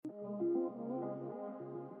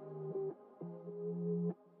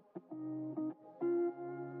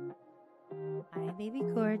baby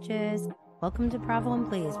gorgeous. Welcome to Bravo and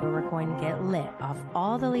Blaze, where we're going to get lit off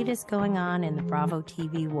all the latest going on in the Bravo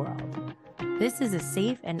TV world. This is a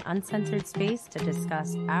safe and uncensored space to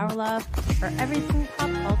discuss our love for everything pop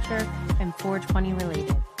culture and 420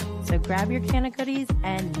 related. So grab your can of goodies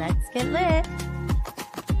and let's get lit.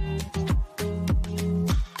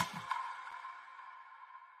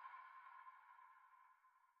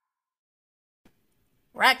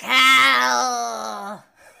 Raquel!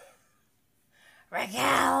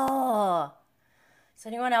 Is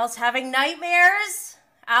anyone else having nightmares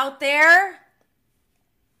out there?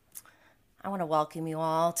 I want to welcome you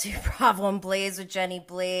all to Bravo and Blaze with Jenny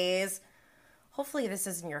Blaze. Hopefully this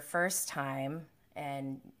isn't your first time,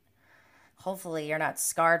 and hopefully you're not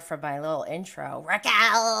scarred from my little intro.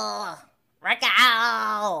 Raquel!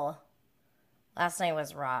 Last night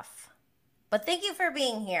was rough, but thank you for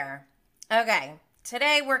being here. Okay.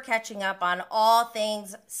 Today we're catching up on all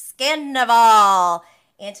things Scandoval.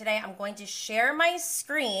 And today I'm going to share my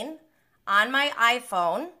screen on my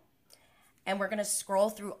iPhone. And we're going to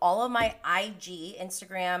scroll through all of my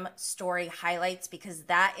Instagram story highlights, because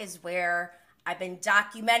that is where I've been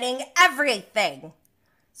documenting everything.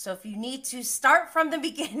 So if you need to start from the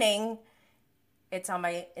beginning, it's on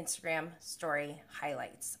my Instagram story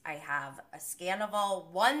highlights. I have a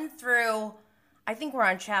Scandoval 1 through... I think we're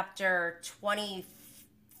on chapter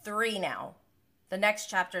 23 now. The next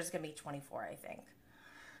chapter is going to be 24, I think.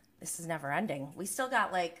 This is never ending. We still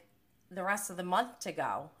got like the rest of the month to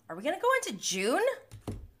go. Are we going to go into June?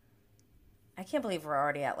 I can't believe we're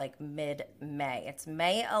already at like mid-May. It's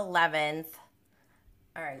May 11th.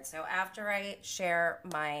 All right, so after I share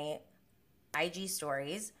my IG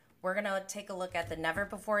stories, we're going to take a look at the never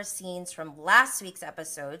before scenes from last week's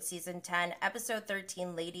episode, season 10, episode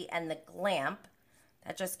 13, Lady and the Glamp.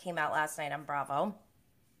 That just came out last night on Bravo.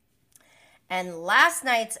 And last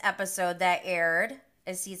night's episode that aired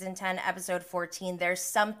is season 10, episode 14, There's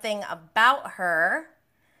Something About Her.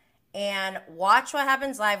 And Watch What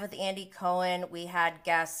Happens Live with Andy Cohen. We had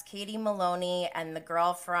guests Katie Maloney and the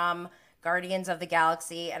girl from Guardians of the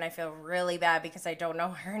Galaxy. And I feel really bad because I don't know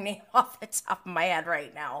her name off the top of my head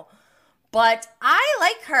right now. But I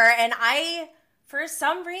like her, and for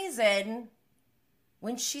some reason,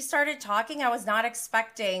 when she started talking, I was not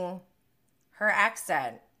expecting her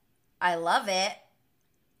accent. I love it,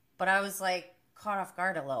 but I was like caught off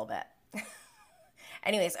guard a little bit.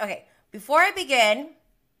 Anyways, okay, before I begin,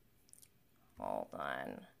 hold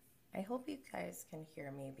on. I hope you guys can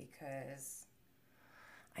hear me, because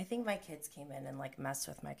I think my kids came in and like messed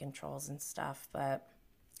with my controls and stuff. But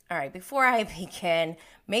all right, before I begin,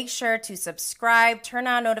 make sure to subscribe, turn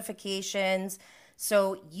on notifications,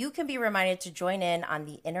 so you can be reminded to join in on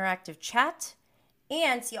the interactive chat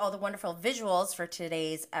and see all the wonderful visuals for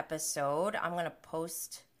today's episode. I'm going to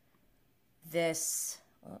post this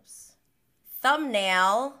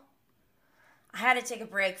thumbnail. I had to take a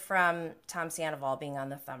break from Tom Sandoval being on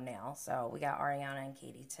the thumbnail, so we got Ariana and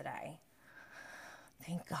Katie today.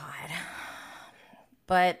 Thank God.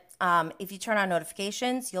 But if you turn on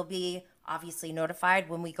notifications, you'll be obviously notified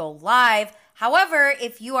when we go live. However,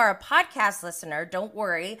 if you are a podcast listener, don't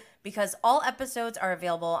worry, because all episodes are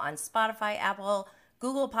available on Spotify, Apple,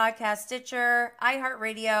 Google Podcasts, Stitcher,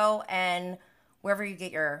 iHeartRadio, and wherever you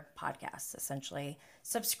get your podcasts, essentially.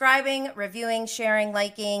 Subscribing, reviewing, sharing,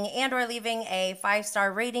 liking, and or leaving a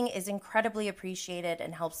 5-star rating is incredibly appreciated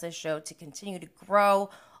and helps this show to continue to grow.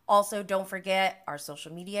 Also, don't forget our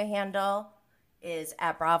social media handle is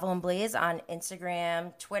at Bravo and Blaze on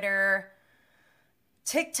Instagram, Twitter,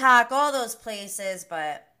 TikTok, all those places,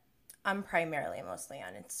 but I'm mostly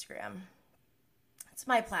on Instagram. It's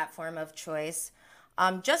my platform of choice.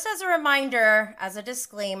 Just as a reminder, as a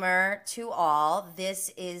disclaimer to all, this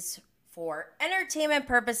is for entertainment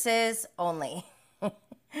purposes only.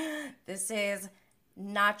 This is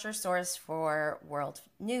not your source for world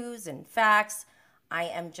news and facts. I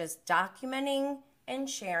am just documenting and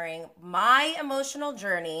sharing my emotional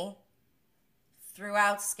journey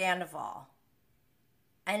throughout Scandoval.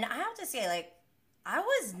 And I have to say, I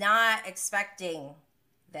was not expecting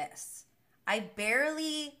this. I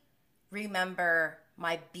barely remember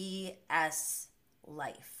my BS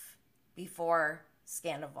life before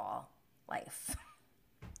Scandoval life.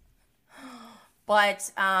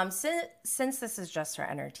 But since this is just for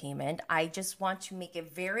entertainment, I just want to make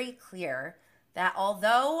it very clear that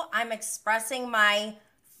although I'm expressing my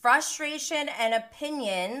frustration and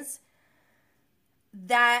opinions,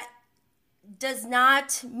 that does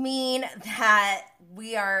not mean that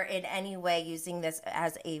we are in any way using this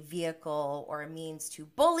as a vehicle or a means to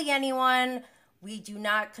bully anyone. We do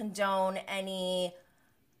not condone any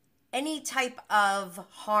any type of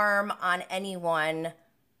harm on anyone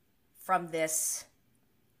from this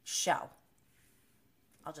show.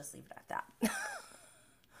 I'll just leave it at that.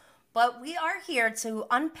 But we are here to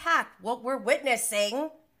unpack what we're witnessing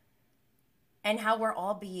and how we're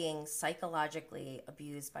all being psychologically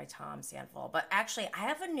abused by Tom Sandoval. But actually, I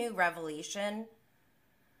have a new revelation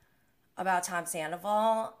about Tom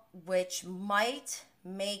Sandoval, which might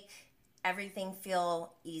make everything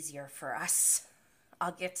feel easier for us.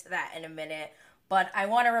 I'll get to that in a minute. But I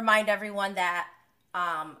want to remind everyone that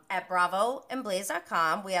at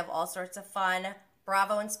bravoandblaze.com, we have all sorts of fun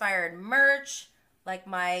Bravo-inspired merch, like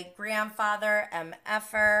my grandfather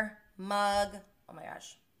MFer mug. Oh my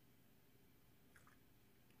gosh.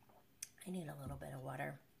 I need a little bit of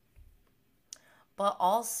water. But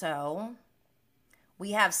also,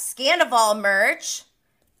 we have Scandoval merch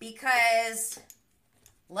because,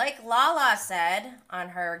 like Lala said on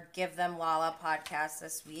her Give Them Lala podcast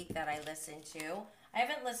this week that I listened to, I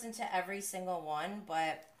haven't listened to every single one,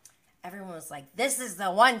 but everyone was like, this is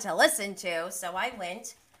the one to listen to. So I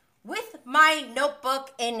went with my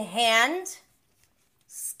notebook in hand,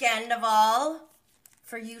 Scandoval,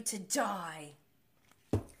 for you to die.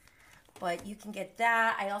 But you can get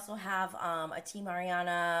that. I also have a Team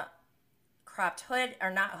Ariana cropped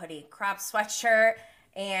cropped sweatshirt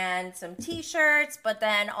and some t-shirts. But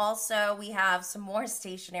then also we have some more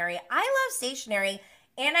stationery. I love stationery,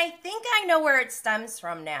 and I think I know where it stems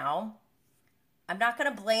from now. I'm not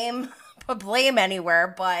going to blame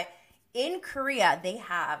anywhere, but in Korea,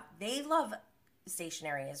 they love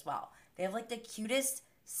stationery as well. They have like the cutest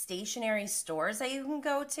stationery stores that you can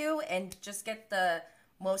go to and just get the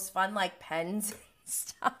most fun like pens and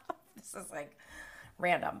stuff. This is like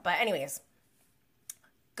random. But anyways,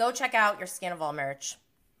 go check out your Scandoval merch.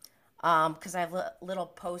 Because I have little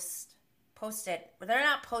post-it, they're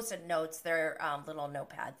not post-it notes, they're little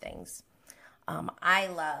notepad things. I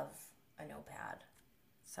love a notepad,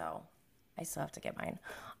 so I still have to get mine.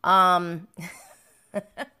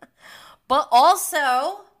 But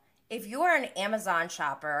also, if you are an Amazon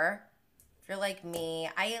shopper, if you're like me,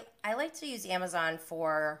 I like to use Amazon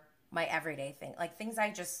for my everyday thing, like things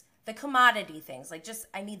the commodity things, like just,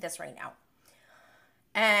 I need this right now.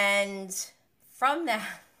 And from that,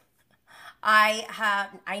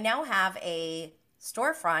 I now have a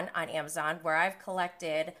storefront on Amazon where I've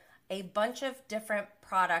collected a bunch of different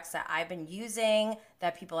products that I've been using,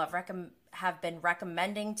 that people have been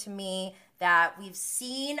recommending to me, that we've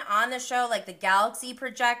seen on the show, like the Galaxy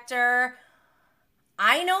projector.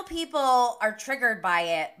 I know people are triggered by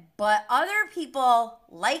it, but other people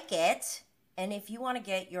like it. And if you want to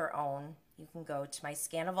get your own, you can go to my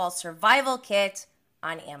Scandoval Survival Kit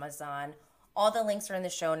on Amazon. All the links are in the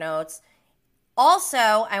show notes. Also,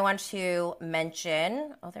 I want to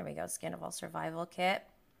mention, there we go, Scandoval Survival Kit.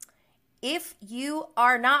 If you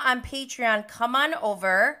are not on Patreon, come on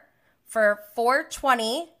over. For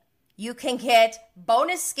 $4.20, you can get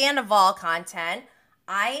bonus Scandoval content.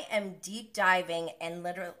 I am deep diving and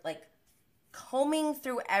literally like combing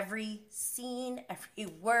through every scene,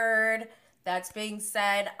 every word that's being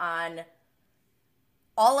said on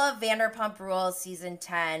all of Vanderpump Rules season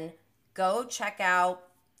 10. Go check out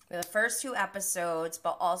the first 2 episodes,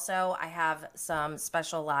 but also I have some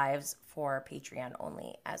special lives for Patreon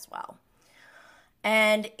only as well.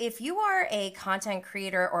 And if you are a content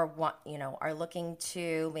creator or are looking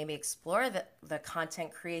to maybe explore the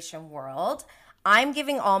content creation world, I'm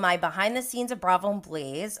giving all my behind the scenes of Bravo and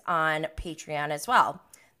Blaze on Patreon as well.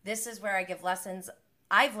 This is where I give lessons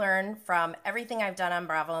I've learned from everything I've done on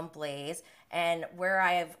Bravo and Blaze, and where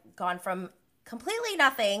I have gone from completely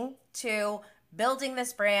nothing to building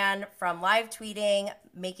this brand, from live tweeting,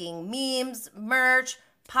 making memes, merch,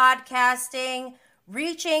 podcasting,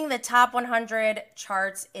 reaching the top 100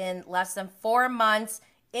 charts in less than 4 months,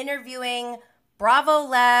 interviewing Bravo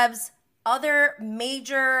Labs, other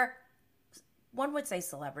major, one would say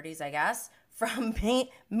celebrities, I guess, from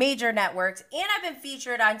major networks. And I've been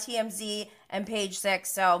featured on TMZ and Page 6.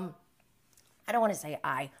 So I don't want to say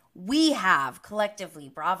we have collectively,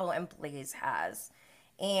 Bravo and Blaze has.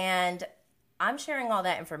 And I'm sharing all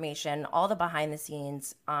that information, all the behind the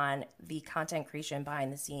scenes on the content creation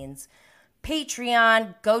behind the scenes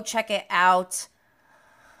Patreon. Go check it out.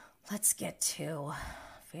 Let's get to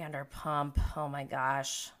Vanderpump. Oh my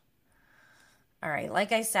gosh. All right,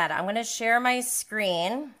 like I said, I'm going to share my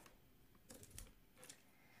screen.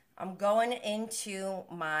 I'm going into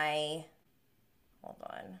my, hold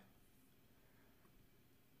on.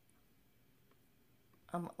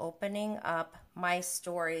 I'm opening up my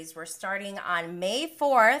stories. We're starting on May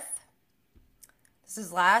 4th. This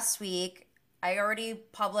is last week. I already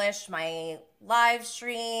published my live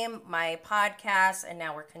stream, my podcast, and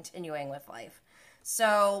now we're continuing with life.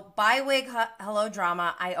 So, Bywig Hello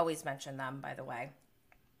Drama, I always mention them, by the way.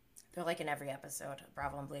 They're like in every episode of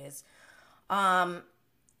Bravo and Blaze. Tom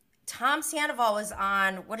Sandoval was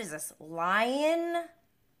on, what is this, the Lion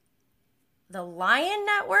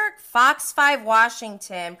Network? Fox 5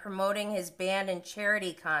 Washington, promoting his band and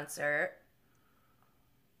charity concert.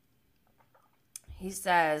 He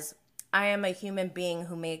says, I am a human being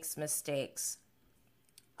who makes mistakes.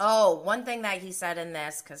 Oh, one thing that he said in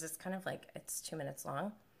this, because it's kind of like, it's 2 minutes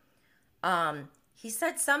long. He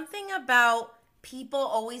said something about people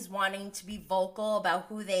always wanting to be vocal about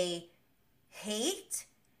who they hate.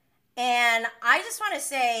 And I just want to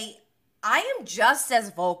say, I am just as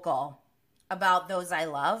vocal about those I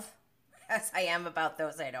love as I am about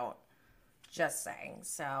those I don't. Just saying.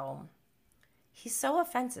 So he's so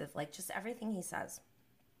offensive, like just everything he says.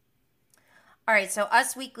 All right, so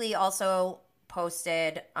Us Weekly also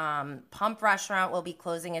posted Pump Restaurant will be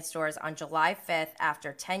closing its doors on July 5th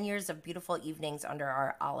after 10 years of beautiful evenings under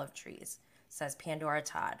our olive trees, says Pandora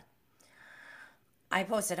Todd. I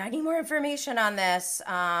posted, I need more information on this.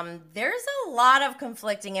 There's a lot of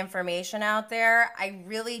conflicting information out there. I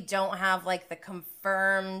really don't have like the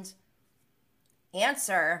confirmed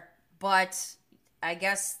answer, but I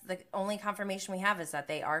guess the only confirmation we have is that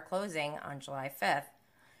they are closing on July 5th.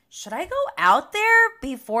 Should I go out there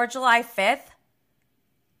before July 5th?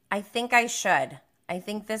 I think I should. I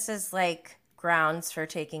think this is like grounds for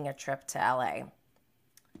taking a trip to LA.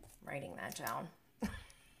 Writing that down.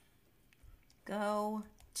 Go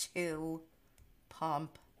to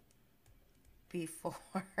Pump before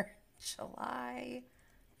July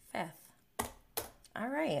 5th. All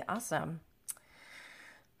right, awesome.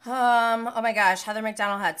 Oh my gosh, Heather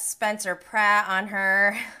McDonald had Spencer Pratt on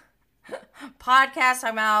her podcast.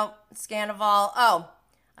 I'm out. Scandoval. Oh,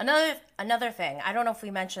 another thing. I don't know if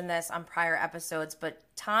we mentioned this on prior episodes, but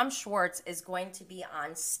Tom Schwartz is going to be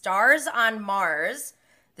on Stars on Mars.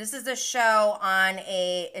 This is a show on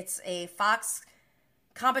it's a Fox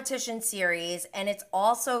competition series, and it's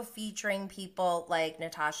also featuring people like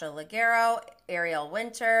Natasha Leggero, Ariel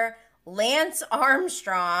Winter, Lance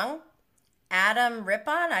Armstrong, Adam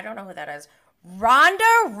Rippon, I don't know who that is, Ronda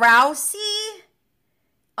Rousey,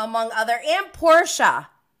 among other, and Portia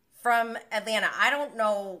from Atlanta. I don't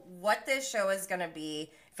know what this show is going to be.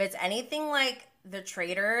 If it's anything like The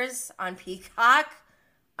Traitors on Peacock,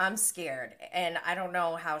 I'm scared. And I don't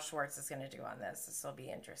know how Schwartz is going to do on this. This will be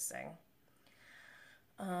interesting.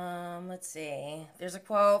 Let's see. There's a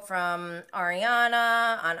quote from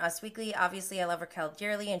Ariana on Us Weekly. Obviously, I love Raquel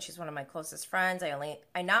dearly, and she's one of my closest friends. I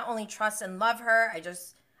not only trust and love her,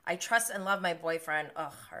 I trust and love my boyfriend.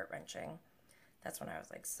 Ugh, heart-wrenching. That's when I was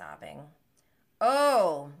like sobbing.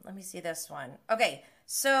 Oh, let me see this one. Okay,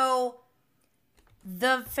 so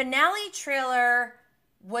the finale trailer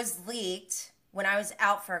was leaked when I was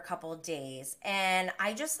out for a couple of days, and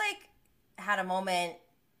I just like had a moment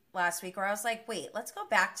last week where I was like, wait, let's go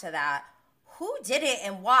back to that. Who did it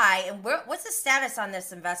and why? And what's the status on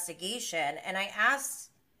this investigation? And I asked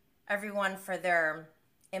everyone for their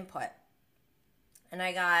input. And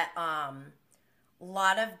I got a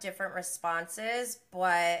lot of different responses,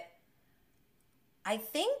 but I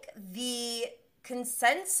think the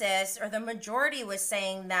consensus or the majority was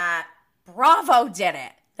saying that Bravo did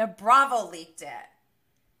it. That Bravo leaked it.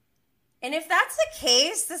 And if that's the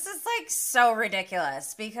case, this is like so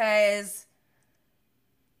ridiculous because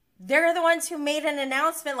they're the ones who made an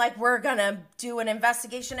announcement like we're going to do an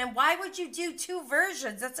investigation. And why would you do two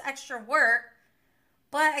versions? That's extra work.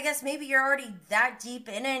 But I guess maybe you're already that deep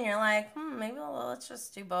in it and you're like, maybe let's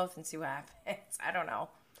just do both and see what happens. I don't know.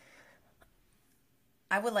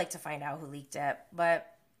 I would like to find out who leaked it, but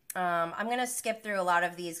I'm going to skip through a lot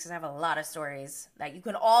of these because I have a lot of stories that you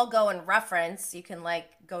can all go and reference. You can like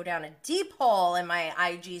go down a deep hole in my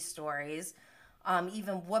IG stories.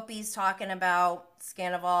 Even Whoopi's talking about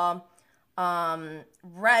Scandoval.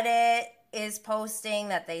 Reddit is posting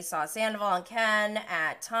that they saw Sandoval and Ken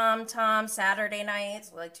at Tom Saturday night,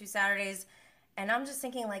 so like 2 Saturdays. And I'm just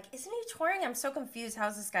thinking like, isn't he touring? I'm so confused.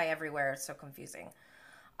 How's this guy everywhere? It's so confusing.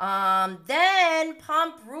 Then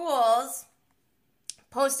Pump Rules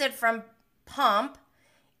posted from Pump.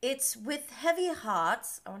 It's with heavy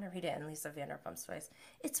hearts. I want to read it in Lisa Vanderpump's voice.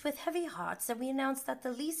 It's with heavy hearts that we announced that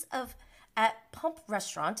the lease at Pump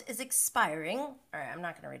Restaurant is expiring. All right, I'm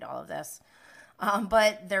not going to read all of this.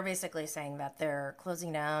 But they're basically saying that they're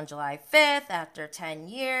closing down July 5th after 10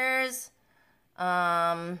 years.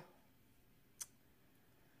 The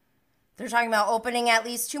They're talking about opening at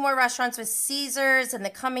least 2 more restaurants with Caesars in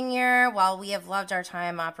the coming year. While we have loved our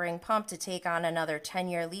time operating Pump, to take on another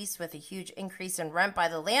 10-year lease with a huge increase in rent by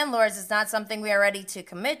the landlords is not something we are ready to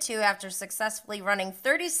commit to. After successfully running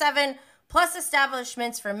 37 plus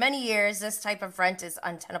establishments for many years, this type of rent is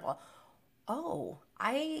untenable. Oh,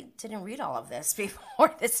 I didn't read all of this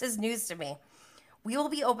before. This is news to me. We will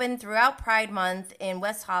be open throughout Pride Month in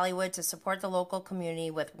West Hollywood to support the local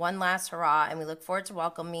community with one last hurrah, and we look forward to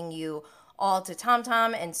welcoming you all to Tom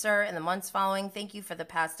Tom and Sir in the months following. Thank you for the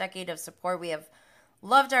past decade of support. We have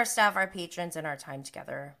loved our staff, our patrons, and our time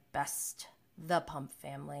together. Best, the Pump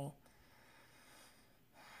family.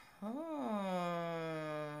 But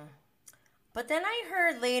then I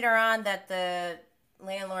heard later on that the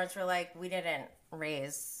landlords were like, we didn't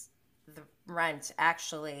raise the rent.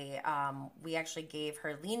 Actually, we actually gave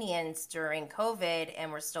her lenience during COVID,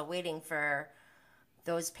 and we're still waiting for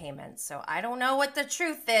those payments. So I don't know what the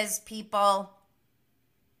truth is, people.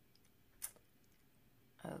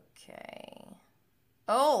 Okay.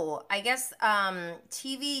 Oh, I guess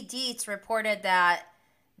TV Deets reported that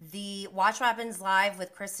the Watch What Happens Live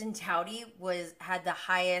with Kristen Doughty had the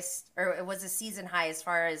highest, or it was a season high as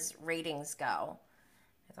far as ratings go.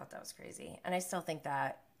 I thought that was crazy. And I still think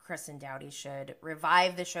that Kristen Doughty should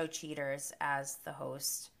revive the show Cheaters as the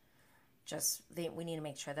host. We need to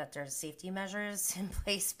make sure that there's safety measures in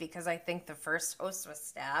place, because I think the first host was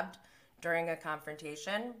stabbed during a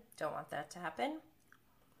confrontation. Don't want that to happen.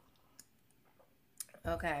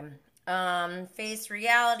 Okay. Face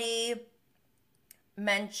Reality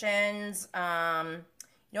mentions, I'm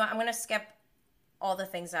going to skip all the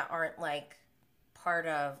things that aren't like part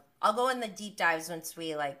of, I'll go in the deep dives once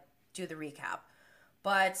we do the recap.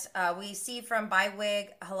 But we see from Bywig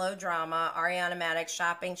Hello Drama, Ariana Madix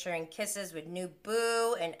shopping, sharing kisses with new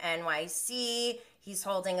boo in NYC. He's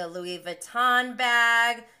holding a Louis Vuitton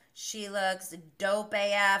bag. She looks dope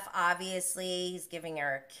AF, obviously. He's giving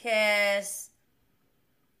her a kiss.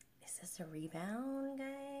 Is this a rebound,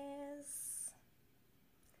 guys?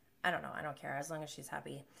 I don't know. I don't care, as long as she's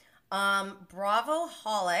happy. Bravo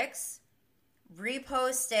Holics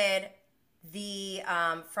reposted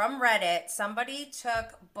from Reddit. Somebody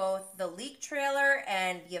took both the leak trailer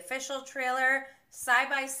and the official trailer side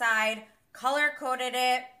by side, color coded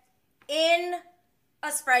it in a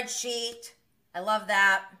spreadsheet. I love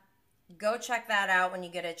that. Go check that out when you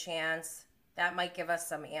get a chance. That might give us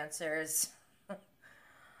some answers.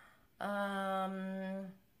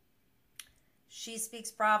 She Speaks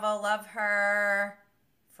Bravo, love her.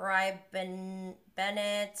 Farai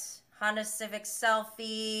Bennett, Honda Civic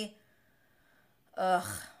selfie. Ugh.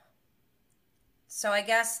 So I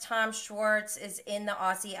guess Tom Schwartz is in the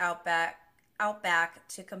Aussie Outback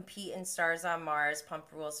to compete in Stars on Mars. Pump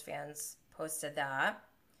Rules fans posted that.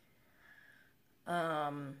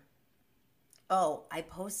 I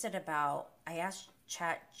asked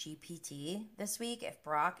ChatGPT this week if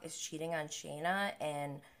Brock is cheating on Shayna,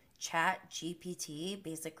 and ChatGPT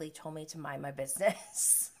basically told me to mind my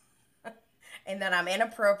business and that I'm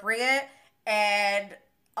inappropriate and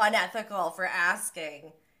unethical for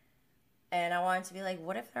asking. And I wanted to be like,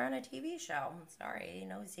 what if they're on a TV show? Sorry,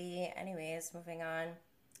 nosy. Anyways, moving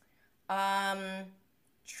on.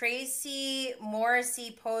 Tracy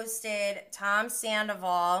Morrissey posted Tom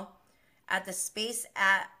Sandoval at the Space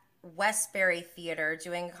at Westbury Theater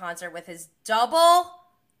doing a concert with his double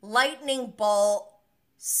lightning bolt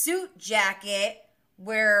suit jacket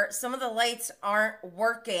where some of the lights aren't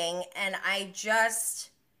working, and I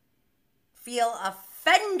just feel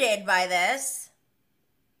offended by this.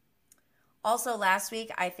 Also, last week,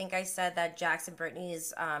 I think I said that Jax and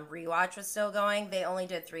Brittany's rewatch was still going. They only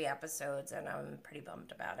did 3 episodes, and I'm pretty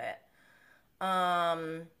bummed about it.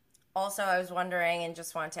 Also, I was wondering and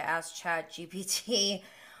just wanted to ask ChatGPT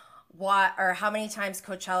how many times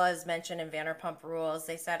Coachella is mentioned in Vanderpump Rules.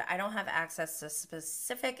 They said, I don't have access to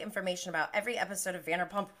specific information about every episode of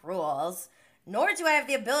Vanderpump Rules, nor do I have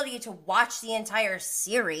the ability to watch the entire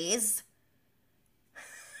series.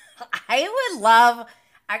 I would love...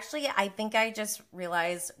 Actually, I think I just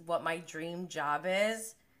realized what my dream job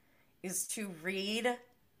is to read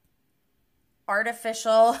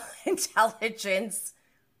artificial intelligence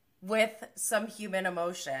with some human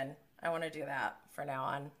emotion. I want to do that for now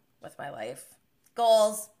on with my life.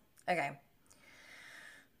 Goals. Okay.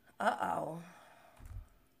 Uh-oh.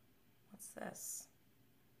 What's this?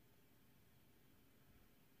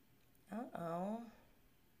 Uh-oh.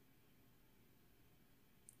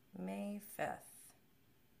 May 5th.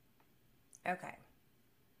 Okay.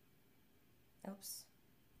 Oops.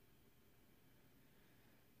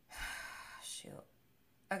 Shoot.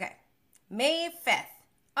 Okay. May 5th.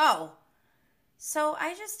 Oh. So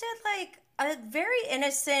I just did like a very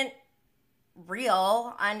innocent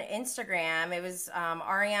reel on Instagram. It was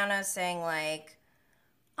Ariana saying like,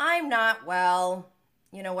 "I'm not well,"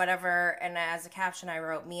 whatever. And as a caption, I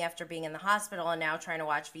wrote, "Me after being in the hospital and now trying to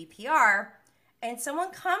watch VPR." And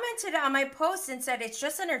someone commented on my post and said, "It's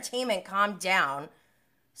just entertainment, calm down."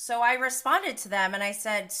 So I responded to them and I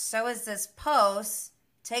said, "So is this post.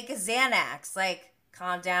 Take a Xanax." Like,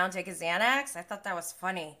 calm down, take a Xanax. I thought that was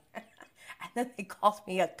funny. And then they called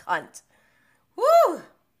me a cunt. Woo!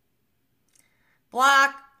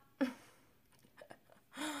 Block.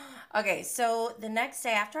 Okay, so the next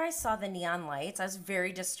day after I saw the neon lights, I was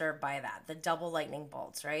very disturbed by that. The double lightning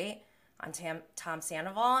bolts, right? On Tom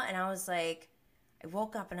Sandoval. And I was like, I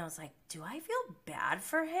woke up and I was like, do I feel bad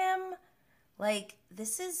for him? Like,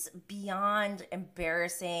 this is beyond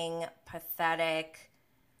embarrassing, pathetic,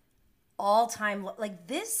 all time. Like,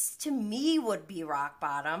 this to me would be rock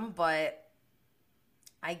bottom, but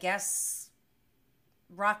I guess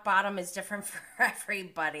rock bottom is different for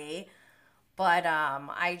everybody. But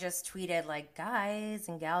I just tweeted like, guys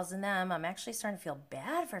and gals and them, I'm actually starting to feel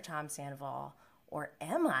bad for Tom Sandoval. Or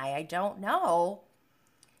am I? I don't know.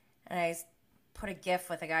 And I put a gif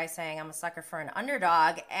with a guy saying I'm a sucker for an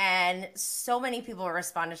underdog. And so many people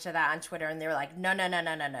responded to that on Twitter. And they were like, no, no, no,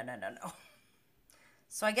 no, no, no, no, no, no.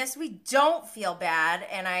 So I guess we don't feel bad.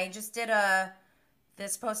 And I just did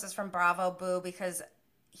this post is from Bravo Boo because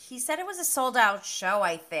he said it was a sold out show,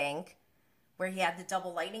 I think, where he had the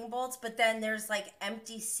double lightning bolts, but then there's like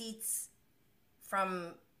empty seats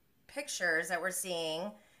from pictures that we're seeing.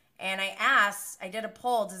 And I did a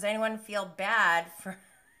poll, does anyone feel bad for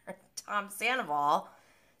Tom Sandoval?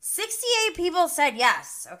 68 people said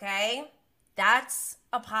yes, okay? That's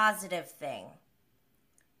a positive thing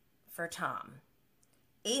for Tom.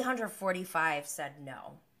 845 said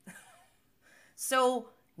no. So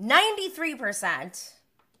 93%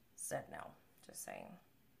 said no, just saying.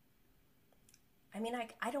 I mean,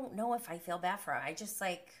 I don't know if I feel bad for him. I just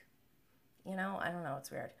like, I don't know.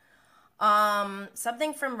 It's weird.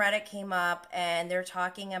 Something from Reddit came up and they're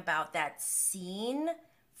talking about that scene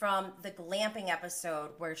from the glamping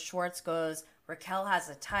episode where Schwartz goes, Raquel has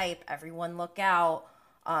a type, everyone look out.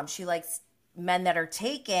 She likes men that are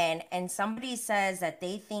taken. And somebody says that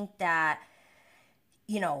they think that,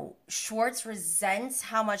 Schwartz resents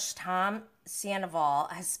how much Tom Sandoval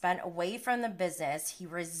has spent away from the business. He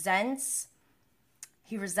resents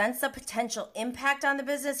the potential impact on the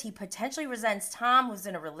business. He potentially resents Tom, who's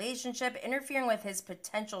in a relationship, interfering with his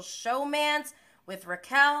potential showmance with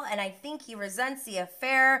Raquel. And I think he resents the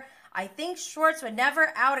affair. I think Schwartz would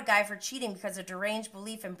never out a guy for cheating because of deranged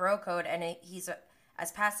belief in bro code. And he's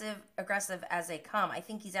as passive aggressive as they come. I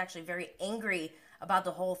think he's actually very angry about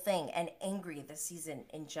the whole thing and angry this season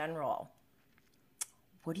in general.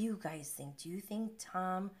 What do you guys think? Do you think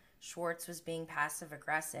Tom Schwartz was being passive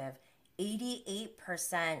aggressive?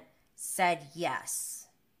 88% said yes.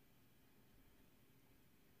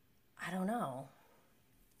 I don't know.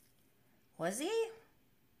 Was he?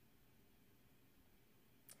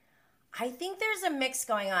 I think there's a mix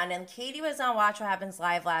going on. And Katie was on Watch What Happens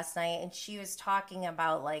Live last night, and she was talking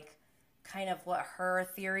about like kind of what her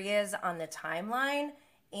theory is on the timeline.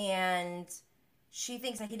 And she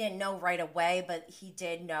thinks that he didn't know right away, but he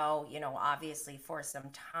did know, obviously for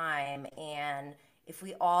some time. And if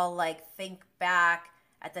we all like think back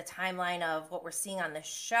at the timeline of what we're seeing on the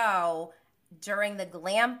show during the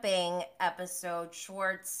glamping episode,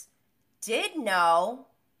 Schwartz did know,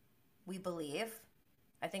 we believe.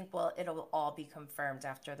 I think it'll all be confirmed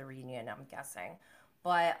after the reunion, I'm guessing.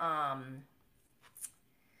 But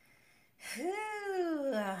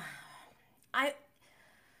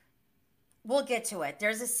we'll get to it.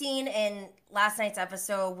 There's a scene in last night's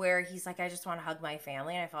episode where he's like, I just want to hug my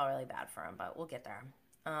family, and I felt really bad for him, but we'll get there.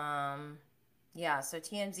 So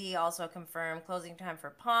TMZ also confirmed closing time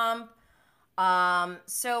for Pump.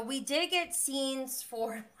 So we did get scenes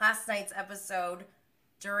for last night's episode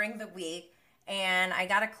during the week, and I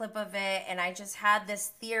got a clip of it, and I just had this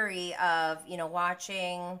theory of,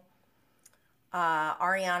 watching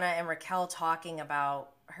Ariana and Raquel talking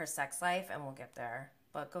about her sex life, and we'll get there.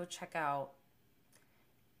 But go check out,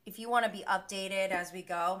 if you want to be updated as we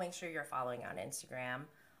go, make sure you're following on Instagram.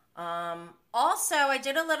 Also, I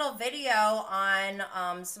did a little video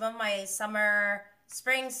on some of my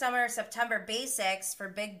spring, summer, September basics for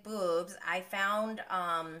big boobs. I found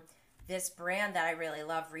this brand that I really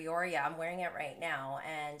love, Rioria. I'm wearing it right now,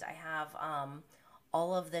 and I have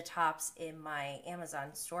all of the tops in my Amazon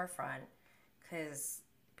storefront because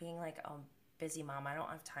being like a busy mom, I don't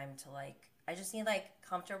have time to I just need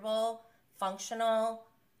comfortable, functional,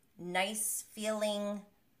 nice feeling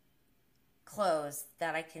clothes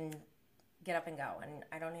that I can get up and go. And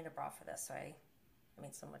I don't need a bra for this. So I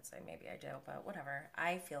mean, some would say maybe I do, but whatever.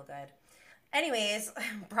 I feel good. Anyways,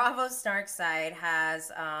 Bravo Snarkside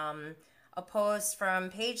has a post from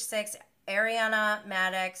page 6. Ariana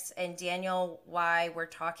Maddox and Daniel Y were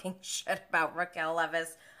talking shit about Raquel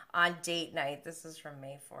Leviss on date night. This is from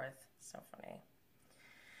May 4th. So funny.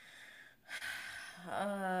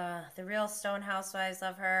 The Real Stone Housewives,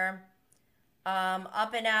 love her.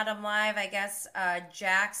 Up and Adam Live, I guess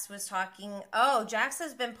Jax was talking. Oh, Jax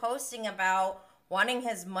has been posting about wanting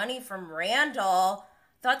his money from Randall.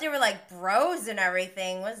 Thought they were like bros and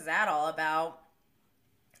everything. What's that all about?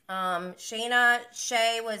 Shayna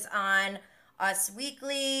Shea was on Us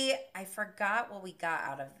Weekly. I forgot what we got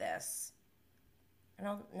out of this. I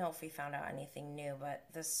don't know if we found out anything new, but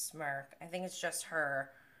the smirk. I think it's just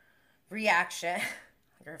her reaction.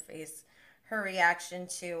 Her face. Her reaction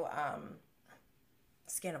to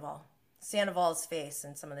Scandoval's face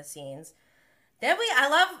in some of the scenes. Then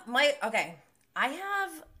I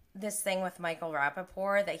have this thing with Michael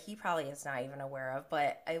Rappaport that he probably is not even aware of,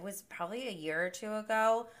 but it was probably a year or two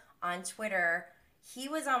ago on Twitter. He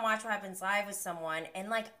was on Watch What Happens Live with someone, and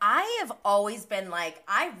like I have always been like,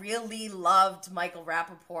 I really loved Michael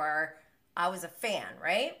Rappaport. I was a fan,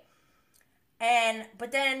 right?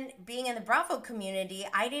 But then being in the Bravo community,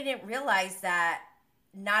 I didn't realize that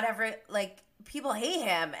not every, like, people hate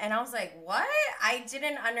him. And I was like, what? I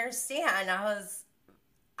didn't understand.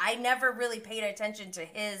 I never really paid attention to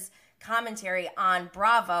his commentary on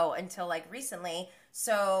Bravo until like recently.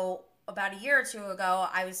 So about a year or two ago,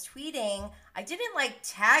 I was tweeting. I didn't like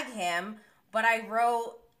tag him, but I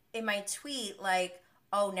wrote in my tweet like,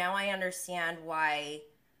 oh, now I understand why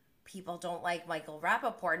people don't like Michael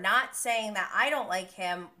Rappaport. Not saying that I don't like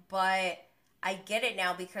him, but I get it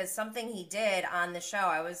now because something he did on the show,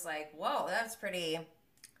 I was like, whoa, that's pretty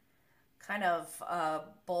kind of a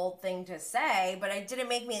bold thing to say, but it didn't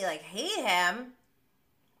make me like hate him.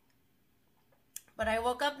 But I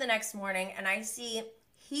woke up the next morning and I see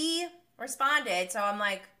he responded. So I'm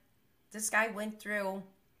like, this guy went through,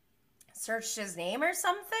 searched his name or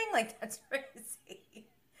something? Like, that's crazy.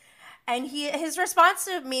 And his response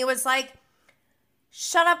to me was like,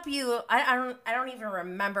 shut up, you. I don't even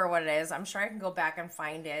remember what it is. I'm sure I can go back and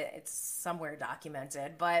find it. It's somewhere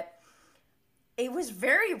documented. But it was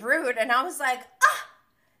very rude. And I was like, ah.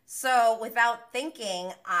 So without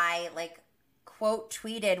thinking, I like quote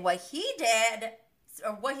tweeted what he did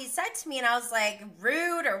or what he said to me. And I was like,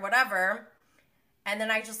 rude or whatever. And then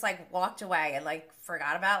I just like walked away and like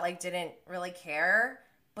forgot about, like didn't really care.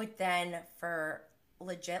 But then for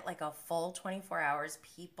legit like a full 24 hours,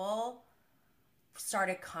 people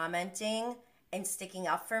started commenting and sticking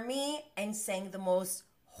up for me and saying the most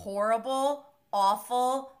horrible,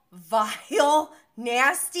 awful, vile,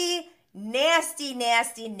 nasty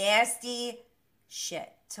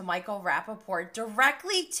shit to Michael Rappaport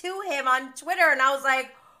directly to him on Twitter. And I was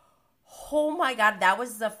like, oh my God, that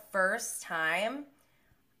was the first time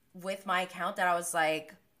with my account that I was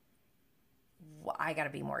like, I gotta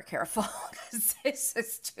be more careful because this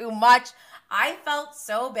is too much. I felt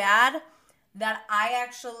so bad that I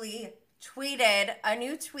actually tweeted a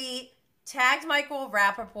new tweet, tagged Michael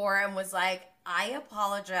Rappaport, and was like, I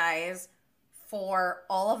apologize for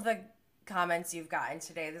all of the comments you've gotten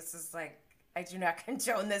today. This is like, I do not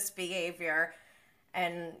condone this behavior.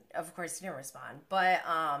 And of course, he didn't respond. But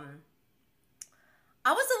I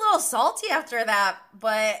was a little salty after that,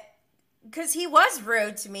 but because he was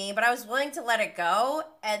rude to me, but I was willing to let it go.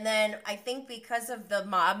 And then I think because of the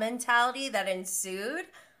mob mentality that ensued,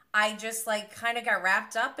 I just like kind of got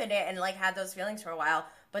wrapped up in it and like had those feelings for a while.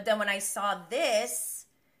 But then when I saw this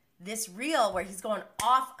reel where he's going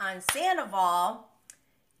off on Sandoval,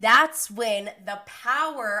 that's when the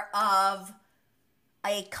power of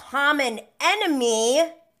a common enemy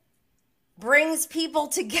brings people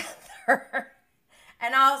together.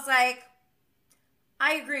 And I was like,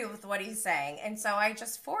 I agree with what he's saying. And so I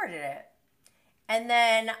just forwarded it. And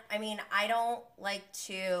then, I mean, I don't like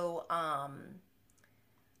to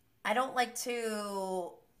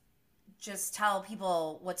just tell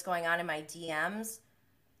people what's going on in my DMs.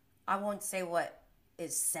 I won't say what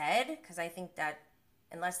is said because I think that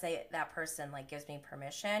unless that person like gives me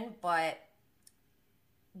permission, but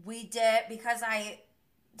we did, because I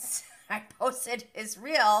posted his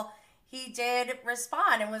reel, he did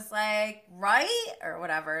respond and was like, right? Or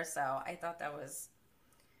whatever. So I thought that was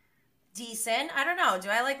decent. I don't know. Do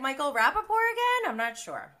I like Michael Rappaport again? I'm not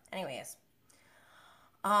sure. Anyways.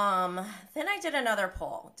 Then I did another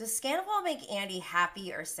poll. Does Scandoval make Andy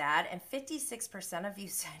happy or sad? And 56% of you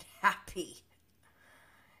said happy.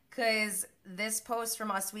 Because this post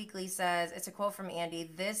from Us Weekly says, it's a quote from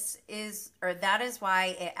Andy, that is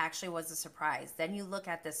why it actually was a surprise. Then you look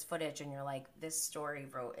at this footage and you're like, this story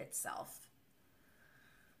wrote itself.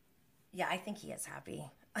 Yeah, I think he is happy.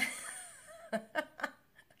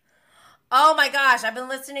 Oh my gosh, I've been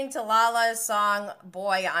listening to Lala's song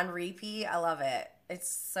Boy on repeat. I love it. It's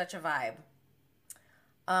such a vibe.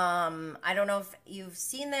 I don't know if you've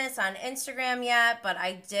seen this on Instagram yet, but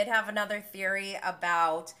I did have another theory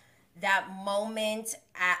about that moment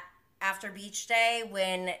after beach day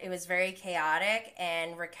when it was very chaotic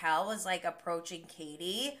and Raquel was like approaching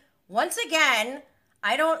Katie. Once again,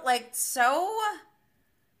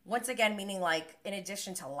 once again, meaning like in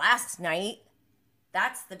addition to last night,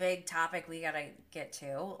 that's the big topic we gotta get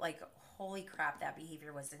to. Like, holy crap, that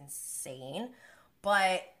behavior was insane.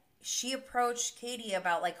 But she approached Katie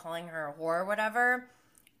about like calling her a whore or whatever.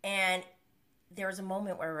 And there was a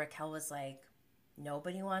moment where Raquel was like,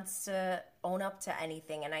 nobody wants to own up to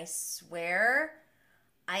anything. And I swear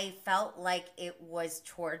I felt like it was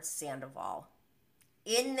towards Sandoval.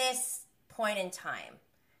 In this point in time,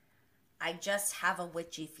 I just have a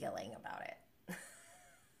witchy feeling about it.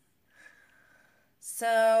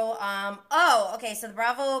 So, so the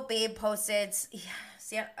Bravo Babe posted,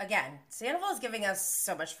 again, Sandoval is giving us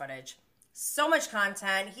so much footage, so much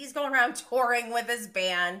content. He's going around touring with his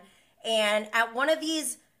band. And at one of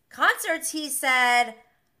these concerts, he said,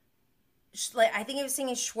 I think he was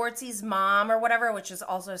singing Schwartzy's Mom or whatever, which is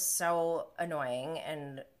also so annoying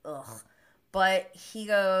and ugh. But he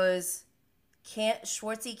goes,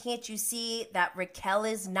 Schwartzy, can't you see that Raquel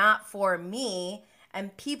is not for me?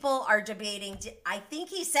 And people are debating, I think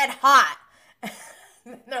he said hot.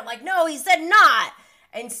 They're like, no, he said not.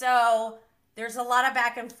 And so there's a lot of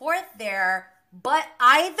back and forth there. But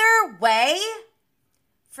either way,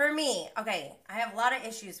 for me, okay, I have a lot of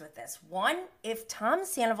issues with this. One, if Tom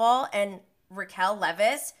Sandoval and Raquel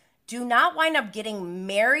Leviss do not wind up getting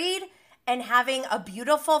married and having a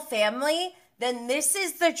beautiful family, then this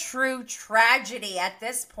is the true tragedy at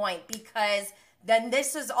this point, because then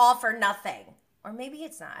this is all for nothing. Or maybe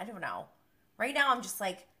it's not. I don't know. Right now, I'm just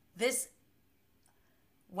like, this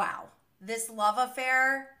love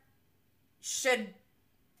affair should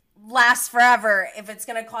last forever if it's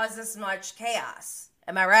going to cause this much chaos.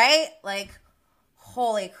 Am I right? Like,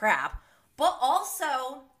 holy crap. But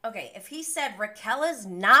also, okay, if he said Raquel is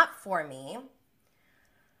not for me,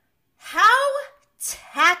 how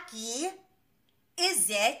tacky is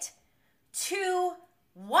it to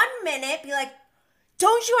 1 minute be like,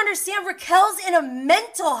 don't you understand? Raquel's in a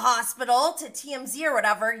mental hospital, to TMZ or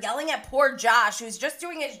whatever, yelling at poor Josh, who's just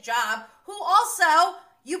doing his job, who also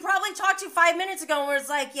you probably talked to 5 minutes ago and was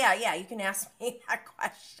like, yeah, you can ask me that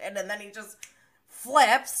question. And then he just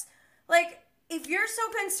flips. Like, if you're so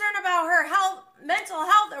concerned about her health, mental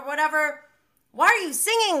health or whatever, why are you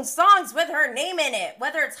singing songs with her name in it,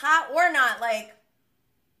 whether it's hot or not? Like,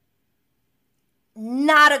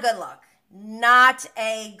 not a good look. Not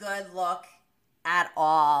a good look at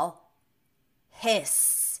all.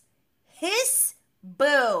 Hiss,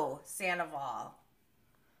 boo, Sandoval.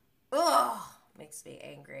 Ugh, makes me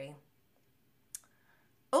angry.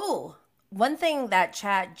 Oh, one thing that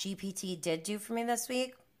Chat GPT did do for me this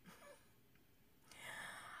week,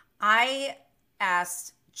 I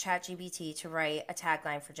asked Chat GPT to write a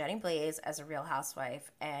tagline for Jenny Blaze as a Real Housewife,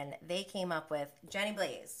 and they came up with Jenny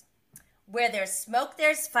Blaze. Where there's smoke,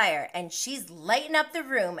 there's fire, and she's lighting up the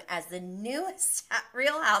room as the newest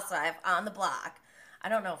Real Housewife on the block. I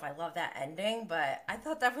don't know if I love that ending, but I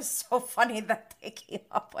thought that was so funny that they came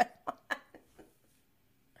up with one.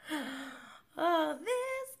 Oh,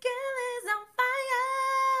 this girl is on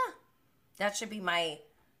fire. That should be my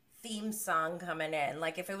theme song coming in.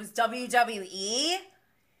 Like if it was WWE.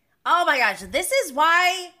 Oh my gosh, this is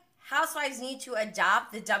why housewives need to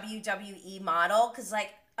adopt the WWE model, because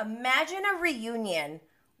like, imagine a reunion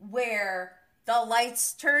where the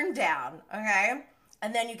lights turn down, okay?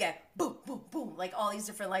 And then you get boom, boom, boom, like all these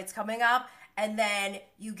different lights coming up. And then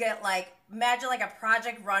you get like, imagine like a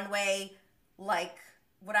Project Runway, like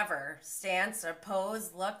whatever, stance or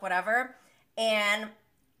pose, look, whatever. And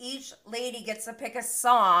each lady gets to pick a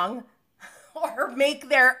song or make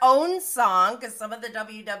their own song, because some of the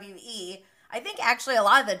WWE, I think actually a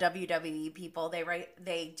lot of the WWE people,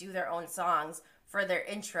 they do their own songs for their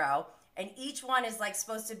intro, and each one is like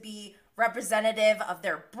supposed to be representative of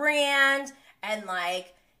their brand and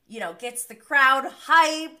like, you know, gets the crowd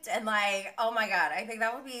hyped and like, oh my God, I think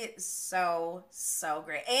that would be so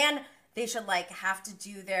great. And they should like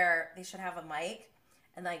they should have a mic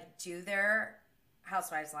and like do their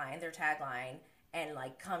housewives line, their tagline, and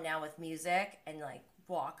like come down with music and like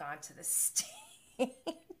walk onto the stage.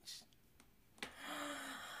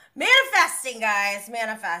 Manifesting, guys,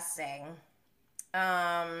 manifesting.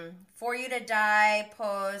 For You to Die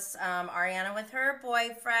posts Ariana with her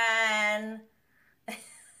boyfriend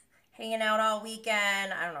hanging out all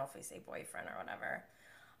weekend. I don't know if we say boyfriend or whatever.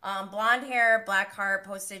 Blonde Hair, Black Heart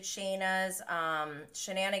posted Shayna's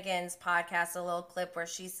Shenanigans podcast, a little clip where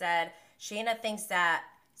she said Shayna thinks that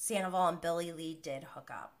Sandoval and Billy Lee did hook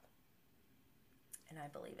up. And I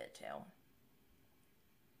believe it too.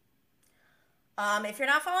 If you're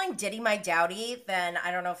not following Diddy My Dowdy, then I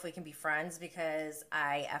don't know if we can be friends because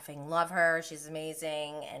I effing love her. She's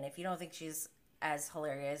amazing. And if you don't think she's as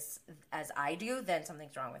hilarious as I do, then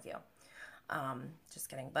something's wrong with you. Just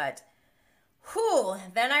kidding. But,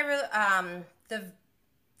 then the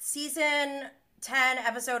season 10,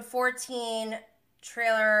 episode 14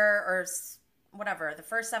 trailer or whatever, the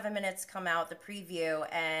first 7 minutes come out, the preview,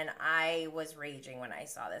 and I was raging when I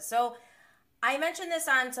saw this. So, I mentioned this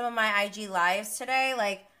on some of my IG lives today.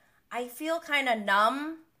 Like, I feel kind of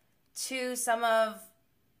numb to some of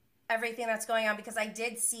everything that's going on because I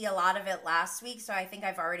did see a lot of it last week, so I think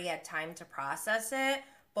I've already had time to process it.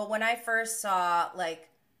 But when I first saw, like,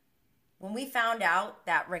 when we found out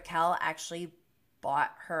that Raquel actually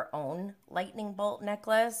bought her own lightning bolt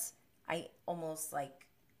necklace, I almost, like,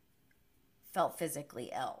 felt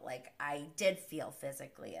physically ill. Like, I did feel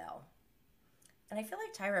physically ill. And I feel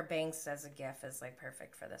like Tyra Banks as a gif is like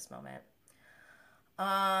perfect for this moment.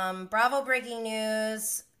 Bravo Breaking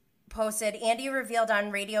News posted Andy revealed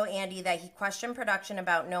on Radio Andy that he questioned production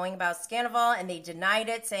about knowing about Scandoval, and they denied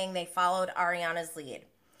it, saying they followed Ariana's lead.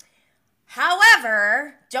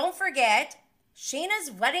 However, don't forget,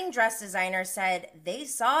 Shayna's wedding dress designer said they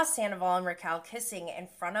saw Sandoval and Raquel kissing in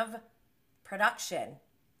front of production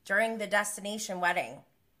during the destination wedding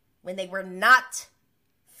when they were not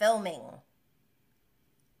filming.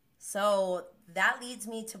 So that leads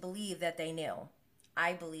me to believe that they knew.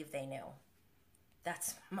 I believe they knew.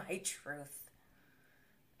 That's my truth.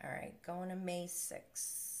 All right, going to May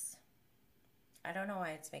 6th. I don't know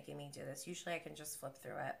why it's making me do this. Usually I can just flip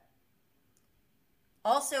through it.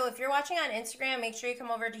 Also, if you're watching on Instagram, make sure you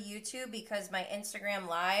come over to YouTube because my Instagram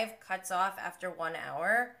live cuts off after 1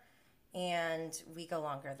 hour. And we go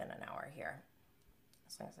longer than an hour here.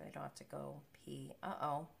 As long as I don't have to go pee.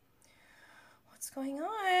 Uh-oh. What's going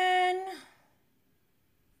on?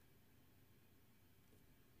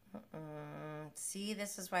 See,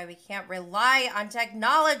 this is why we can't rely on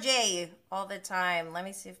technology all the time. Let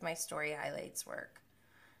me see if my story highlights work.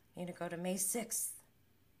 I need to go to May 6th.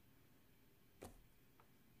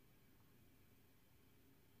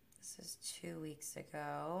 This is 2 weeks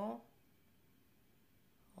ago.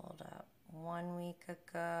 Hold up. 1 week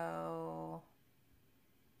ago.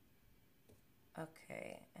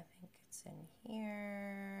 Okay, I think it's in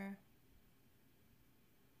here.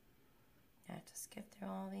 I have to skip through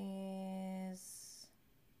all these.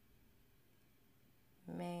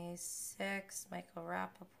 May 6th, Michael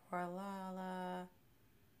Rappaport, Lala.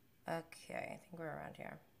 Okay, I think we're around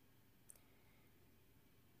here.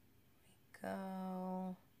 We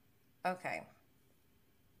go. Okay.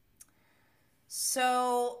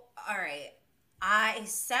 So, all right. I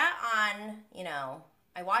sat on,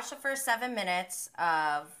 I watched the first 7 minutes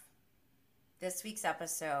of this week's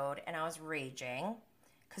episode and I was raging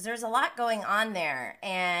because there's a lot going on there.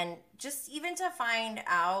 And just even to find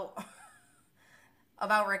out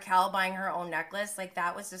about Raquel buying her own necklace, like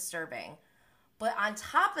that was disturbing. But on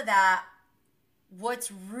top of that,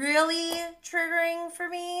 what's really triggering for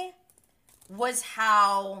me was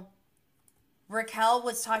how Raquel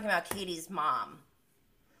was talking about Katie's mom.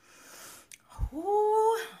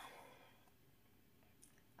 Ooh.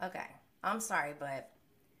 Okay, I'm sorry, but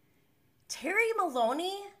Terry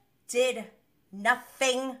Maloney did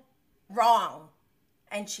nothing wrong.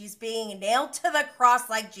 And she's being nailed to the cross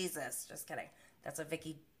like Jesus. Just kidding. That's a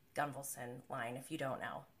Vicky Gunvalson line, if you don't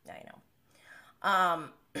know. Yeah, I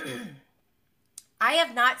know. I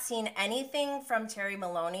have not seen anything from Terry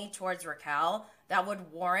Maloney towards Raquel that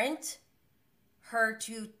would warrant her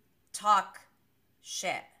to talk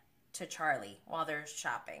shit to Charlie while they're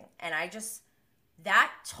shopping. And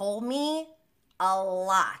that told me a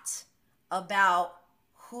lot about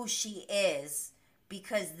who she is,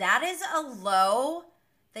 because that is a low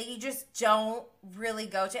that you just don't really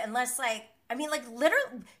go to unless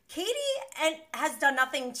literally Katie has done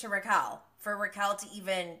nothing to Raquel for Raquel to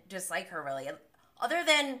even dislike her really, other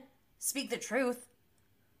than speak the truth.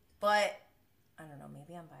 But I don't know,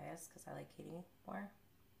 maybe I'm biased because I like Katie more.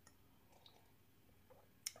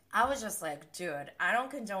 I was just like, dude, I don't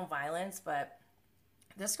condone violence, but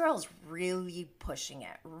this girl's really pushing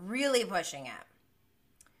it. Really pushing it.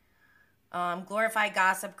 Glorified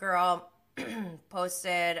Gossip Girl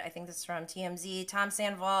posted, I think this is from TMZ, Tom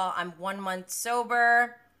Sandoval, I'm 1 month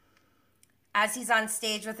sober, as he's on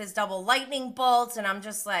stage with his double lightning bolts, and I'm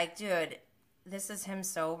just like, dude, this is him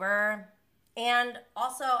sober. And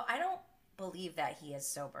also, I don't believe that he is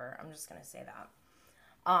sober. I'm just gonna say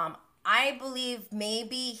that. I believe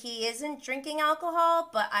maybe he isn't drinking alcohol,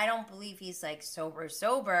 but I don't believe he's like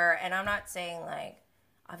sober. And I'm not saying like,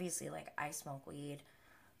 obviously, like I smoke weed,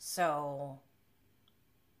 so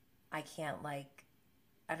I can't like,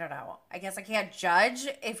 I don't know. I guess I can't judge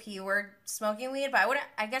if he were smoking weed, but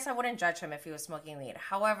I guess I wouldn't judge him if he was smoking weed.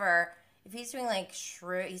 However, if he's doing like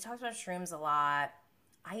he talks about shrooms a lot.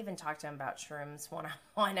 I even talked to him about shrooms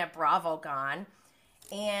one-on-one at BravoCon.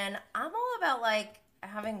 And I'm all about like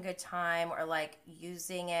having a good time or like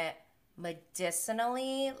using it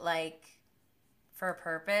medicinally, like for a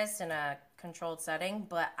purpose in a controlled setting.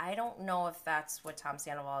 But I don't know if that's what Tom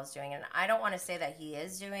Sandoval is doing. And I don't want to say that he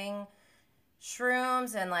is doing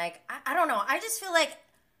shrooms and like, I don't know. I just feel like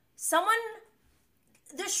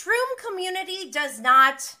the shroom community does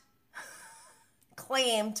not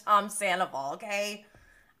claim Tom Sandoval, okay?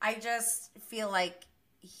 I just feel like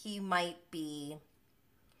he might be,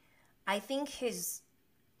 I think his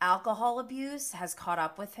alcohol abuse has caught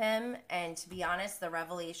up with him. And to be honest, the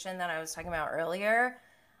revelation that I was talking about earlier,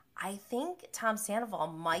 I think Tom Sandoval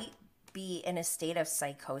might be in a state of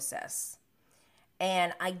psychosis.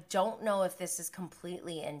 And I don't know if this is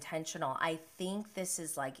completely intentional. I think this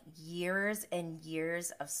is like years and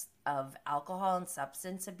years of alcohol and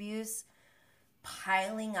substance abuse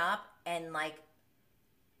piling up and like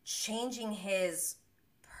changing his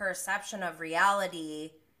perception of reality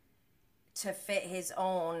to fit his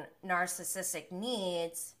own narcissistic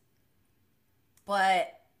needs.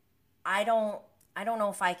 But I don't know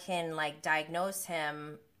if I can like diagnose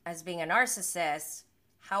him as being a narcissist.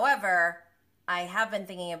 However, I have been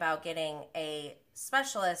thinking about getting a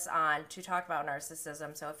specialist on to talk about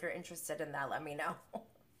narcissism. So if you're interested in that, let me know.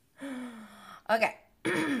 Okay.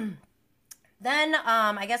 Then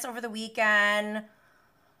I guess over the weekend,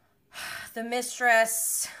 the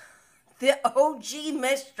OG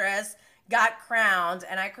mistress got crowned,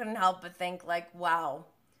 and I couldn't help but think like, wow,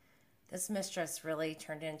 this mistress really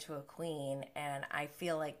turned into a queen. And I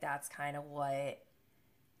feel like that's kind of what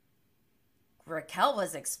Raquel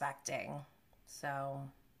was expecting. So,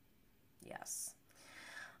 yes.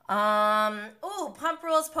 Pump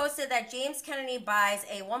Rules posted that James Kennedy buys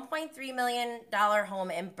a $1.3 million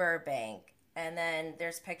home in Burbank. And then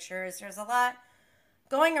there's pictures. There's a lot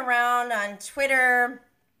going around on Twitter,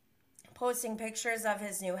 posting pictures of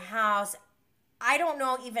his new house. I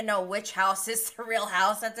don't even know which house is the real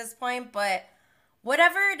house at this point, but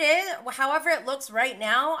whatever it is, however it looks right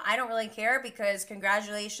now, I don't really care because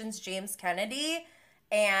congratulations, James Kennedy.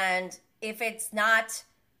 And if it's not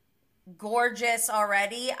gorgeous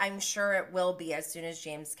already, I'm sure it will be as soon as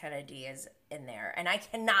James Kennedy is in there. And I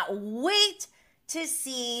cannot wait to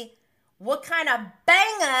see what kind of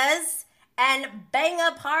bangers and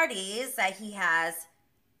banger parties that he has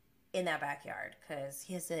in that backyard, because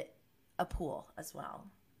he has a pool as well.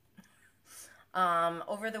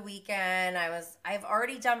 Over the weekend, I've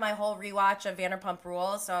already done my whole rewatch of Vanderpump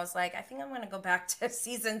Rules, so I was like, I think I'm going to go back to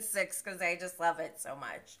season 6 because I just love it so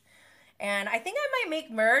much. And I think I might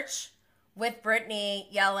make merch with Brittany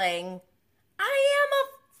yelling, I am a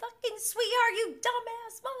fucking sweetheart, you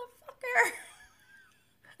dumbass motherfucker.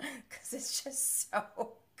 Because it's just so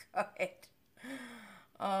good.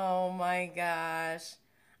 Oh my gosh.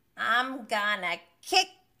 I'm gonna kick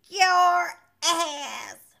your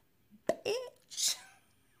ass, bitch.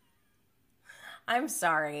 I'm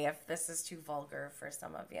sorry if this is too vulgar for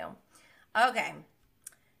some of you. Okay.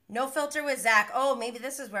 No Filter with Zach. Oh, maybe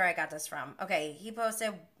this is where I got this from. Okay, he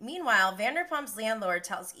posted, meanwhile, Vanderpump's landlord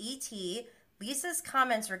tells ET Lisa's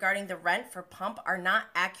comments regarding the rent for Pump are not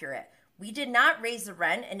accurate. We did not raise the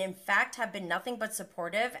rent and in fact have been nothing but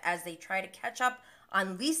supportive as they try to catch up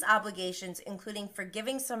on lease obligations, including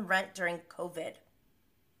forgiving some rent during COVID.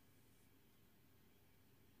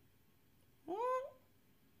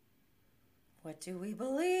 What do we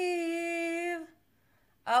believe?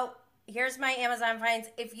 Oh, here's my Amazon finds.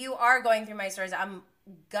 If you are going through my stores, I'm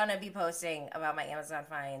gonna be posting about my Amazon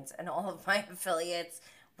finds and all of my affiliates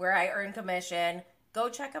where I earn commission. Go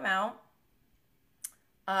check them out.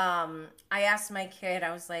 I asked my kid,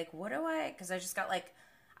 I was like, what do because I just got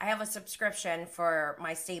I have a subscription for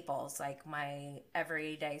my staples, like my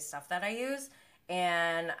everyday stuff that I use.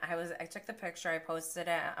 And I took the picture, I posted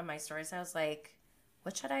it on my stories. I was like,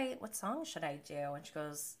 what song should I do? And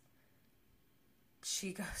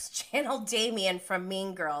she goes, channel Damien from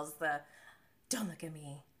Mean Girls, the Don't Look at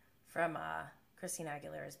Me from Christina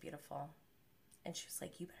Aguilera is beautiful. And she was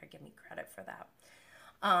like, you better give me credit for that.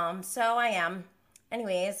 So I am.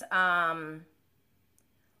 Anyways,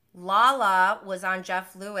 Lala was on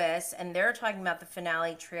Jeff Lewis, and they're talking about the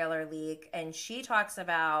finale trailer leak, and she talks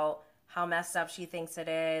about how messed up she thinks it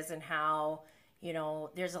is and how,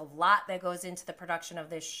 there's a lot that goes into the production of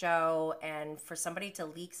this show, and for somebody to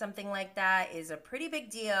leak something like that is a pretty big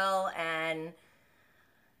deal, and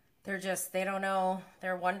they don't know.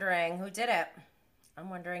 They're wondering who did it. I'm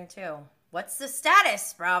wondering too. What's the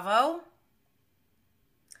status, Bravo?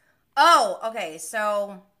 Oh, okay,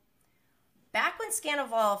 so back when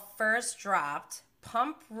Scandoval first dropped,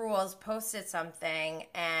 Pump Rules posted something,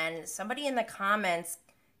 and somebody in the comments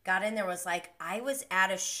got in there, was like, I was at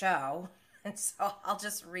a show, and so I'll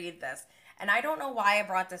just read this. And I don't know why I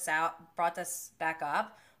brought this back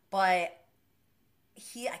up, but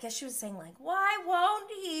I guess she was saying like, why won't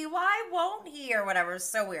he, or whatever. It's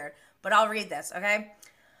so weird, but I'll read this, okay?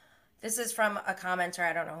 This is from a commenter,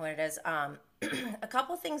 I don't know who it is. A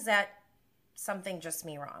couple things that something just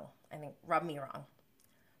me wrong. I think rubbed me wrong.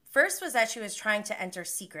 First was that she was trying to enter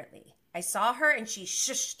secretly. I saw her and she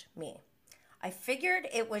shushed me. I figured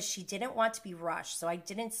it was she didn't want to be rushed, so I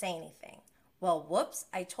didn't say anything. Well, whoops,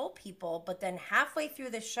 I told people, but then halfway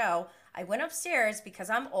through the show, I went upstairs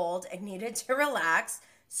because I'm old and needed to relax.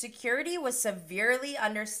 Security was severely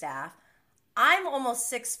understaffed. I'm almost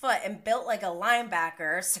 6 foot and built like a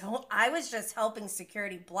linebacker, so I was just helping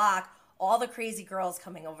security block all the crazy girls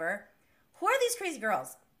coming over. Who are these crazy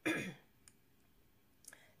girls?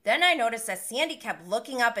 Then I noticed that Sandy kept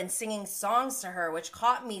looking up and singing songs to her, which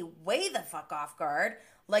caught me way the fuck off guard.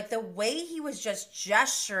 Like the way he was just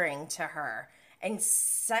gesturing to her and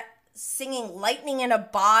singing Lightning in a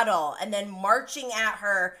Bottle and then marching at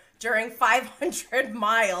her during 500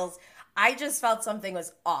 miles. I just felt something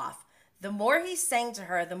was off. The more he sang to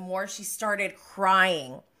her, the more she started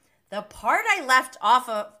crying. The part I left off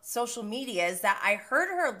of social media is that I heard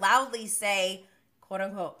her loudly say, quote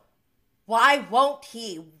unquote, why won't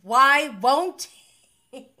he? Why won't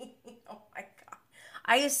he? Oh my God.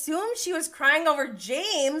 I assumed she was crying over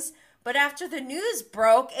James, but after the news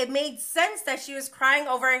broke, it made sense that she was crying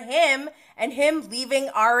over him and him leaving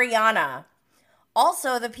Ariana.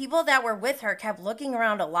 Also, the people that were with her kept looking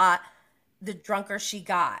around a lot the drunker she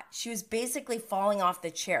got. She was basically falling off the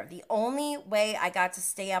chair. The only way I got to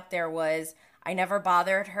stay up there was I never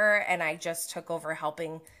bothered her and I just took over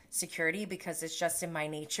helping security because it's just in my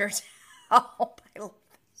nature to help. I love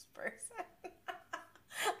this person.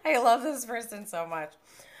 I love this person so much.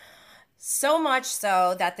 So much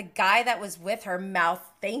so that the guy that was with her mouthed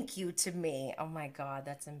thank you to me. Oh my God,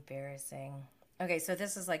 that's embarrassing. Okay, so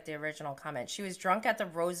this is like the original comment. She was drunk at the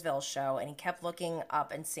Roseville show and he kept looking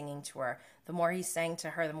up and singing to her. The more he sang to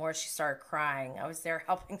her, the more she started crying. I was there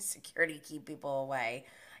helping security keep people away.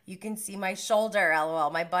 You can see my shoulder, LOL.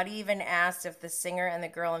 My buddy even asked if the singer and the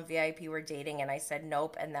girl in VIP were dating, and I said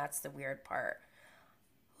nope, and that's the weird part.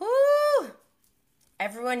 Woo!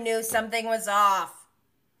 Everyone knew something was off.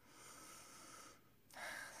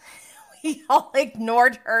 We all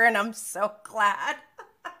ignored her, and I'm so glad.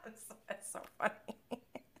 That's so funny.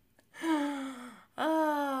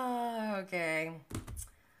 Okay.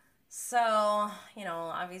 So,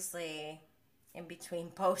 obviously, in between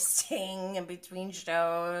posting, in between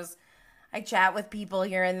shows, I chat with people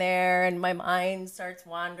here and there, and my mind starts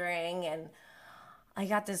wandering, and I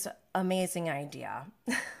got this amazing idea.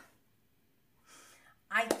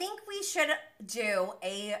 I think we should do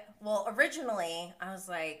originally, I was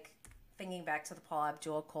like, thinking back to the Paula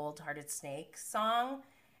Abdul Cold Hearted Snake song,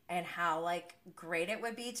 and how great it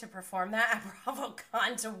would be to perform that at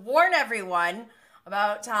BravoCon to warn everyone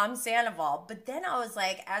about Tom Sandoval. But then I was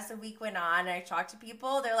like, as the week went on and I talked to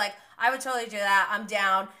people, they're like, I would totally do that. I'm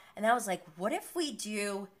down. And I was like, what if we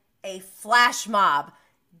do a flash mob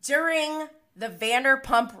during the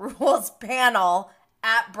Vanderpump Rules panel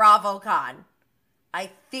at BravoCon?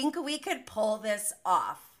 I think we could pull this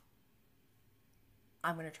off.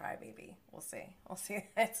 I'm going to try, maybe. We'll see.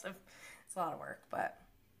 It's a lot of work, but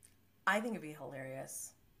I think it'd be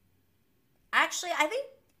hilarious. Actually, I think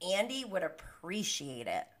Andy would appreciate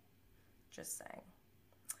it. Just saying.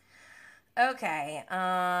 Okay.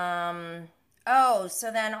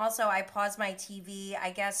 So then also I paused my TV. I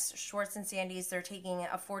guess Schwartz and Sandy's, they're taking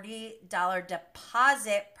a $40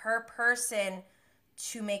 deposit per person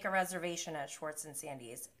to make a reservation at Schwartz and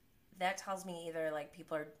Sandy's. That tells me either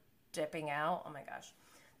people are dipping out. Oh my gosh.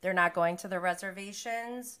 They're not going to the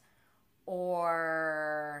reservations,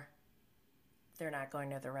 or they're not going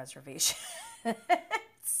to the reservation. I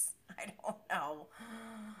don't know.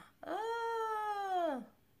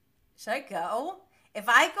 Should I go? If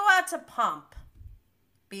I go out to Pump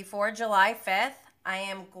before July 5th, I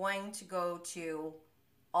am going to go to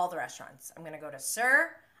all the restaurants. I'm going to go to Sir.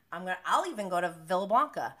 I'll even go to Villa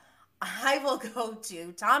Blanca. I will go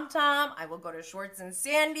to Tom Tom. I will go to Schwartz and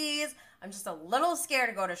Sandy's. I'm just a little scared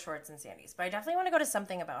to go to Schwartz and Sandy's, but I definitely want to go to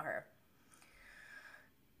something about her.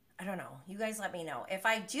 I don't know. You guys let me know. If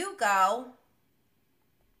I do go,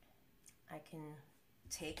 I can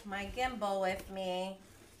take my gimbal with me,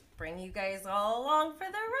 bring you guys all along for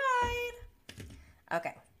the ride.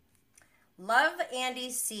 Okay. Love Andy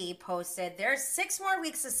C posted, there's 6 more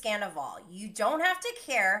weeks of Scandoval. You don't have to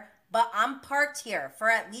care, but I'm parked here for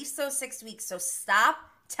at least those 6 weeks, so stop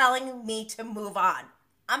telling me to move on.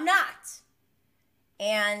 I'm not.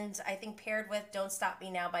 And I think paired with Don't Stop Me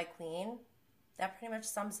Now by Queen, that pretty much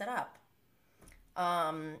sums it up.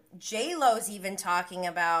 J-Lo's even talking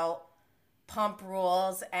about pump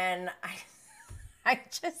rules, and I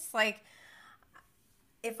just like,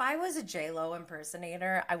 if I was a J-Lo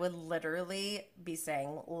impersonator, I would literally be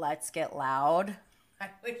saying, let's get loud. I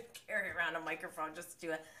would carry around a microphone just to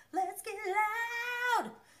do it. Let's get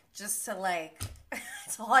loud. Just to like,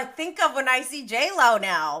 that's all I think of when I see J-Lo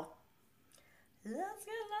now. Let's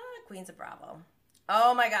get loud. Queens of Bravo.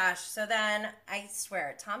 Oh my gosh. So then, I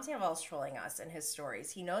swear, Tom Sandoval's trolling us in his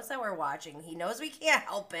stories. He knows that we're watching. He knows we can't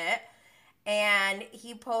help it. And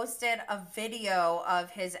he posted a video of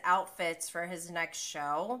his outfits for his next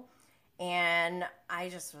show. And I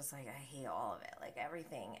just was like, I hate all of it, like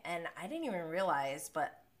everything. And I didn't even realize,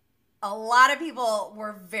 but a lot of people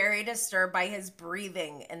were very disturbed by his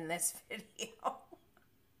breathing in this video.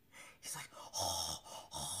 He's like, oh.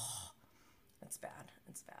 It's bad.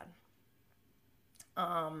 It's bad.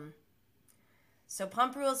 So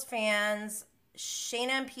Pump Rules fans, Shayna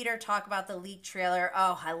and Peter talk about the leaked trailer.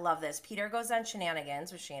 Oh, I love this. Peter goes on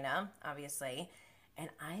shenanigans with Shayna, obviously. And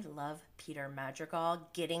I love Peter Madrigal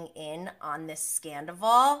getting in on this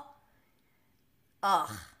Scandoval.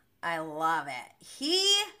 Ugh, I love it. He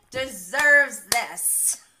deserves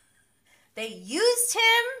this. They used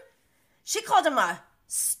him. She called him a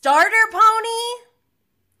starter pony.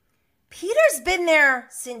 Peter's been there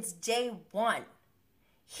since day one.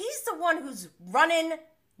 He's the one who's running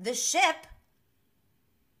the ship.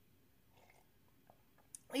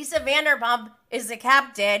 Lisa Vanderpump is the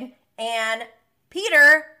captain, and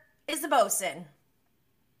Peter is the bosun.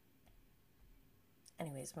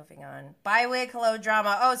 Anyways, moving on. Bywig, hello,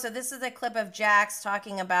 drama. Oh, so this is a clip of Jax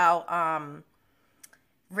talking about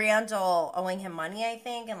Randall owing him money, I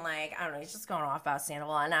think, and like, I don't know, he's just going off about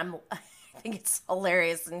Sandoval, and I think it's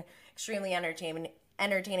hilarious and extremely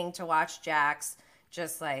entertaining to watch Jax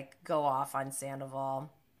just like go off on Sandoval.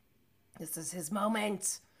 This is his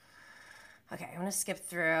moment. Okay, I'm gonna skip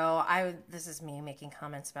through. This is me making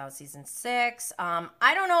comments about season 6.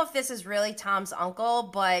 I don't know if this is really Tom's uncle,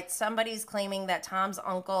 but somebody's claiming that Tom's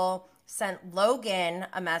uncle sent Logan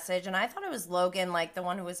a message, and I thought it was Logan, like the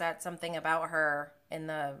one who was at something about her in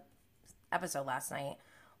the episode last night.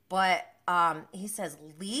 But he says,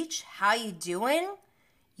 "Leech, how you doing?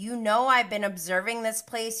 You know I've been observing this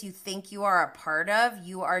place you think you are a part of.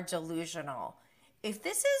 You are delusional." If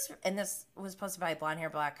this is, and this was posted by Blonde Hair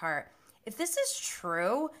Black Heart, if this is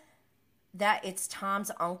true that it's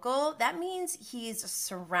Tom's uncle, that means he's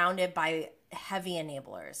surrounded by heavy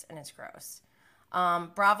enablers, and it's gross.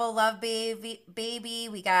 Bravo Love Baby.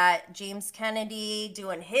 We got James Kennedy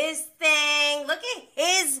doing his thing. Look at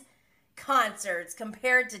his concerts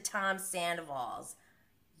compared to Tom Sandoval's.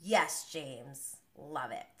 Yes, James.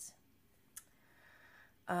 Love it.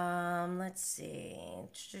 Let's see.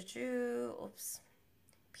 Oops.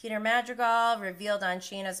 Peter Madrigal revealed on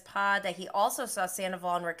Shayna's pod that he also saw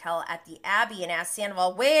Sandoval and Raquel at the Abbey and asked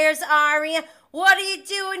Sandoval, "Where's Ariana? What are you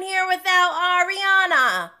doing here without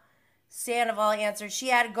Ariana?" Sandoval answered, "She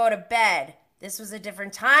had to go to bed. This was a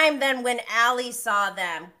different time than when Allie saw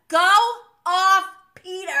them." Go off,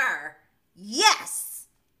 Peter. Yes.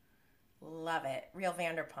 Love it. Real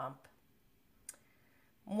Vanderpump.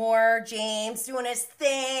 More James doing his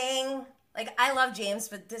thing. Like, I love James,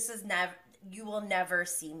 but this is never, you will never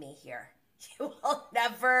see me here. You will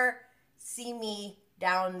never see me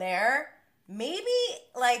down there. Maybe,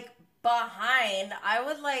 like, behind, I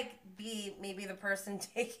would, like, be maybe the person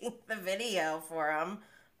taking the video for him,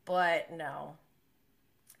 but no.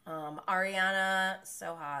 Ariana,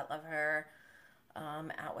 so hot, love her.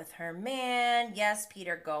 Out with her man. Yes,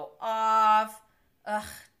 Peter, go off. Ugh,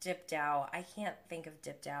 Dipped Out. I can't think of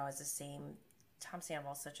Dipped Out as the same. Tom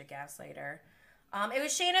Sandoval's such a gaslighter. It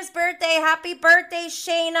was Shayna's birthday. Happy birthday,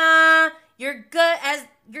 Shayna. You're good as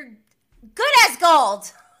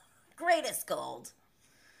gold. Great as gold.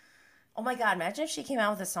 Oh my God, imagine if she came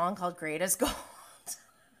out with a song called Great as Gold.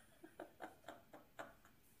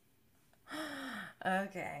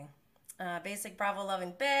 Okay. Basic Bravo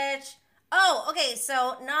loving bitch. Oh, okay.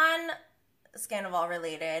 So non-Scandoval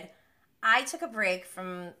related. I took a break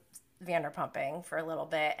from Vanderpumping for a little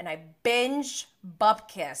bit, and I binged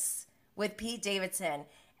Bupkiss with Pete Davidson.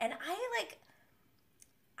 And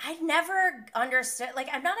I never understood, like,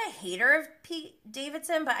 I'm not a hater of Pete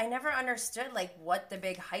Davidson, but I never understood, like, what the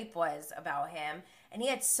big hype was about him. And he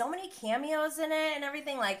had so many cameos in it and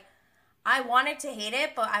everything. Like, I wanted to hate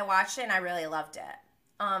it, but I watched it and I really loved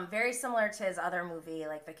it. Very similar to his other movie,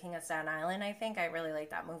 like The King of Staten Island, I think. I really like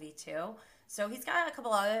that movie, too. So he's got a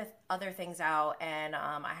couple other things out, and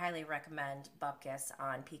I highly recommend Bupkiss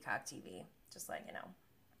on Peacock TV. Just letting you know.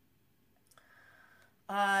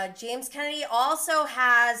 James Kennedy also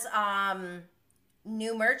has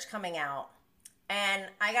new merch coming out. And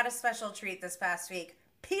I got a special treat this past week.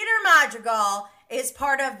 Peter Madrigal is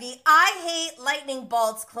part of the I Hate Lightning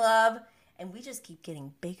Bolts Club. And we just keep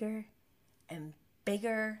getting bigger and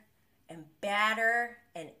bigger and badder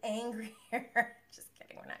and angrier. Just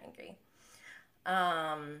kidding, we're not angry.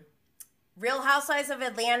 Real Housewives of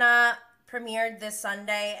Atlanta premiered this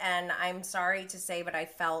Sunday, and I'm sorry to say, but I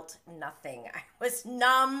felt nothing. I was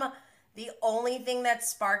numb. The only thing that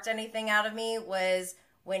sparked anything out of me was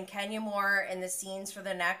when Kenya Moore in the scenes for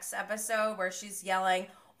the next episode where she's yelling,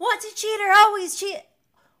 "Once a cheater, always cheat.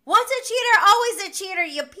 Once a cheater, always a cheater,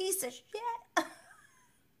 you piece of shit."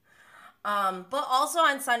 But also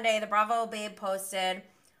on Sunday, the Bravo Babe posted,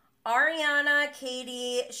 Ariana,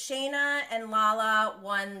 Katie, Shayna, and Lala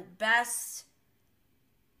won Best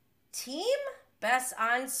Team? Best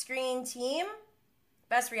on-screen team?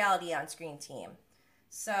 Best reality on-screen team.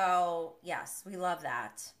 So, yes, we love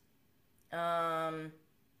that.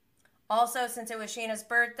 Also, since it was Shayna's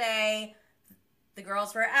birthday, the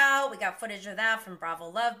girls were out. We got footage of that from Bravo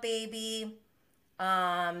Love Baby.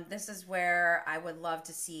 This is where I would love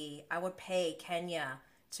to see, I would pay Kenya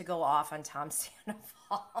to go off on Tom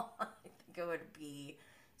Sandoval. I think it would be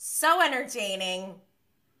so entertaining.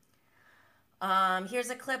 Here's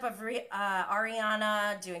a clip of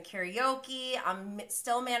Ariana doing karaoke. I'm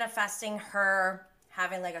still manifesting her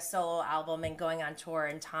having like a solo album and going on tour,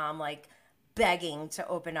 and Tom like begging to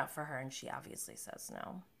open up for her, and she obviously says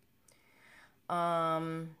no.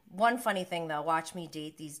 One funny thing though, watch me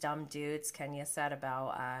date these dumb dudes, Kenya said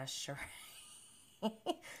about Sheree.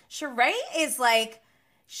 Sheree is like,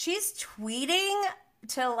 she's tweeting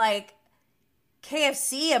to like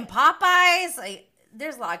KFC and Popeyes. Like,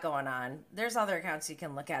 there's a lot going on. There's other accounts you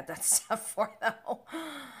can look at that stuff for, though.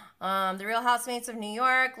 The Real Housemates of New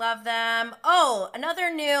York, love them. Oh, another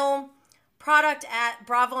new product at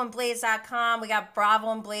bravoandblaze.com. We got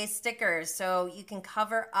Bravo and Blaze stickers, so you can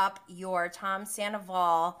cover up your Tom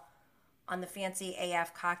Sandoval on the Fancy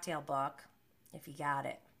AF cocktail book if you got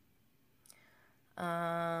it.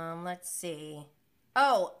 Let's see.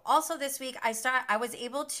 Oh, also this week I was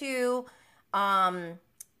able to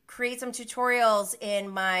create some tutorials in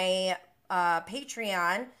my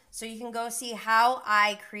Patreon, so you can go see how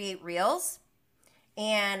I create reels.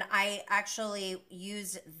 And I actually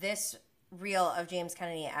use this reel of James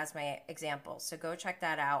Kennedy as my example, so go check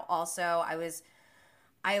that out. Also, I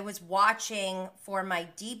was watching for my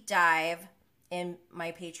deep dive in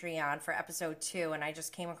my Patreon for episode 2, and I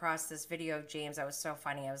just came across this video of James that was so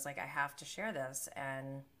funny. I was like, I have to share this,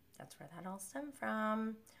 and that's where that all stemmed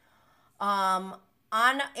from.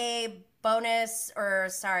 On a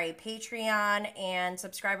Patreon and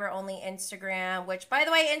subscriber only Instagram, which, by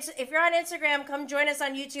the way, if you're on Instagram, come join us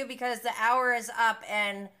on YouTube because the hour is up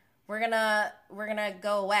and we're gonna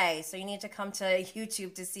go away. So you need to come to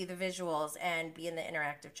YouTube to see the visuals and be in the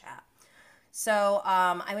interactive chat. So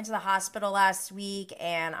I went to the hospital last week,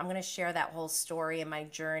 and I'm gonna share that whole story and my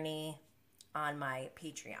journey on my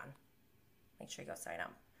Patreon. Make sure you go sign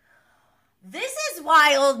up. This is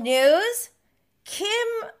wild news. Kim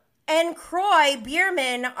and Croy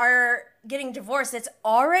Bierman are getting divorced. It's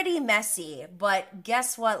already messy, but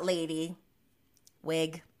guess what, lady?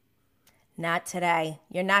 Wig. Not today.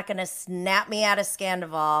 You're not going to snap me out of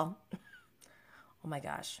Scandoval. Oh my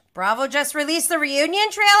gosh. Bravo just released the reunion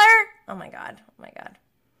trailer? Oh my God. Oh my God.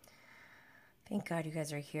 Thank God you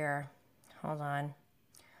guys are here. Hold on.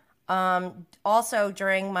 Also,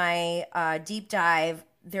 during my deep dive,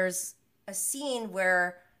 there's a scene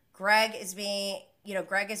where Greg is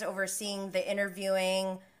overseeing the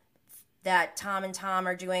interviewing that Tom and Tom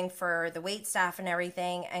are doing for the wait staff and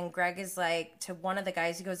everything. And Greg is like, to one of the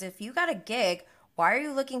guys, he goes, if you got a gig, why are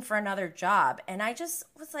you looking for another job? And I just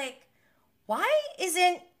was like, why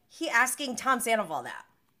isn't he asking Tom Sandoval that?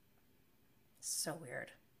 So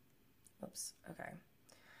weird. Oops. Okay.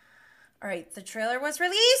 All right. The trailer was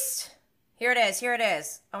released. Here it is. Here it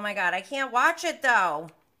is. Oh my God. I can't watch it though.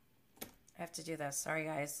 I have to do this. Sorry,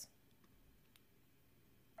 guys.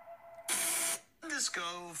 How did this go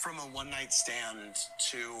from a one-night stand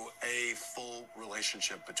to a full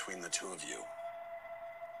relationship between the two of you?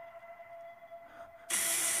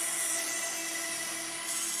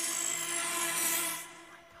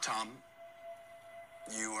 Tom,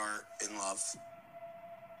 you are in love.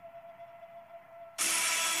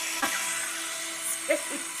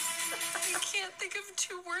 I can't think of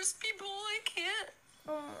two worse people. I can't.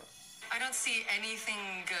 I don't see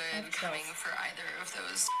anything good coming for either of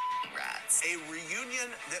those rats. A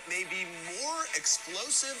reunion that may be more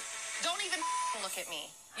explosive. Don't even look at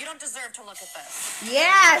me. You don't deserve to look at this.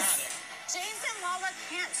 Yes. James and Lala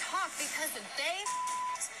can't talk because they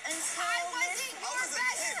until I wasn't your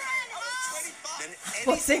best friend.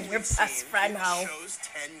 Wasn't your best friend, ho. Show's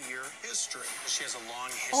 10-year history. She has a long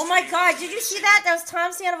history. Oh my God, did you see that? That was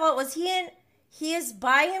Tom Sandoval. Was he in? He is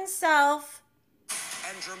by himself.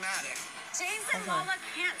 And dramatic. James and Lala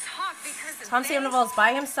can't talk because Tom Sandoval is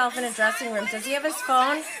by himself in a dressing room. Does he have his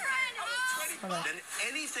phone? Than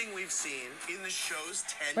anything we've seen in the show's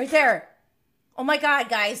 10 Right there. Oh my God,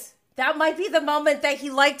 guys. That might be the moment that he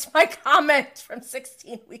liked my comment from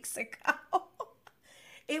 16 weeks ago.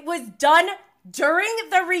 It was done during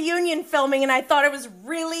the reunion filming, and I thought it was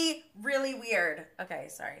really, really weird. Okay,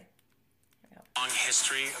 sorry. Long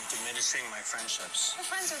history of diminishing my friendships. You're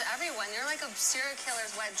friends with everyone. You're like a serial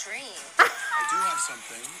killer's wet dream. I do have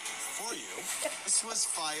something for you. This was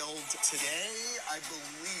filed today, I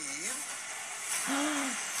believe.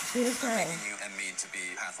 She's crying. You and me to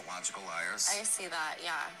be pathological liars. I see that,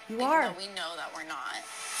 yeah. You Even are. though we know that we're not.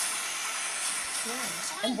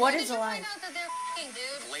 Yeah. And what is a lie? Find out that they're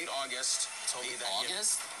dude? Late August told me that.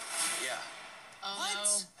 August? Yeah. Oh What? no.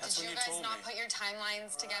 That's Did when you you guys told not me. put your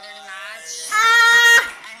timelines together to match? Ah!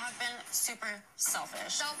 I have been super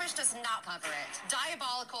selfish. Selfish does not cover it.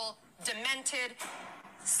 Diabolical, demented,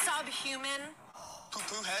 subhuman.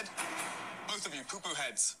 Poo-poo head? Both of you, poo-poo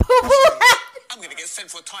heads. I'm gonna get sent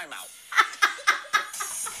for a timeout.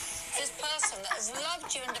 This person that has loved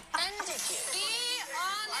you and defended you. Be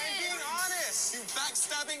honest. I'm being honest. You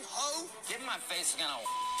backstabbing hoe. Get in my face again, I'll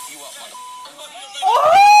you up, mother.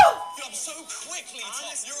 Oh! Up so quickly, Tom.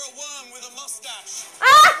 You're a worm with a mustache.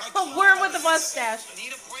 Ah! A worm with a mustache. I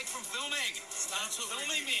need a break from filming. Stop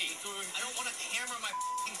filming me. I don't want a camera in my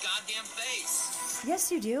goddamn face.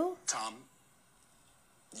 Yes, you do. Tom,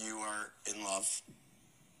 you are in love.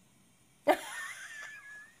 Come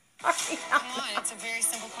on, it's a very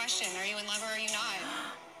simple question. Are you in love or are you not?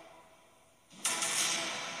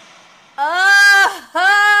 Oh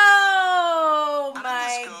How did my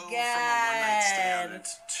this go from a one-night stand God.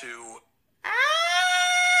 to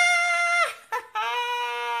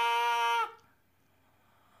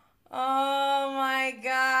Oh my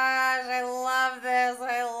gosh, I love this.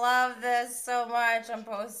 I love this so much. I'm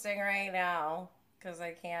posting right now because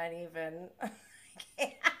I can't even, I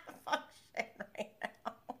can't function right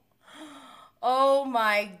now. Oh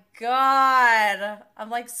my God.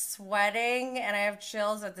 I'm like sweating and I have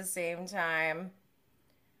chills at the same time.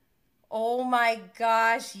 Oh my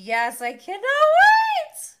gosh. Yes, I cannot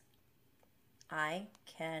wait. I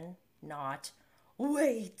cannot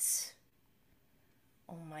wait.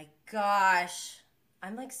 Oh my gosh.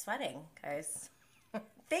 I'm like sweating, guys.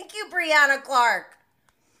 Thank you, Brianna Clark.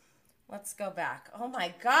 Let's go back. Oh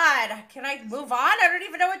my God. Can I move on? I don't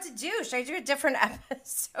even know what to do. Should I do a different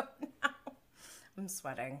episode now? I'm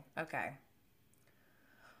sweating. Okay.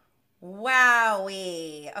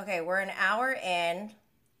 Wowie. Okay, we're an hour in,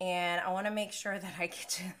 and I want to make sure that I get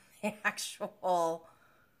to the actual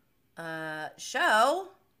show.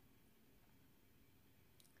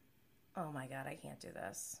 Oh my God, I can't do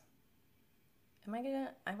this. Am I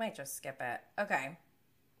gonna? I might just skip it. Okay.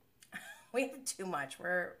 We have too much.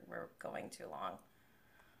 We're going too long.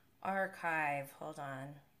 Archive. Hold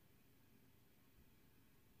on.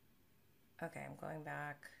 Okay, I'm going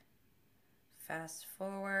back. Fast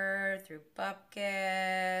forward through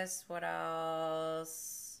Bupkis. What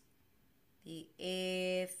else? The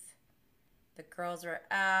 8th. The girls were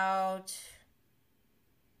out.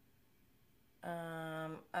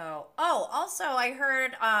 Also I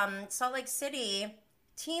heard Salt Lake City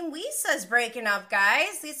Team Lisa's breaking up,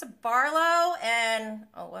 guys. Lisa Barlow and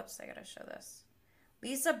whoops, I gotta show this.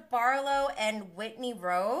 Lisa Barlow and Whitney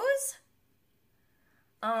Rose.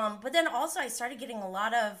 But then also I started getting a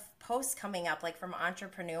lot of posts coming up like from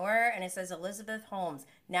Entrepreneur, and it says Elizabeth Holmes,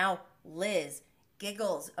 now Liz,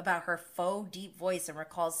 giggles about her faux deep voice and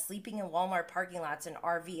recalls sleeping in Walmart parking lots in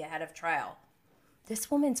RV ahead of trial.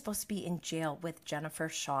 This woman's supposed to be in jail with Jennifer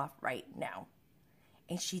Shaw right now.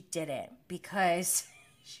 and she didn't because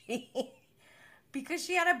she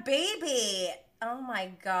had a baby. Oh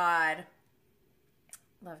my God.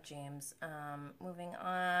 Love James. Moving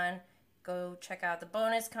on. Go check out the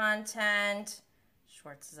bonus content.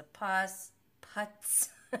 Schwartz is a putz.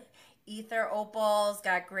 Ether Opals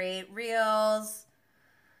got great reels.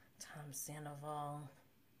 Tom Sandoval.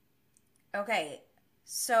 Okay,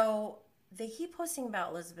 so they keep posting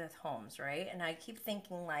about Elizabeth Holmes, right? And I keep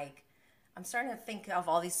thinking, like, I'm starting to think of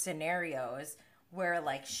all these scenarios where,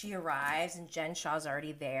 like, she arrives and Jen Shaw's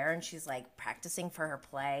already there and she's, like, practicing for her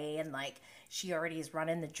play and, like, she already is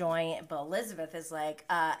running the joint. But Elizabeth is like,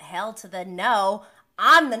 hell to the no.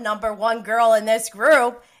 I'm the number one girl in this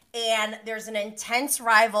group. And there's an intense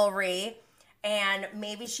rivalry. And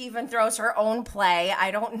maybe she even throws her own play.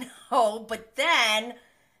 I don't know. But then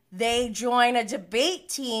they join a debate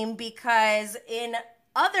team because in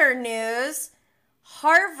other news,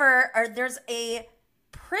 there's a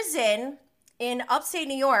prison in upstate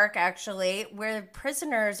New York, actually, where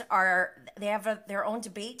prisoners they have their own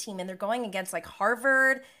debate team and they're going against like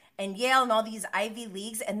Harvard and Yale and all these Ivy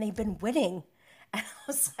Leagues, and they've been winning. And I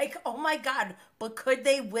was like, oh my God, but could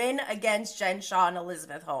they win against Jen Shaw and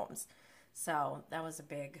Elizabeth Holmes? So that was a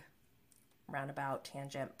big roundabout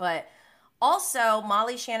tangent. But also,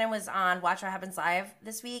 Molly Shannon was on Watch What Happens Live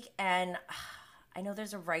this week, and I know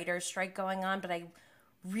there's a writer's strike going on, but I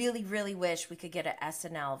really, really wish we could get an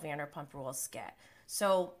SNL Vanderpump Rules skit.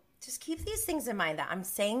 So just keep these things in mind that I'm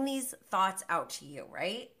saying these thoughts out to you,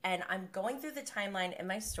 right? And I'm going through the timeline in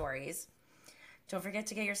my stories. Don't forget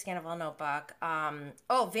to get your Scandoval notebook.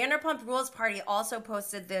 Vanderpump Rules Party also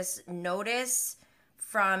posted this notice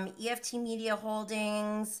from EFT Media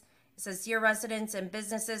Holdings. It says, dear residents and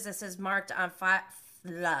businesses, this is marked on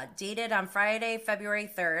dated on Friday, February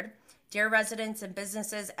 3rd. Dear residents and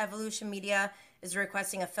businesses, Evolution Media is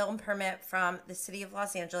requesting a film permit from the city of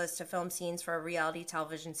Los Angeles to film scenes for a reality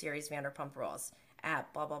television series, Vanderpump Rules,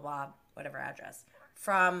 at blah, blah, blah, whatever address.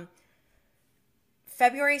 From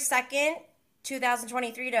February 2nd,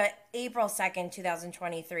 2023 to April 2nd,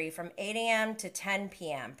 2023, from 8 a.m. to 10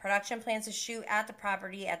 p.m. Production plans to shoot at the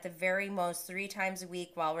property at the very most 3 times a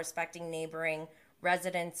week while respecting neighboring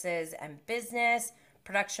residences and business.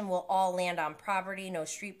 Production will all land on property. No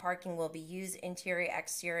street parking will be used. Interior,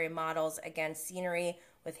 exterior models against scenery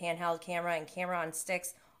with handheld camera and camera on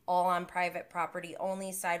sticks, all on private property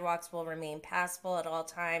only. Sidewalks will remain passable at all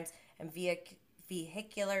times, and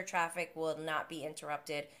vehicular traffic will not be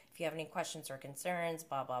interrupted. If you have any questions or concerns,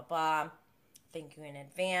 blah, blah, blah. Thank you in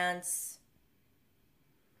advance.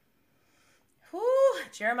 Whew,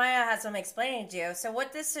 Jeremiah has some explaining to do. So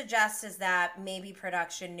what this suggests is that maybe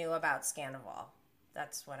production knew about Scandoval.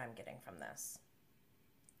 That's what I'm getting from this.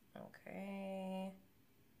 Okay.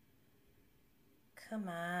 Come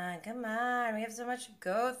on. We have so much to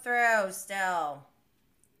go through still.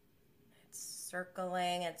 It's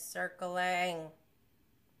circling.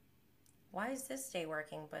 Why is this day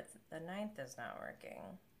working, but the 9th is not working?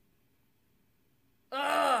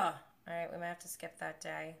 Ugh! Alright, we might have to skip that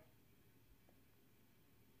day.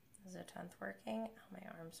 Is the 10th working? Oh, my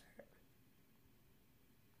arms hurt.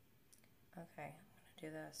 Okay, I'm going to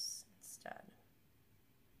do this instead.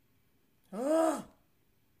 Ugh!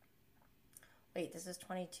 Wait, this is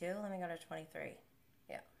 22? Let me go to 23.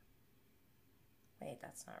 Yeah. Wait,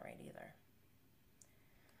 that's not right either.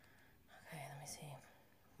 Okay, let me see.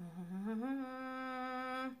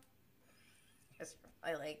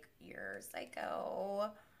 I like you're psycho.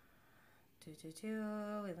 We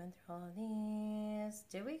went through all of these.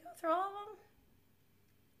 Did we go through all of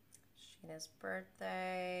them? Sheena's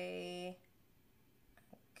birthday.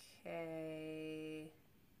 Okay.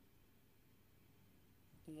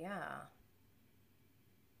 Yeah.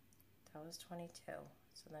 That was 22.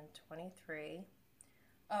 So then 23.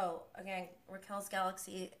 Oh, again, Raquel's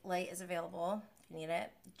Galaxy Light is available if you need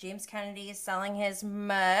it. James Kennedy is selling his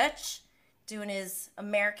merch, doing his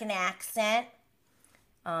American accent.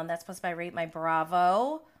 That's posted by Rate My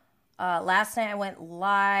Bravo. Last night I went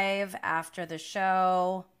live after the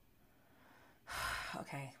show.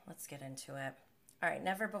 Okay, let's get into it. All right,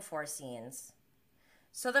 never before scenes.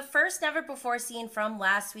 So the first never before scene from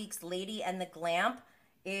last week's Lady and the Glamp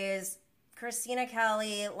is Christina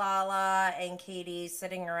Kelly, Lala, and Katie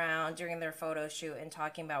sitting around during their photo shoot and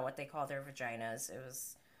talking about what they call their vaginas. It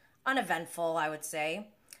was uneventful, I would say.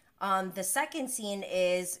 The second scene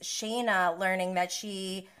is Shayna learning that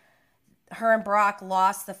her and Brock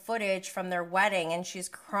lost the footage from their wedding, and she's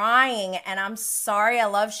crying. And I'm sorry, I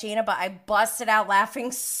love Shayna, but I busted out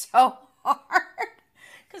laughing so hard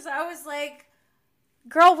because I was like,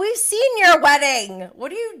 girl, we've seen your wedding.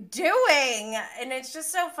 What are you doing? And it's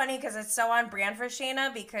just so funny because it's so on brand for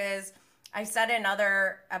Shayna, because I said in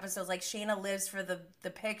other episodes, like, Shayna lives for the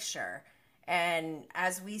picture. And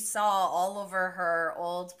as we saw all over her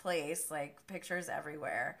old place, like, pictures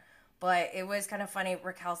everywhere. But it was kind of funny.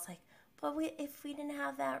 Raquel's like, but if we didn't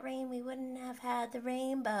have that rain, we wouldn't have had the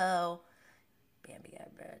rainbow. Bambi,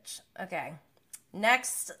 bitch. Okay.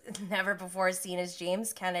 Next, never before seen, is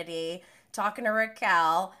James Kennedy talking to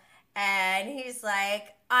Raquel, and he's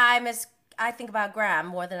like, I think about Graham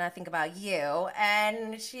more than I think about you.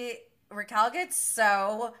 And Raquel gets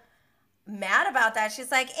so mad about that.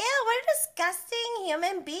 She's like, ew, what a disgusting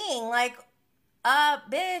human being. Like,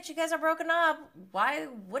 bitch, you guys are broken up. Why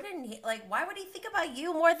would he think about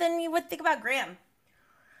you more than you would think about Graham?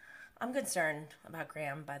 I'm concerned about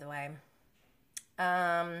Graham, by the way.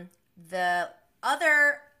 The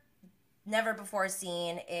other never before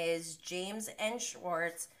seen is James and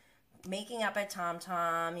Schwartz making up at Tom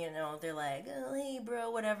Tom. You know, they're like, oh, hey,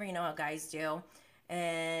 bro, whatever. You know how guys do.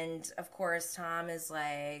 And, of course, Tom is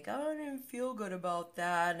like, oh, I didn't feel good about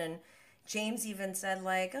that. And James even said,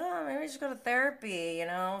 like, oh, maybe we should go to therapy, you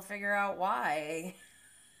know, figure out why.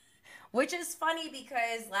 Which is funny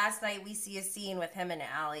because last night we see a scene with him and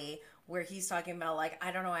Allie where he's talking about, like,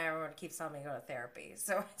 I don't know why everyone keeps telling me to go to therapy.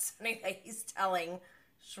 So it's funny that he's telling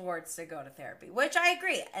Schwartz to go to therapy, which I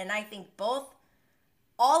agree. And I think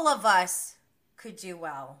all of us could do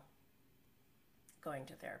well going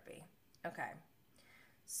to therapy. Okay.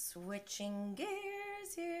 Switching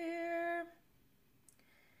gears here.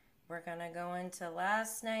 We're going to go into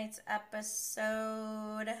last night's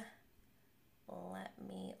episode. Let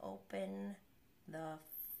me open the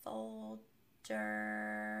folder.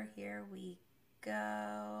 Here we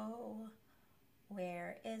go.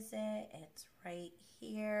 Where is it? It's right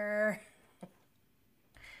here.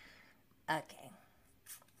 Okay.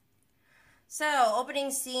 So,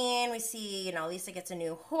 opening scene, we see, Lisa gets a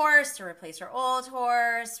new horse to replace her old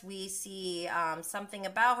horse. We see something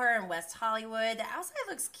about her in West Hollywood. The outside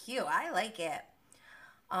looks cute. I like it.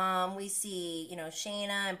 We see,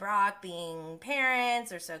 Shayna and Brock being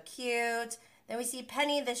parents. They're so cute. Then we see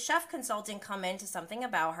Penny, the chef consultant, come into something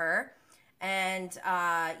about her. And,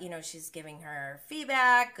 she's giving her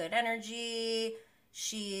feedback, good energy.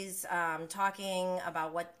 She's talking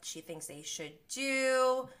about what she thinks they should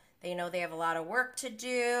do. They know they have a lot of work to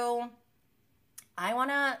do. I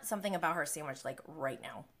want something about her sandwich, like, right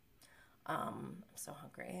now. I'm so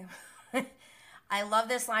hungry. I love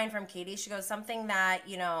this line from Katie. She goes, something that,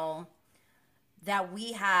 that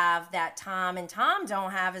we have that Tom and Tom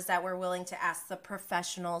don't have is that we're willing to ask the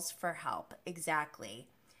professionals for help. Exactly.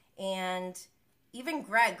 And even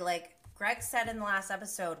Greg said in the last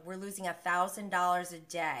episode, we're losing $1,000 a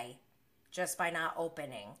day just by not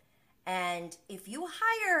opening. And if you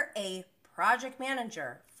hire a project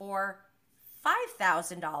manager for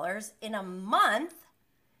 $5,000 in a month,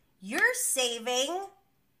 you're saving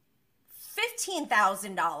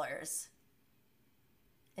 $15,000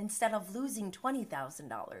 instead of losing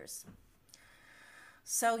 $20,000.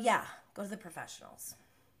 So yeah, go to the professionals.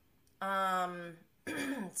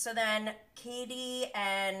 So then Katie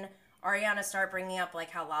and Ariana start bringing up like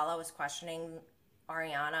how Lala was questioning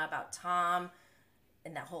Ariana about Tom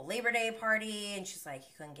in that whole Labor Day party, and she's like, he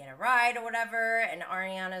couldn't get a ride or whatever. And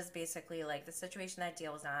Ariana's basically like, the situation, that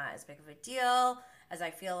deal was not as big of a deal as I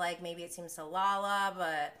feel like maybe it seems to Lala,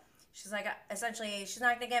 but she's like, essentially, she's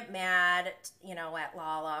not going to get mad, at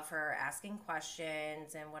Lala for asking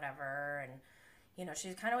questions and whatever. And,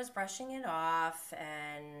 she kind of was brushing it off.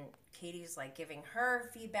 And Katie's like giving her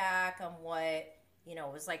feedback on what, it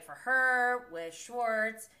was like for her with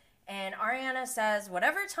Schwartz. And Ariana says,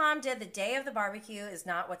 whatever Tom did the day of the barbecue is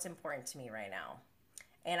not what's important to me right now.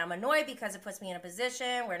 And I'm annoyed because it puts me in a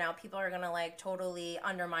position where now people are going to like totally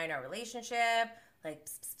undermine our relationship. Like,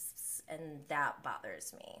 pss, pss, pss, and that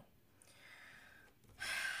bothers me.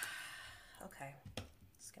 Okay,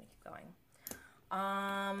 just gonna keep going.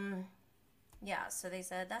 Yeah, so they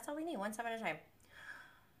said that's all we need, one step at a time.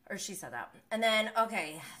 Or she said that. And then,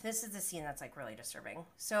 okay, this is the scene that's like really disturbing.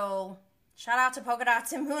 So, shout out to Polka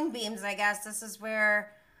Dots and Moonbeams, I guess. This is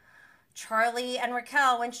where Charlie and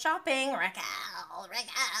Raquel went shopping. Raquel.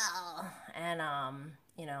 And,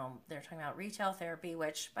 they're talking about retail therapy,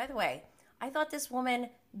 which, by the way, I thought this woman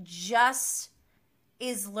just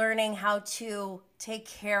is learning how to take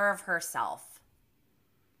care of herself.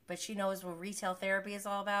 But she knows what retail therapy is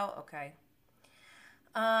all about? Okay.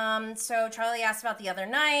 So Charlie asked about the other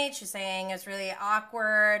night. She's saying it was really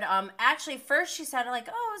awkward. Actually, first she said like,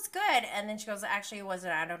 oh, it was good. And then she goes, actually, it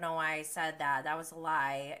wasn't. I don't know why I said that. That was a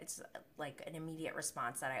lie. It's like an immediate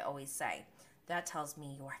response that I always say. that tells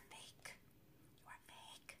me you are fake. You are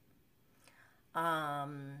fake.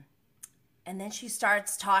 And then she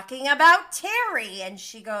starts talking about Terry, and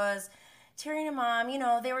she goes, Terry and Mom, you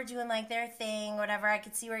know, they were doing like their thing, whatever. I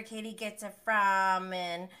could see where Katie gets it from,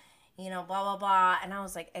 and, you know, blah, blah, blah. And I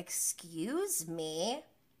was like, excuse me?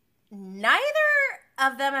 Neither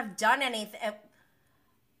of them have done anything.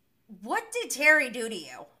 What did Terry do to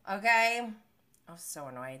you? Okay? I was so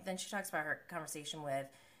annoyed. Then she talks about her conversation with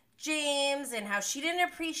James and how she didn't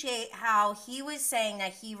appreciate how he was saying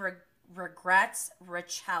that he regrets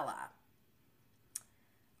Richella.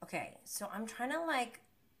 Okay, so I'm trying to, like,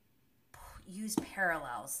 use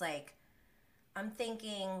parallels. Like, I'm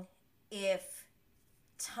thinking if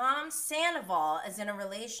Tom Sandoval is in a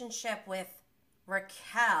relationship with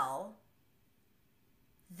Raquel,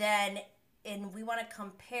 then, and we want to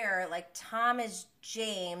compare, like, Tom is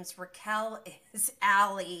James, Raquel is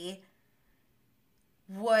Allie,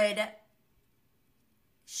 would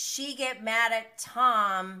she get mad at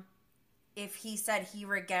Tom if he said he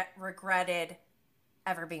regretted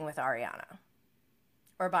ever being with Ariana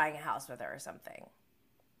or buying a house with her or something?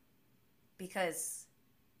 Because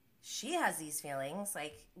she has these feelings.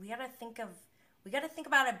 Like, we got to think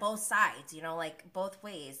about it both sides, you know, like both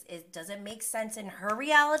ways. Does it make sense in her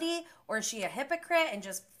reality, or is she a hypocrite and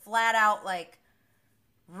just flat out like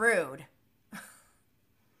rude?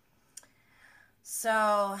 So,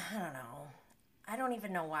 I don't know. I don't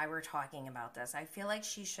even know why we're talking about this. I feel like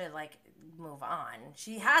she should, like, move on.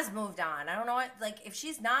 She has moved on. I don't know what, like, if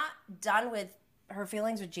she's not done with her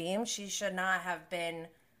feelings with James, she should not have been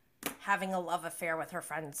having a love affair with her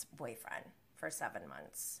friend's boyfriend for 7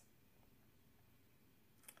 months.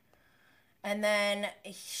 And then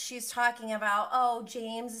she's talking about, oh,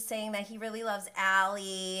 James is saying that he really loves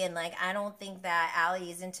Allie, and, like, I don't think that Allie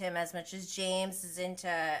is into him as much as James is into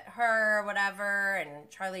her or whatever, and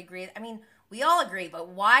Charlie agrees. I mean, we all agree, but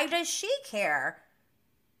why does she care?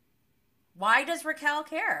 Why does Raquel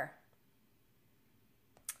care?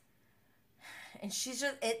 And she's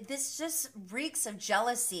just, this just reeks of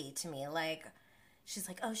jealousy to me. Like, she's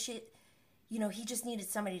like, oh, shit. You know, he just needed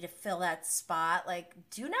somebody to fill that spot. Like,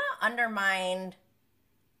 do not undermine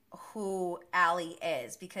who Allie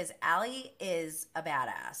is, because Allie is a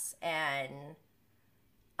badass, and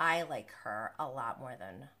I like her a lot more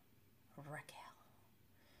than Raquel.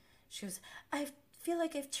 She was, I feel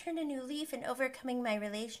like I've turned a new leaf in overcoming my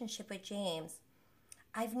relationship with James.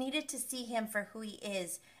 I've needed to see him for who he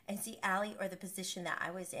is and see Allie or the position that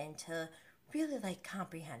I was in to really, like,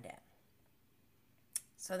 comprehend it.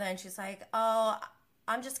 So then she's like, oh,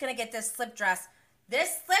 I'm just going to get this slip dress.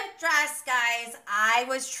 This slip dress, guys, I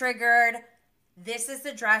was triggered. This is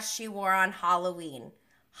the dress she wore on Halloween.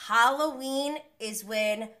 Halloween is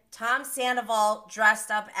when Tom Sandoval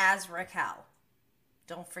dressed up as Raquel.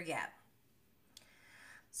 Don't forget.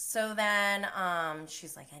 So then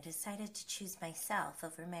she's like, I decided to choose myself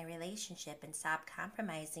over my relationship and stop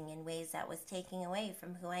compromising in ways that was taking away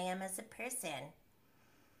from who I am as a person.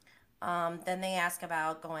 Then they ask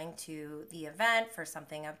about going to the event for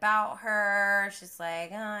something about her. She's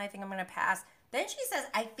like, oh, I think I'm going to pass. Then she says,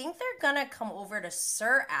 I think they're going to come over to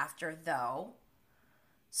SUR after, though.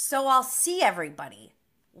 So I'll see everybody.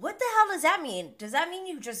 What the hell does that mean? Does that mean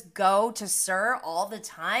you just go to SUR all the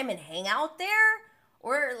time and hang out there?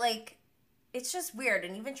 Or, like, it's just weird.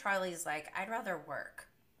 And even Charlie's like, I'd rather work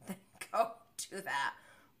than go to that.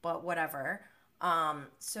 But whatever.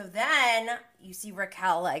 So then you see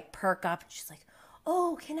Raquel, like, perk up. And she's like,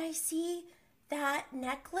 oh, can I see that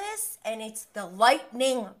necklace? And it's the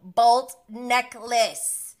lightning bolt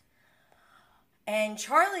necklace. And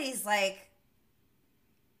Charlie's like,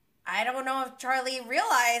 I don't know if Charlie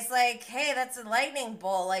realized, like, hey, that's a lightning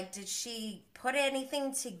bolt. Like, did she put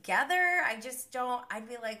anything together? I just don't. I'd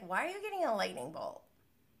be like, why are you getting a lightning bolt?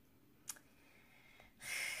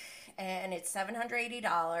 And it's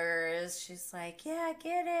 $780. She's like, yeah, I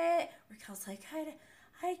get it. Raquel's like,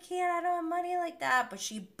 I can't. I don't have money like that. But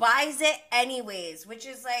she buys it anyways, which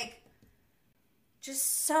is, like,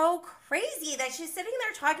 just so crazy that she's sitting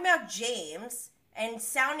there talking about James and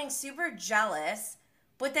sounding super jealous,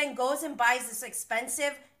 but then goes and buys this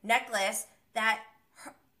expensive necklace that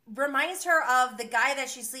reminds her of the guy that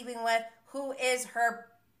she's sleeping with, who is her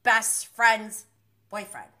best friend's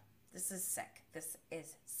boyfriend. This is sick. This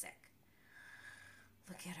is sick.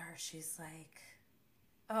 Look at her. She's like,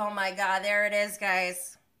 oh my God, there it is,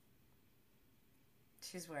 guys.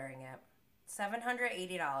 She's wearing it.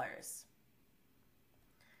 $780.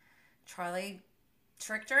 Charlie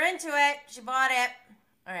tricked her into it. She bought it.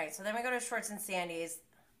 All right, so then we go to Shorts and Sandy's.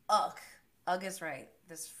 Ugh is right.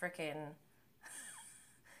 This frickin'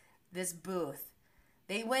 this booth.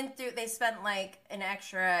 They spent like an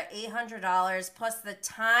extra $800 plus the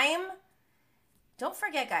time. Don't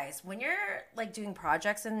forget, guys, when you're like doing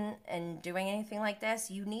projects and doing anything like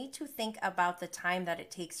this, you need to think about the time that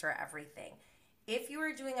it takes for everything. If you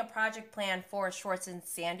were doing a project plan for Schwartz and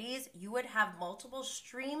Sandy's, you would have multiple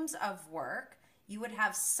streams of work. You would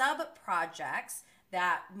have sub-projects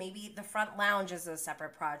that maybe the front lounge is a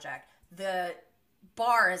separate project. The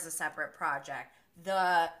bar is a separate project.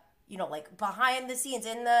 Like behind the scenes,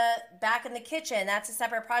 in the back in the kitchen, that's a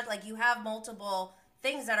separate project. Like you have multiple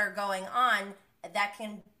things that are going on that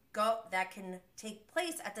can take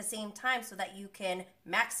place at the same time so that you can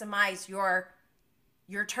maximize your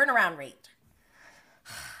turnaround rate.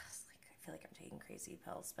 I feel like I'm taking crazy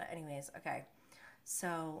pills, but anyways, okay.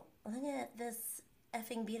 So look at this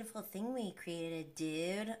effing beautiful thing we created,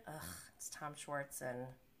 dude. It's Tom Schwartz and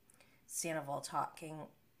Scandoval talking.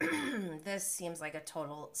 This seems like a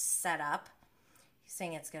total setup. He's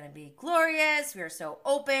saying it's going to be glorious. We are so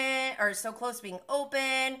open, or so close to being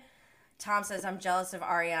open. Tom says, I'm jealous of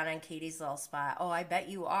Ariana and Katie's little spot. Oh, I bet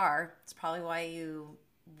you are. It's probably why you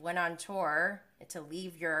went on tour, to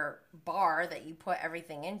leave your bar that you put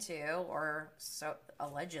everything into, or so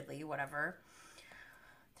allegedly, whatever.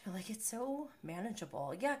 They're like, it's so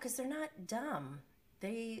manageable. Yeah, because they're not dumb.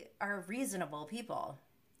 They are reasonable people.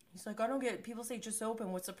 He's like, I don't get it. People say just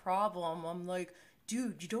open. What's the problem? I'm like,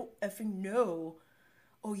 dude, you don't effing know.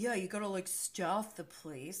 Oh, yeah, you gotta, like, staff the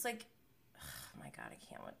place. Like, oh, my God, I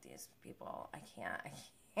can't with these people. I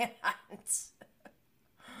can't.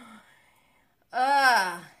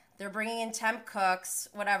 They're bringing in temp cooks,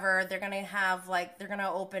 whatever. They're gonna have, like, they're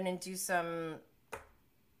gonna open and do some,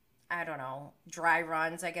 I don't know, dry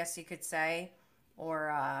runs, I guess you could say,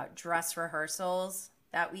 or dress rehearsals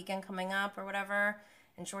that weekend coming up or whatever.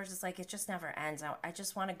 And George is like, it just never ends. I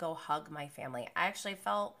just want to go hug my family. I actually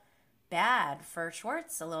felt bad for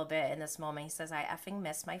Schwartz a little bit in this moment. He says, I effing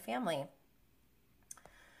miss my family.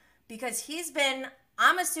 Because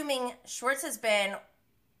I'm assuming Schwartz has been,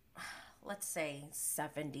 let's say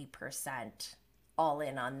 70% all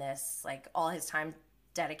in on this. Like all his time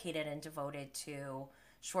dedicated and devoted to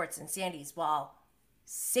Schwartz and Sandy's, while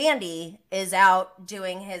Sandy is out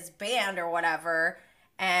doing his band or whatever.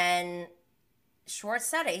 And Schwartz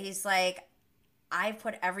said it. He's like, I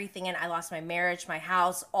put everything in. I lost my marriage, my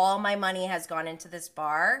house. All my money has gone into this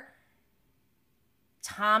bar.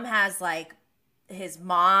 Tom has like his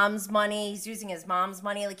mom's money. He's using his mom's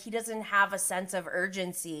money. Like he doesn't have a sense of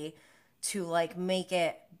urgency to like make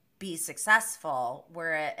it be successful.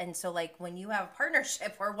 And so like when you have a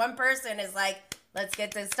partnership where one person is like, let's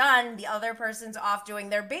get this done, the other person's off doing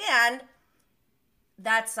their band,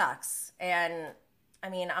 that sucks. And I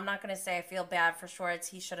mean, I'm not going to say I feel bad for Schwartz.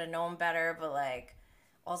 He should have known better, but like,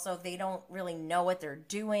 also they don't really know what they're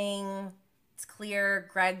doing. It's clear.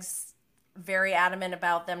 Greg's very adamant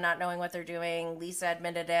about them not knowing what they're doing. Lisa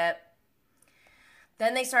admitted it.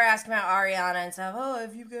 Then they start asking about Ariana and stuff. Oh,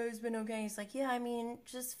 have you guys been okay? He's like, yeah, I mean,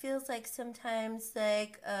 just feels like sometimes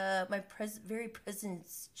like my very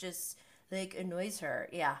presence just like annoys her.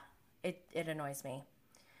 Yeah, it annoys me.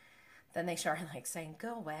 Then they start like saying,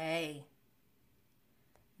 go away.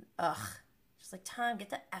 Ugh. Just like, Tom, get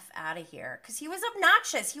the F out of here. Because he was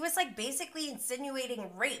obnoxious. He was like basically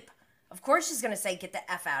insinuating rape. Of course she's going to say, get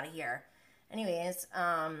the F out of here. Anyways,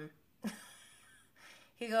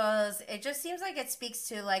 he goes, it just seems like it speaks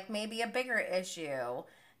to like maybe a bigger issue.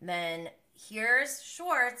 Then here's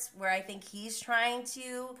Schwartz, where I think he's trying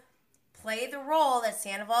to play the role that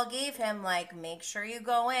Sandoval gave him, like, make sure you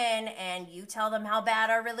go in and you tell them how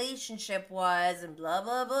bad our relationship was and blah,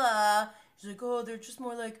 blah, blah. He's like, oh, they're just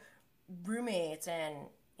more like roommates. And,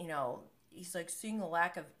 you know, he's like seeing a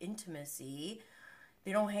lack of intimacy.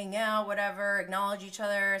 They don't hang out, whatever, acknowledge each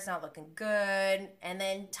other. It's not looking good. And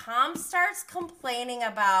then Tom starts complaining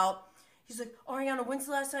about, he's like, Ariana, when's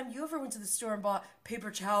the last time you ever went to the store and bought paper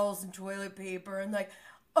towels and toilet paper? And like,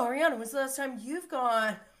 Ariana, when's the last time you've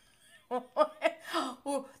gone?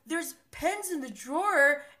 Well, there's pens in the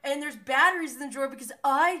drawer and there's batteries in the drawer because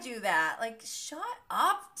I do that. Like, shut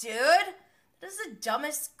up, dude. This is the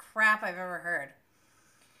dumbest crap I've ever heard.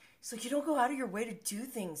 It's like, you don't go out of your way to do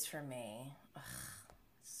things for me. Ugh,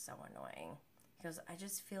 so annoying. He goes, I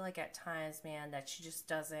just feel like at times, man, that she just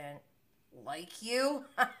doesn't like you.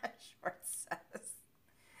 Schwartz says.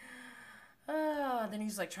 Oh, then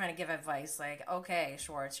he's like trying to give advice. Like, okay,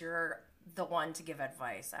 Schwartz, you're the one to give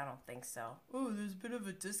advice. I don't think so. Oh, there's a bit of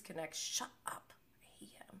a disconnect. Shut up. I hate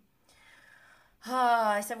him.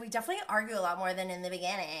 I said we definitely argue a lot more than in the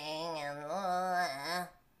beginning. And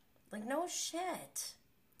like, no shit.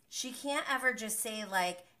 She can't ever just say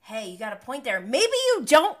like, hey, you got a point there. Maybe you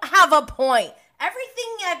don't have a point.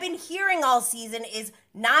 Everything I've been hearing all season is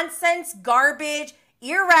nonsense, garbage,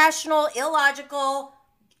 irrational, illogical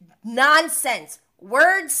nonsense.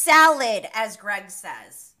 Word salad, as Greg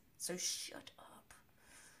says. So shut up.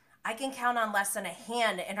 I can count on less than a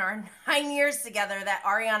hand in our 9 years together that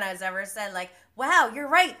Ariana has ever said, like, wow, you're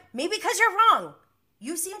right. Maybe because you're wrong.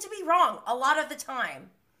 You seem to be wrong a lot of the time.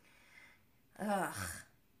 Ugh.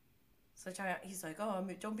 So he's like, oh,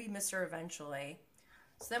 don't be Mr. Eventually.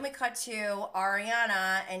 So then we cut to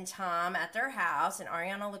Ariana and Tom at their house, and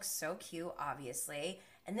Ariana looks so cute, obviously.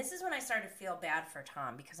 And this is when I started to feel bad for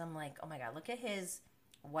Tom, because I'm like, oh my God, look at his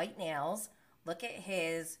white nails. Look at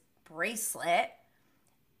his bracelet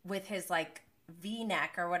with his like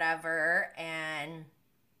V-neck or whatever. And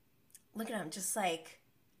look at him, just like,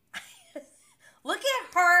 look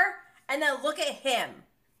at her and then look at him.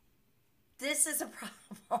 This is a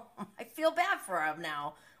problem. I feel bad for him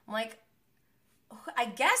now. I'm like, I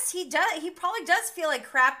guess he does. He probably does feel like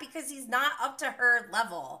crap because he's not up to her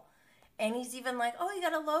level. And he's even like, oh, you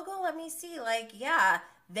got a logo? Let me see. Like, yeah,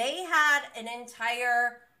 they had an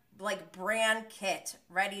entire like brand kit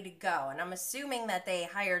ready to go. And I'm assuming that they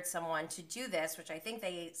hired someone to do this, which I think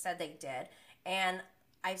they said they did. And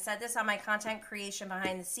I've said this on my content creation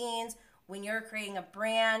behind the scenes. When you're creating a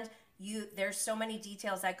brand, there's so many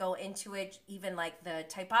details that go into it, even like the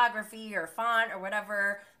typography or font or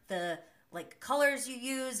whatever, the like colors you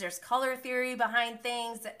use. There's color theory behind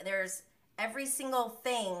things. There's every single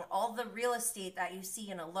thing, all the real estate that you see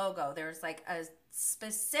in a logo. There's like a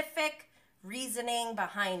specific reasoning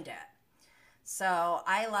behind it. So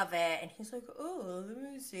I love it. And he's like, oh,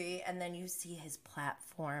 let me see. And then you see his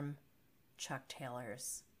platform Chuck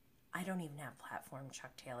Taylors. I don't even have platform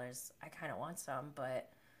Chuck Taylors. I kind of want some, but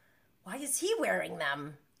why is he wearing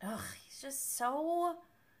them? Ugh, he's just so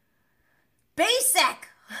basic.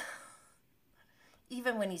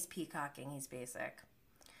 Even when he's peacocking, he's basic.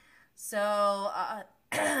 So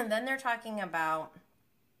then they're talking about,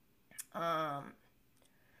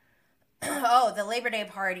 the Labor Day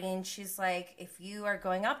party. And she's like, if you are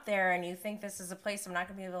going up there and you think this is a place I'm not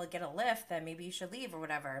going to be able to get a lift, then maybe you should leave or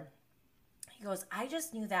whatever. He goes, I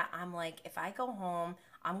just knew that. I'm like, if I go home,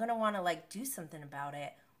 I'm going to want to like do something about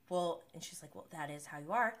it. Well, and she's like, well, that is how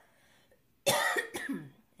you are. And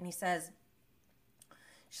he says,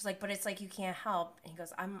 she's like, but it's like you can't help. And he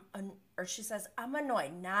goes, she says, I'm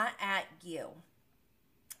annoyed, not at you,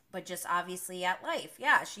 but just obviously at life.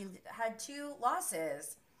 Yeah, she had 2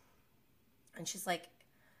 losses. And she's like,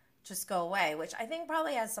 just go away, which I think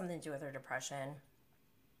probably has something to do with her depression.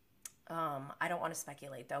 I don't want to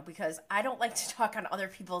speculate, though, because I don't like to talk on other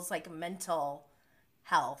people's like mental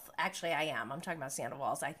health. Actually, I am. I'm talking about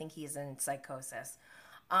Scandoval. I think he's in psychosis.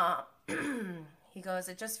 He goes,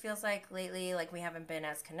 it just feels like lately, like we haven't been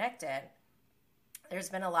as connected. There's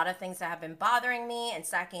been a lot of things that have been bothering me and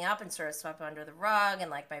stacking up and sort of swept under the rug,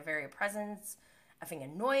 and like my very presence effing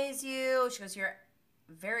annoys you. She goes, your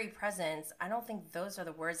very presence, I don't think those are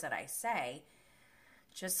the words that I say.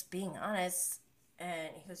 Just being honest. And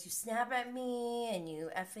he goes, you snap at me and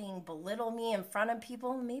you effing belittle me in front of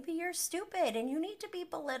people. Maybe you're stupid and you need to be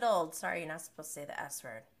belittled. Sorry, you're not supposed to say the S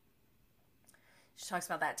word. She talks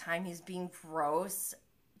about that time he's being gross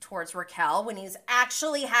towards Raquel when he's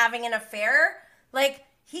actually having an affair. Like,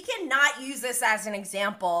 he cannot use this as an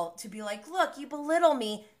example to be like, look, you belittle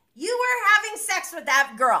me. You were having sex with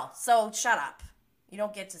that girl, so shut up. You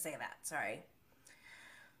don't get to say that. Sorry.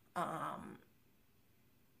 Yeah.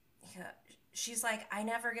 She's like, I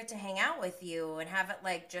never get to hang out with you and have it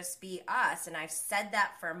like just be us. And I've said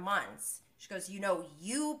that for months. She goes,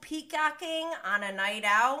 you peacocking on a night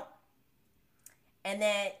out, and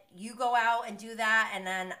then you go out and do that, and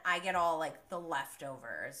then I get all like the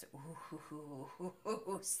leftovers.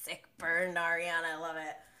 Ooh, sick burn, Ariana. I love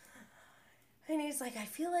it. And he's like, I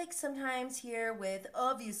feel like sometimes here with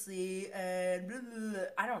obviously and blah, blah, blah.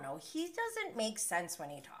 I don't know. He doesn't make sense when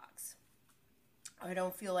he talks. I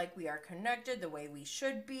don't feel like we are connected the way we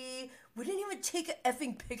should be. We didn't even take an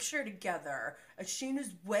effing picture together at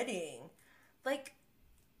Shayna's wedding. Like,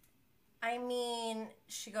 I mean,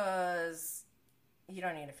 she goes, you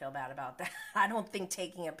don't need to feel bad about that. I don't think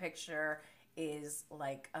taking a picture is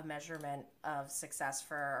like a measurement of success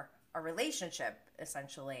for a relationship,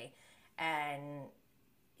 essentially. And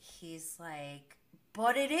he's like,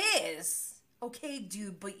 but it is. Okay,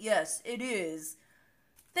 dude, but yes, it is.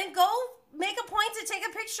 Then go make a point to take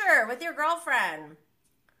a picture with your girlfriend.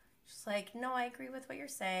 She's like, no, I agree with what you're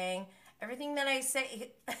saying. Everything that I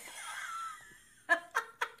say.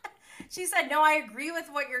 She said, no, I agree with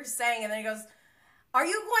what you're saying. And then he goes, are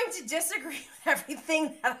you going to disagree with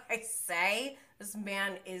everything that I say? This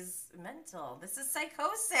man is mental. This is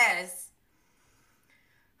psychosis.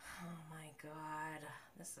 God.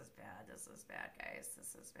 This is bad. This is bad, guys.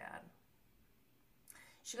 This is bad.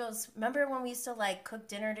 She goes, remember when we used to like cook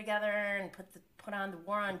dinner together and put on the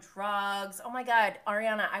War on Drugs? Oh my God,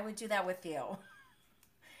 Ariana, I would do that with you.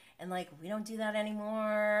 And like, we don't do that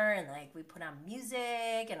anymore. And like, we put on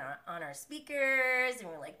music and on our speakers and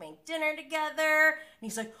we like make dinner together. And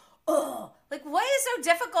he's like, oh, like what is so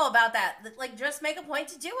difficult about that? Like, just make a point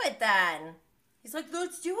to do it then. He's like,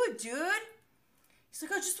 let's do it, dude. He's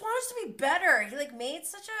like, I just want us to be better. He like made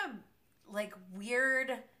such a like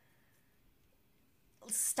weird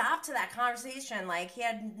stop to that conversation. Like he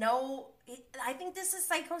had I think this is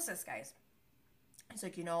psychosis, guys. He's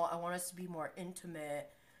like, I want us to be more intimate.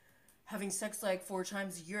 Having sex like 4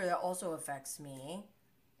 times a year, that also affects me.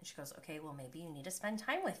 And she goes, okay, well maybe you need to spend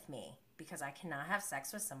time with me because I cannot have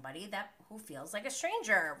sex with somebody who feels like a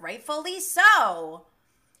stranger. Rightfully so.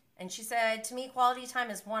 And she said, to me, quality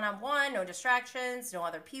time is one-on-one, no distractions, no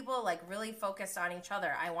other people, like really focused on each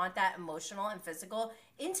other. I want that emotional and physical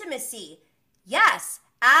intimacy. Yes,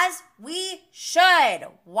 as we should.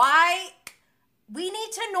 Why? We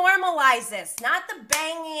need to normalize this, not the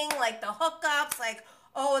banging, like the hookups, like,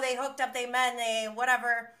 oh, they hooked up, they met, they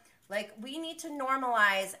whatever. Like, we need to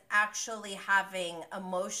normalize actually having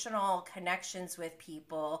emotional connections with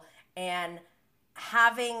people and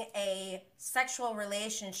having a sexual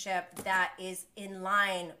relationship that is in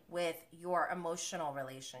line with your emotional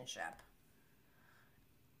relationship.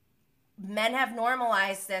 Men have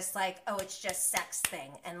normalized this like, oh, it's just sex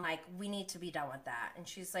thing. And like, we need to be done with that. And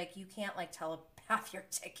she's like, you can't like telepath your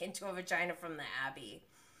dick into a vagina from the Abbey.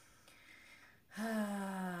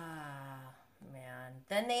 Man.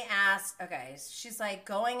 Then they ask, okay, she's like,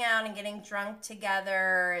 going out and getting drunk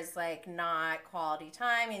together is like not quality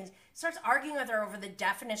time. And starts arguing with her over the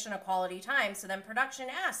definition of quality time. So then production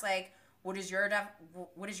asks, like, what is your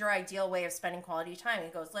ideal way of spending quality time? He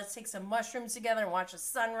goes, let's take some mushrooms together and watch the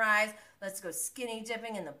sunrise. Let's go skinny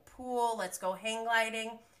dipping in the pool. Let's go hang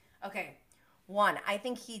gliding. Okay, one, I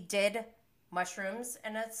think he did mushrooms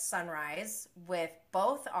and a sunrise with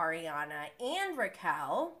both Ariana and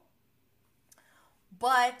Raquel.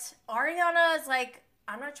 But Ariana is like,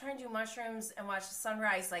 I'm not trying to do mushrooms and watch the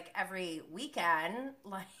sunrise like every weekend.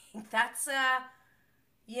 Like, that's a,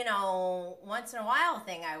 once in a while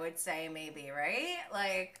thing, I would say, maybe, right?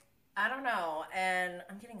 Like, I don't know. And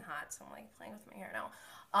I'm getting hot, so I'm like playing with my hair now.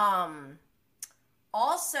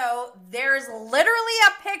 Also, there's literally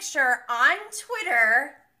a picture on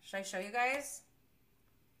Twitter. Should I show you guys?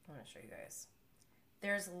 I'm going to show you guys.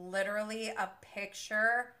 There's literally a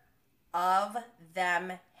picture of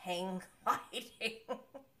them hang gliding.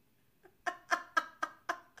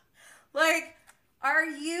 Like, are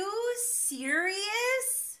you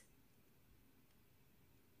serious?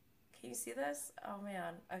 Can you see this? Oh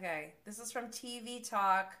man. Okay. This is from TV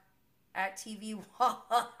Talk at TV Wall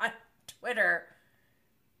on Twitter.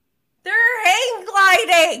 They're hang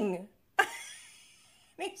gliding.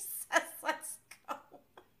 He says, let's go.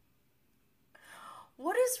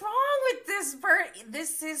 What is wrong with this bird?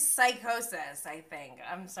 This is psychosis, I think.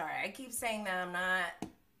 I'm sorry. I keep saying that I'm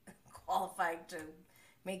not qualified to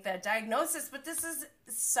make that diagnosis, but this is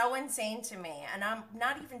so insane to me. And I'm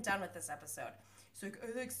not even done with this episode. So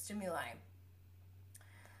I like stimuli.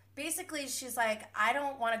 Basically, she's like, I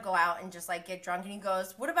don't want to go out and just like get drunk. And he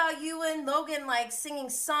goes, what about you and Logan like singing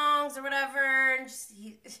songs or whatever? And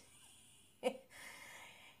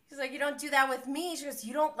he's like, you don't do that with me. She goes,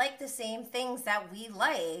 you don't like the same things that we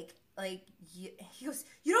like. Like, he goes,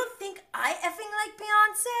 you don't think I effing like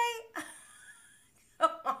Beyonce?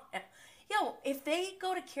 Come on. Yo, if they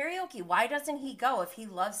go to karaoke, why doesn't he go if he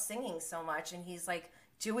loves singing so much and he's like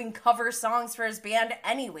doing cover songs for his band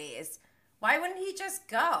anyways? Why wouldn't he just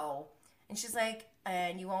go? And she's like,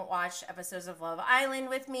 and you won't watch episodes of Love Island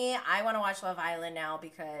with me. I want to watch Love Island now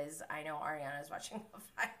because I know Ariana's watching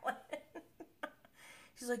Love Island.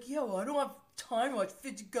 She's like, yeah, well, I don't have time to watch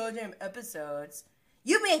 50 goddamn episodes.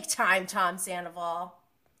 You make time, Tom Sandoval.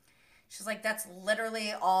 She's like, that's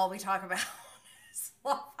literally all we talk about is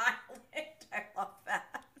Love Island. I love that.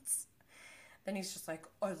 Then he's just like,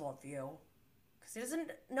 I love you. Because he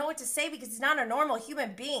doesn't know what to say because he's not a normal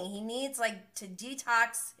human being. He needs, like, to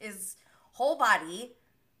detox his whole body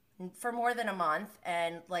for more than a month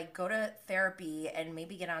and, like, go to therapy and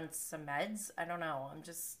maybe get on some meds. I don't know.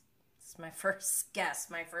 It's my first guess,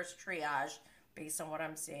 my first triage based on what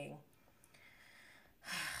I'm seeing.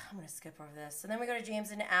 I'm going to skip over this. And then we go to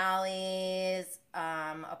James and Allie's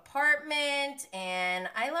apartment. And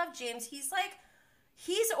I love James.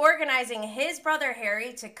 He's organizing his brother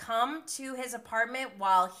Harry to come to his apartment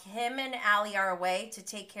while him and Allie are away to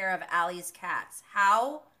take care of Allie's cats.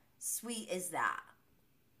 How sweet is that?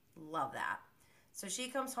 Love that. So she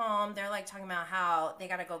comes home. They're like talking about how they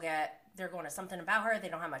got to they're going to something about her. They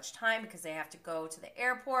don't have much time because they have to go to the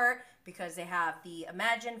airport because they have the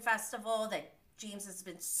Imagine Festival that James has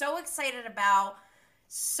been so excited about,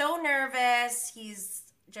 so nervous. He's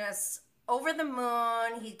just over the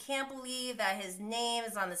moon. He can't believe that his name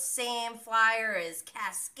is on the same flyer as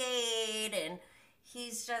Cascade, and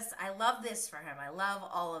he's just, I love this for him. I love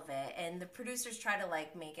all of it. And the producers try to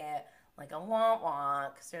like make it like a wah-wah,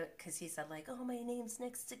 because he said like, oh, my name's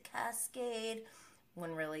next to Cascade,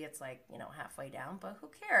 when really it's like, you know, halfway down, but who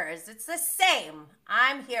cares? It's the same.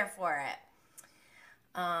 I'm here for it.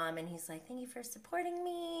 And he's like, thank you for supporting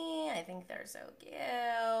me. I think they're so cute.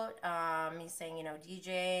 He's saying, you know,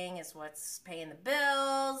 DJing is what's paying the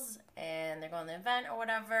bills, and they're going to the event or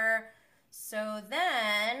whatever. So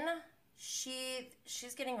then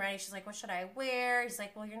she's getting ready. She's like, what should I wear? He's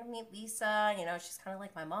like, well, you're going to meet Lisa. You know, she's kind of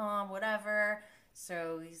like my mom, whatever.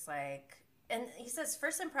 So he's like, and he says,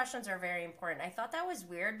 first impressions are very important. I thought that was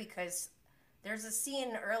weird because there's a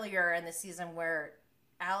scene earlier in the season where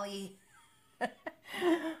Allie...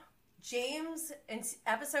 James, in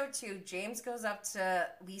episode 2, James goes up to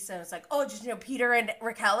Lisa and is like, oh, just, you know, Peter and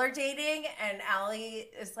Raquel are dating. And Allie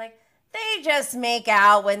is like, they just make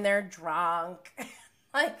out when they're drunk.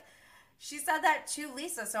 Like, she said that to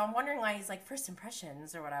Lisa. So I'm wondering why he's like, first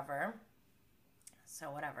impressions or whatever.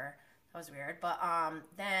 So whatever. That was weird. But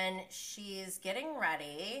then she's getting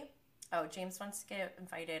ready. Oh, James wants to get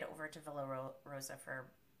invited over to Villa Rosa for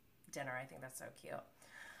dinner. I think that's so cute.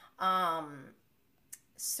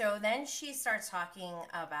 So then she starts talking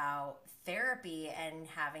about therapy and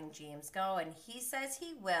having James go, and he says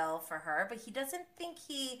he will for her, but he doesn't think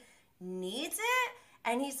he needs it.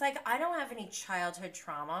 And he's like, I don't have any childhood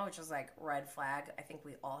trauma, which is like red flag. I think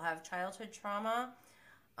we all have childhood trauma.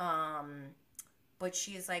 But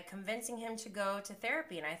she's like convincing him to go to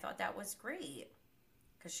therapy, and I thought that was great.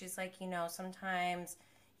 Because she's like, you know, sometimes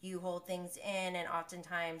you hold things in, and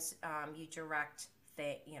oftentimes you direct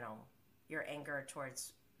your anger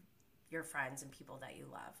towards your friends and people that you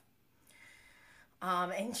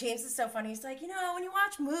love. And James is so funny. He's like, you know, when you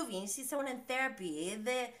watch movies, you see someone in therapy,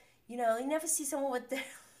 you never see someone with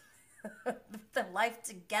their life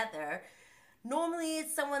together. Normally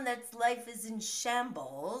it's someone that's life is in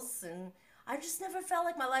shambles, and I just never felt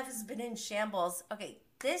like my life has been in shambles. Okay,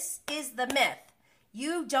 this is the myth.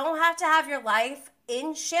 You don't have to have your life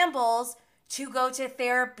in shambles to go to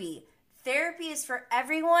therapy. Therapy is for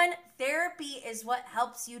everyone. Therapy is what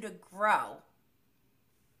helps you to grow.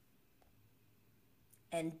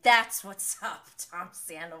 And that's what's up, Tom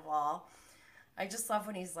Sandoval. I just love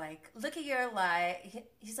when he's like, look at your life.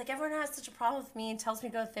 He's like, everyone has such a problem with me and tells me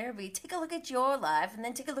to go to therapy. Take a look at your life and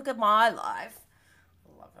then take a look at my life.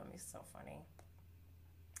 I love him. He's so funny.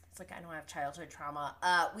 It's like, I don't have childhood trauma.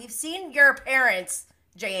 We've seen your parents,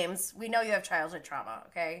 James. We know you have childhood trauma,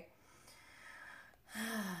 okay?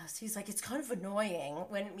 So he's like, it's kind of annoying.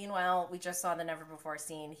 When meanwhile, we just saw the never before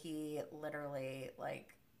scene. He literally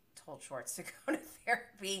like told Schwartz to go to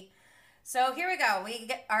therapy. So here we go. We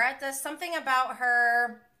are at this something about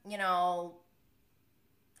her, you know.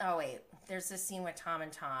 Oh wait, there's this scene with Tom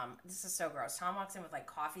and Tom. This is so gross. Tom walks in with like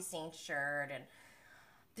coffee stained shirt, and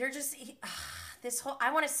they're just this whole.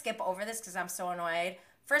 I want to skip over this because I'm so annoyed.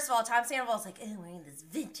 First of all, Tom Sandoval's like, oh, wearing this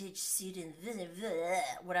vintage suit and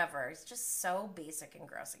whatever. It's just so basic and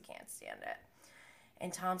gross. I can't stand it.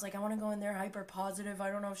 And Tom's like, I want to go in there hyper positive. I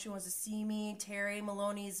don't know if she wants to see me. Terry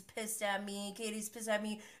Maloney's pissed at me. Katie's pissed at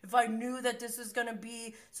me. If I knew that this was going to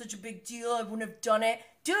be such a big deal, I wouldn't have done it.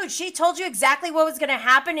 Dude, she told you exactly what was going to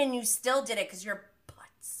happen, and you still did it because you're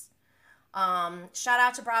putz. Shout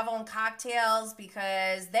out to Bravo and Cocktails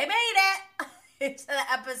because they made it into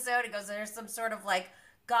the episode. It goes, there's some sort of like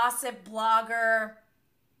gossip blogger,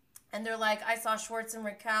 and they're like, I saw Schwartz and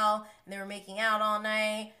Raquel, and they were making out all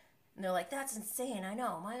night, and they're like, that's insane. I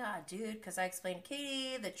know, oh my god, dude, because I explained to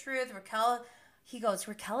Katie the truth. Raquel, he goes,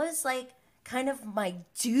 Raquel is like kind of my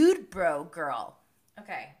dude bro girl.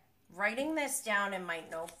 Okay, writing this down in my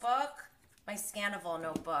notebook, my Scandoval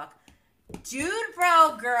notebook. Dude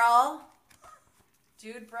bro girl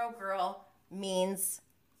means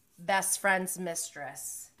best friend's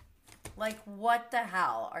mistress. Like, what the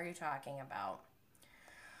hell are you talking about?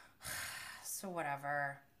 So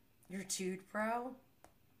whatever. Your dude, bro?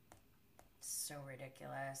 So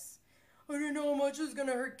ridiculous. I didn't know how much it was going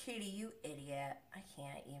to hurt Katie, you idiot. I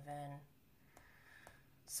can't even.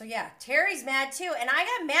 So yeah, Terry's mad too. And I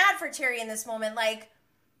got mad for Terry in this moment. Like,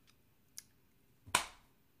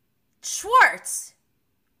 Schwartz,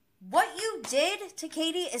 what you did to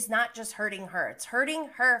Katie is not just hurting her. It's hurting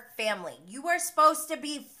her family. You are supposed to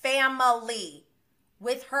be family.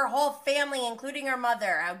 with her whole family, including her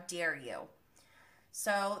mother. How dare you?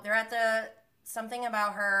 So they're at the something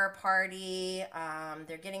about her party.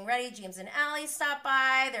 They're getting ready. James and Allie stop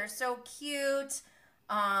by. They're so cute.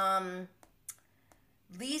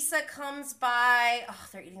 Lisa comes by. Oh,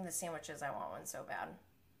 they're eating the sandwiches. I want one so bad.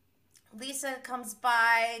 Lisa comes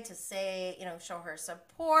by to say, show her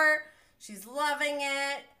support. She's loving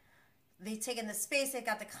it. They've taken the space. They've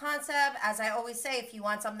got the concept. As I always say, if you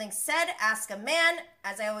want something said, ask a man.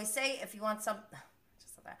 As I always say, if you want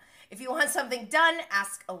something done,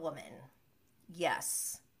 ask a woman.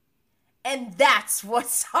 Yes. And that's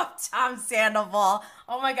what's up, Tom Sandoval.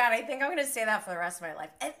 Oh my God, I think I'm going to say that for the rest of my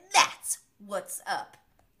life. And that's what's up,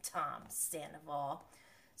 Tom Sandoval.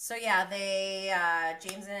 So yeah, they,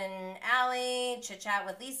 James and Allie chit-chat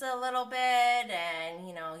with Lisa a little bit. And,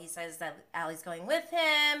 he says that Allie's going with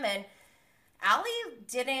him. And Allie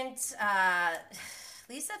didn't,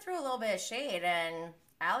 Lisa threw a little bit of shade. And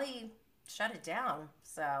Allie shut it down.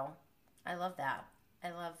 So I love that.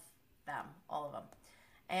 I love them, all of them.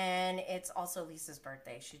 And it's also Lisa's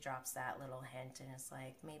birthday. She drops that little hint and is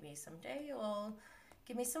like, maybe someday you'll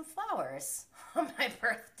give me some flowers on my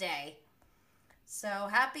birthday. So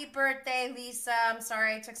happy birthday, Lisa. I'm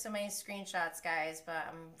sorry I took so many screenshots, guys, but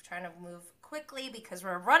I'm trying to move quickly because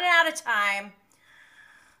we're running out of time.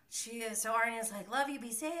 So Ariana's like, love you,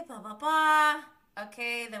 be safe, blah, blah, blah.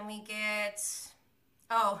 Okay, then we get,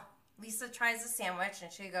 Lisa tries the sandwich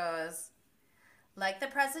and she goes, like the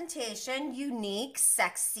presentation, unique,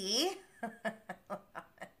 sexy.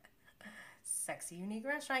 Sexy, unique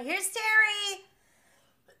restaurant. Here's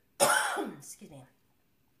Terry. Excuse me.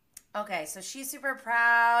 Okay, so she's super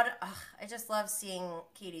proud. Ugh, I just love seeing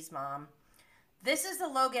Katie's mom. This is the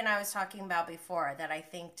Logan I was talking about before that I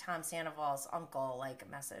think Tom Sandoval's uncle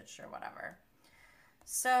messaged or whatever.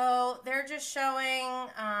 So they're just showing,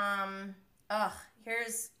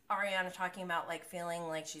 here's Ariana talking about feeling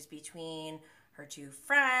like she's between her two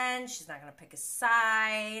friends. She's not going to pick a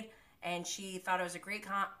side. And she thought it was a great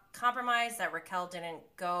compromise that Raquel didn't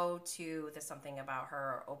go to the something about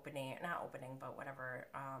her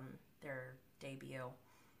their debut.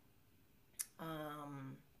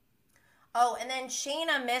 And then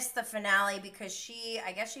Shayna missed the finale because she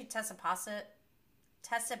tested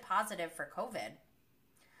positive for COVID.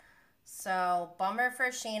 So bummer for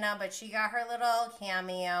Shayna, but she got her little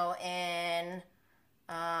cameo in.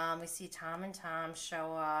 We see Tom and Tom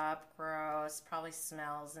show up. Gross. Probably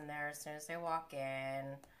smells in there as soon as they walk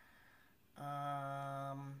in.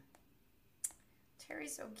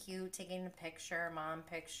 Terry's so cute, taking a picture, mom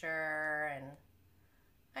picture, and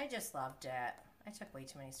I just loved it. I took way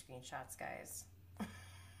too many screenshots, guys.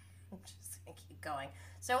 I'm just going to keep going.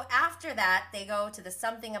 So after that, they go to the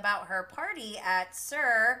something about her party at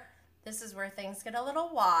Sir. This is where things get a little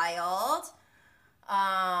wild.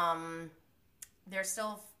 They're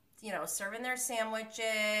still, serving their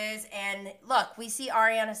sandwiches. And look, we see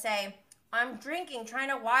Ariana say, I'm drinking, trying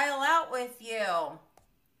to while out with you.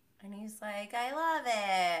 And he's like, I love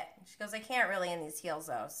it. She goes, I can't really in these heels,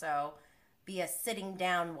 though. So be a sitting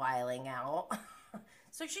down whiling out.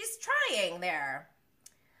 So she's trying there.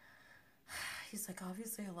 He's like,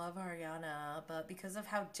 obviously I love Ariana, but because of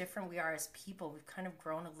how different we are as people, we've kind of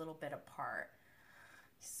grown a little bit apart.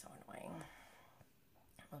 He's so annoying.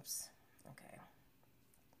 Oops. Okay.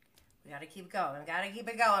 We gotta keep going. We gotta keep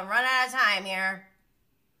it going. Run out of time here.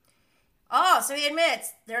 Oh, so he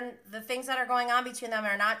admits the things that are going on between them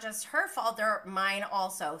are not just her fault, they're mine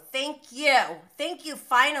also. Thank you. Thank you.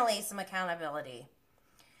 Finally, some accountability.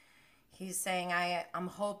 He's saying, I'm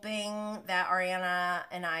hoping that Ariana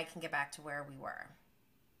and I can get back to where we were.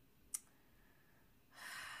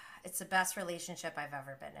 It's the best relationship I've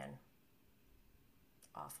ever been in.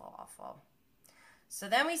 Awful, awful. So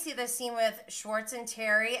then we see this scene with Schwartz and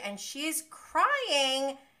Terry, and she's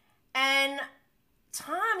crying, and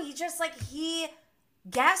Tom, he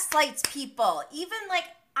gaslights people. Even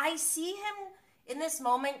I see him in this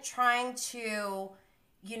moment trying to,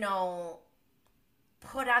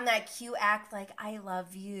 put on that cute act I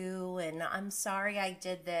love you and I'm sorry I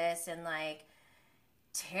did this, and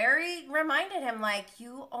Terry reminded him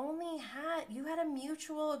you had a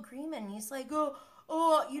mutual agreement. And he's like,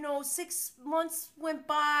 6 months went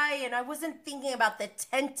by and I wasn't thinking about the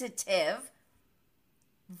tentative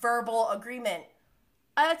verbal agreement.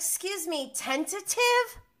 Excuse me,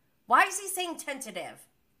 tentative? Why is he saying tentative?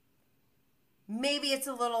 Maybe it's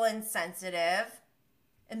a little insensitive.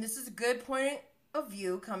 And this is a good point of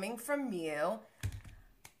view coming from you.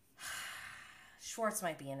 Schwartz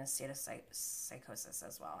might be in a state of psychosis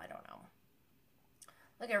as well. I don't know.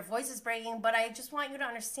 Look, her voice is breaking, but I just want you to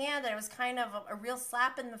understand that it was kind of a real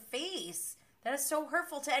slap in the face. That is so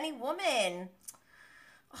hurtful to any woman.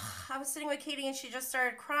 I was sitting with Katie and she just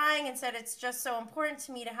started crying and said, it's just so important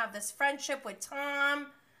to me to have this friendship with Tom.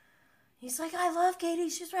 He's like, I love Katie.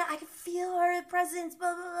 She's right. I can feel her presence,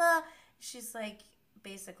 blah, blah, blah. She's like,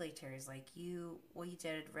 basically, Terry's like, what you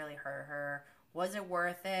did really hurt her. Was it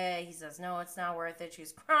worth it? He says, no, it's not worth it.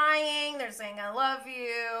 She's crying. They're saying, I love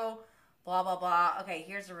you. Blah, blah, blah. Okay,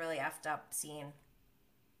 here's a really effed up scene.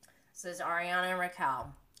 So there's Ariana and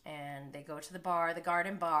Raquel. And they go to the bar, the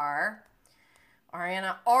Garden Bar.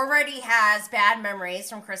 Ariana already has bad memories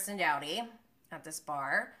from Kristen Dowdy at this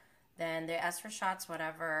bar. Then they ask for shots,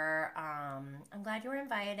 whatever. I'm glad you were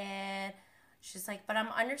invited. She's like, but I'm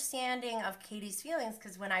understanding of Katie's feelings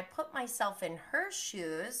because when I put myself in her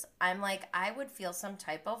shoes, I'm like, I would feel some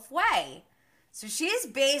type of way. So she's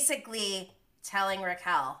basically telling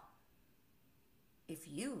Raquel, if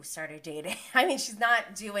you started dating, I mean, she's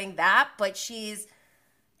not doing that, but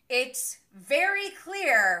it's very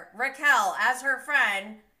clear, Raquel, as her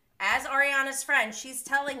friend, as Ariana's friend, she's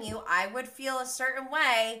telling you, I would feel a certain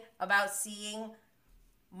way about seeing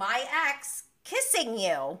my ex kissing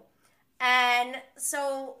you. And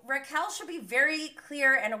so Raquel should be very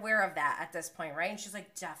clear and aware of that at this point, right? And she's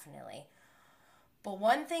like, definitely. But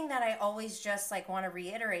one thing that I always just like want to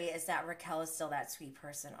reiterate is that Raquel is still that sweet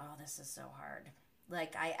person. Oh, this is so hard.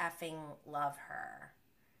 Like, I effing love her.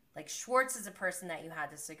 Like, Schwartz is a person that you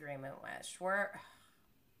had disagreement with. Schwartz.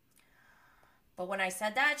 But when I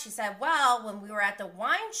said that, she said, well, when we were at the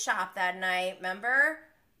wine shop that night, remember?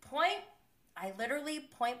 I literally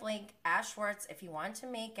point blank asked Schwartz if he wanted to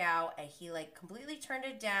make out, and he like completely turned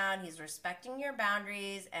it down. He's respecting your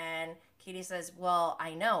boundaries. And Katie says, well,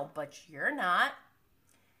 I know, but you're not.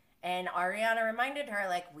 And Ariana reminded her,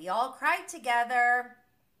 like, we all cried together.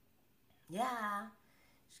 Yeah.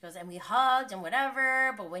 She goes, and we hugged and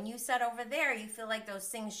whatever. But when you said over there, you feel like those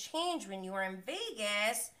things changed when you were in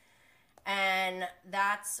Vegas. And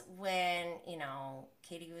that's when,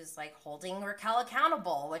 Katie was like holding Raquel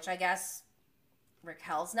accountable, which I guess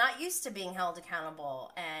Raquel's not used to being held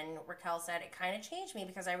accountable. And Raquel said, it kind of changed me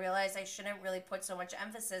because I realized I shouldn't really put so much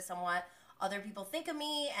emphasis on what other people think of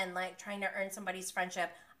me and like trying to earn somebody's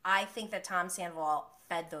friendship. I think that Tom Sandoval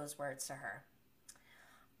fed those words to her.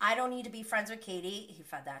 I don't need to be friends with Katie. He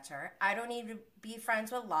fed that to her. I don't need to be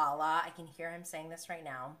friends with Lala. I can hear him saying this right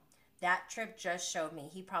now. That trip just showed me.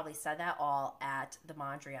 He probably said that all at the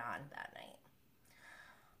Mondrian that night.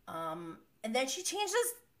 And then she changes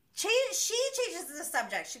the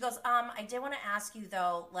subject. She goes, I did want to ask you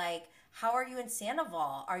though, like, how are you in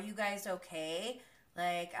Sandoval? Are you guys okay?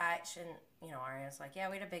 Like, I shouldn't, Ariana's like, yeah,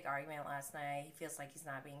 we had a big argument last night. He feels like he's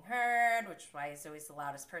not being heard, which is why he's always the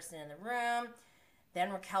loudest person in the room.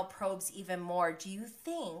 Then Raquel probes even more. Do you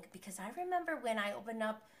think, because I remember when I opened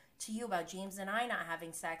up to you about James and I not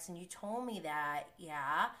having sex, and you told me that,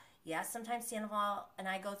 yeah, sometimes Sandoval and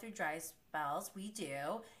I go through dry spells. We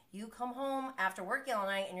do. You come home after working all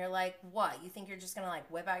night and you're like, what? You think you're just going to like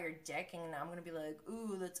whip out your dick and I'm going to be like,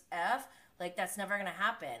 ooh, let's F? Like, that's never going to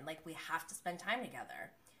happen. Like, we have to spend time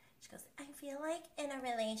together. She goes, I feel like in a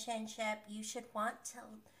relationship, you should want to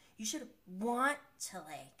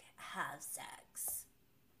like have sex.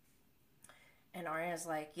 And Ariana's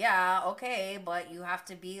like, yeah, okay, but you have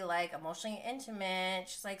to be like emotionally intimate.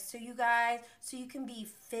 She's like, so you can be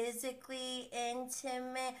physically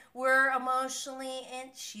intimate. We're emotionally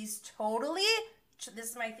she's totally,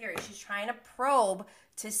 this is my theory. She's trying to probe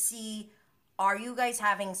to see, are you guys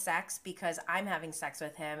having sex? Because I'm having sex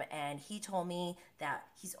with him and he told me that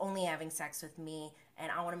he's only having sex with me and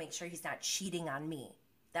I want to make sure he's not cheating on me.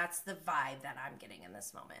 That's the vibe that I'm getting in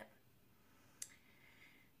this moment.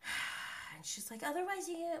 And she's like, otherwise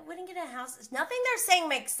you wouldn't get a house. Nothing they're saying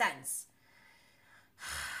makes sense.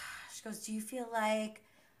 She goes, do you feel like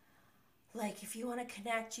if you want to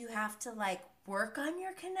connect, you have to like work on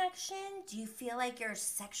your connection? Do you feel like you're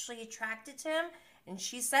sexually attracted to him? And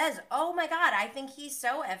she says, oh my God, I think he's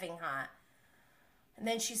so effing hot. And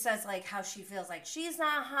then she says like how she feels like she's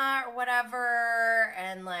not hot or whatever.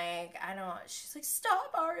 And like, she's like,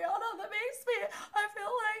 stop, Ariana, that makes me, I feel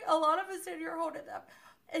like a lot of us in your holding up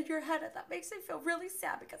in your head, and that makes me feel really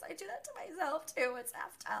sad because I do that to myself too. It's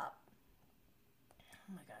effed up.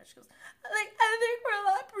 Oh my God, she goes, like, I think we're a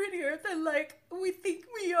lot prettier than like we think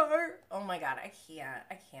we are. Oh my God, I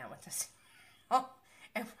can't with this.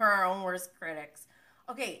 And we're our own worst critics.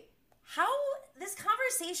 Okay, how this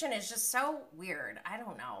conversation is just so weird. I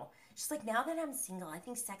don't know. She's like, now that I'm single, I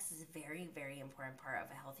think sex is a very, very important part of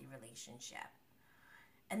a healthy relationship.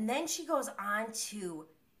 And then she goes on to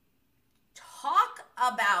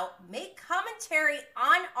make commentary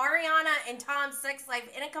on Ariana and Tom's sex life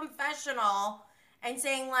in a confessional and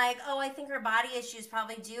saying like, oh, I think her body issues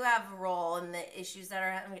probably do have a role in the issues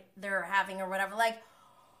that they're having or whatever. Like,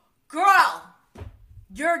 girl,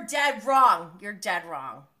 you're dead wrong. You're dead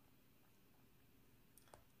wrong.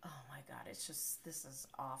 Oh my God, it's just, this is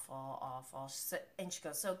awful, awful. And she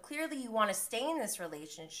goes, so clearly you want to stay in this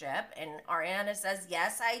relationship. And Ariana says,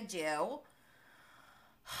 yes, I do.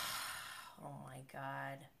 Oh my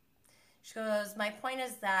God. She goes, my point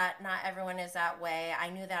is that not everyone is that way. I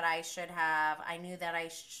knew that I should have. I knew that I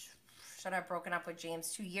should have broken up with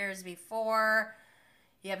James 2 years before.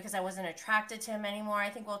 Yeah, because I wasn't attracted to him anymore. I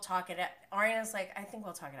think we'll talk it out. Ariana's like, I think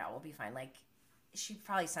we'll talk it out. We'll be fine. Like, she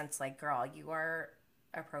probably sensed like, girl, you are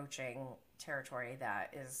approaching territory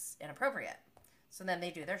that is inappropriate. So then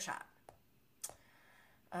they do their shot.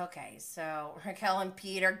 Okay, so Raquel and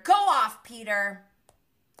Peter. Go off, Peter.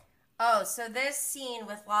 Oh, so this scene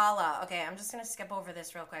with Lala. Okay, I'm just going to skip over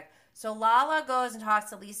this real quick. So Lala goes and talks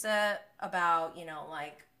to Lisa about, you know,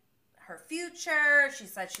 like her future. She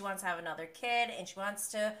said she wants to have another kid and she wants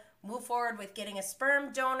to move forward with getting a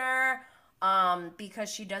sperm donor because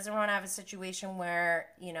she doesn't want to have a situation where,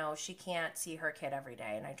 you know, she can't see her kid every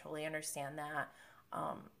day. And I totally understand that.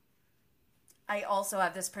 I also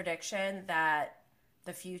have this prediction that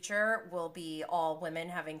the future will be all women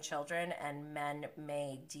having children and men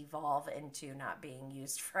may devolve into not being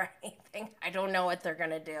used for anything. I don't know what they're going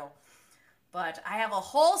to do. But I have a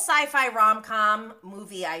whole sci-fi rom-com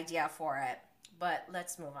movie idea for it. But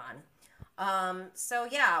let's move on. So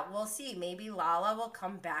yeah, we'll see. Maybe Lala will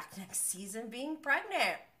come back next season being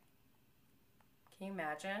pregnant. Can you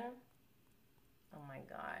imagine? Oh my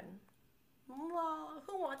God. Lala,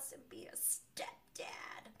 who wants to be a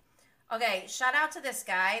stepdad? Okay, shout out to this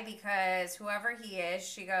guy because whoever he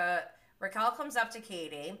is, Raquel comes up to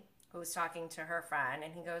Katie, who's talking to her friend,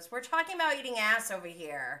 and he goes, we're talking about eating ass over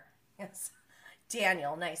here. Yes.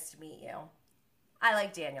 Daniel, nice to meet you. I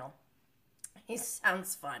like Daniel. He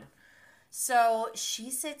sounds fun. So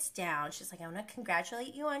she sits down. She's like, I want to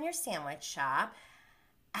congratulate you on your sandwich shop.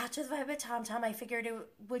 After the vibe with Tom Tom, I figured it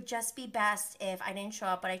would just be best if I didn't show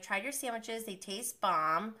up, but I tried your sandwiches. They taste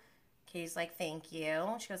bomb. Katie's like, thank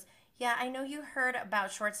you. She goes, yeah, I know you heard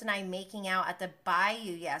about Schwartz and I making out at the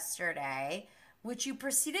Bayou yesterday, which you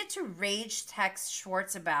proceeded to rage text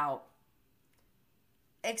Schwartz about.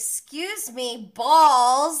 Excuse me,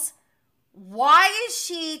 balls. Why is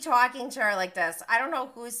she talking to her like this? I don't know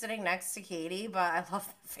who's sitting next to Katie, but I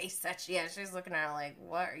love the face that she has. She's looking at her like,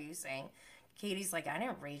 what are you saying? Katie's like, I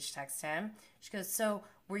didn't rage text him. She goes, so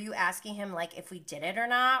were you asking him like if we did it or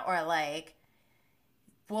not? Or like,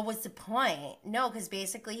 what was the point? No, because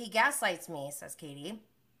basically he gaslights me, says Katie,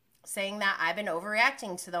 saying that I've been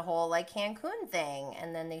overreacting to the whole like Cancun thing.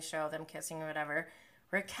 And then they show them kissing or whatever.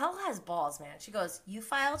 Raquel has balls, man. She goes, you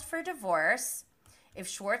filed for divorce. If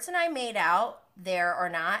Schwartz and I made out there or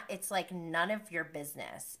not, it's like none of your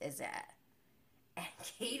business, is it? And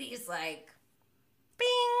Katie's like, bing,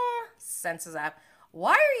 senses up.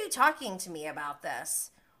 Why are you talking to me about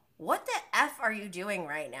this? What the F are you doing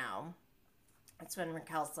right now? That's when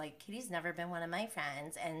Raquel's like, Katie's never been one of my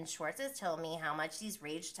friends, and Schwartz has told me how much these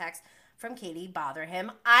rage texts from Katie bother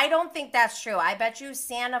him. I don't think that's true. I bet you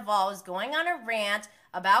Scandoval is going on a rant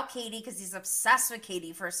about Katie because he's obsessed with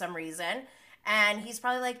Katie for some reason. And he's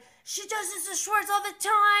probably like, she does this to Schwartz all the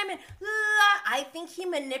time. And I think he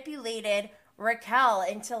manipulated Raquel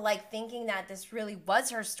into like thinking that this really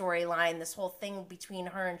was her storyline, this whole thing between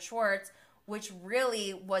her and Schwartz, which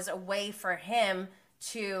really was a way for him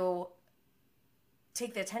to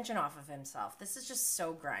take the attention off of himself. This is just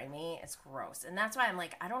so grimy. It's gross. And that's why I'm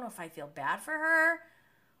like, I don't know if I feel bad for her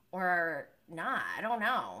or not. I don't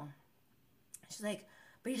know. She's like,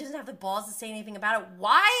 but he doesn't have the balls to say anything about it.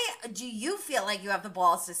 Why do you feel like you have the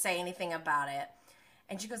balls to say anything about it?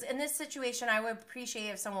 And she goes, in this situation, I would appreciate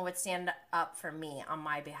if someone would stand up for me on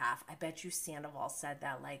my behalf. I bet you Sandoval said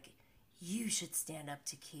that, like, you should stand up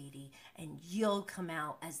to Katie and you'll come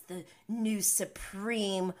out as the new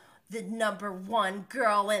supreme, the number one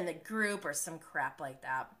girl in the group or some crap like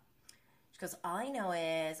that. She goes, all I know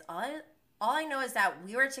is that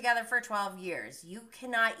we were together for 12 years. You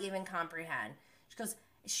cannot even comprehend. She goes,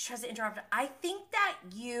 she tries to interrupt her. I think that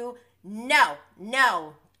you,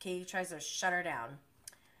 no. Katie tries to shut her down.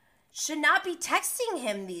 Should not be texting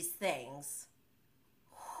him these things.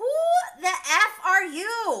 Who the F are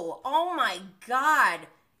you? Oh my God.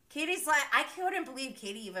 Katie's like, I couldn't believe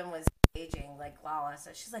Katie even was engaging like Lala.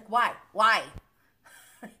 So she's like, why?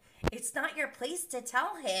 It's not your place to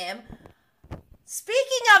tell him.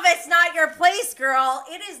 Speaking of it's not your place, girl,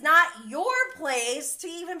 it is not your place to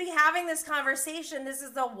even be having this conversation. This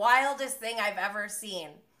is the wildest thing I've ever seen.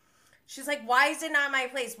 She's like, why is it not my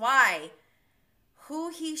place? Why? who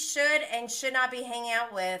he should and should not be hanging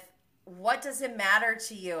out with. What does it matter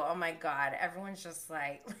to you? Oh my God. Everyone's just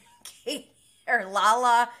like, Katie, or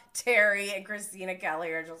Lala, Terry, and Christina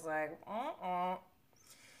Kelly are just like,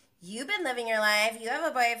 You've been living your life. You have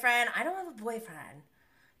a boyfriend. I don't have a boyfriend.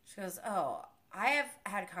 She goes, oh, I have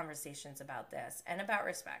had conversations about this and about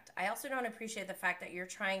respect. I also don't appreciate the fact that you're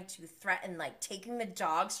trying to threaten, like, taking the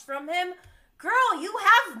dogs from him. Girl, you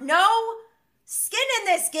have no skin in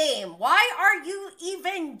this game. Why are you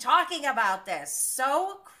even talking about this?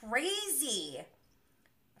 So crazy.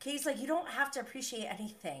 Katie's like, you don't have to appreciate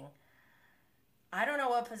anything. I don't know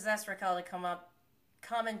what possessed Raquel to come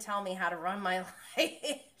and tell me how to run my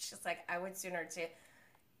life. She's like, I would sooner to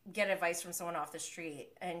get advice from someone off the street.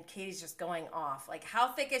 And Katie's just going off. Like, how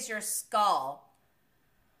thick is your skull?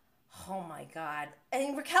 Oh my God.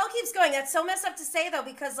 And Raquel keeps going. That's so messed up to say though,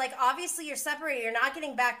 because like, obviously you're separated. You're not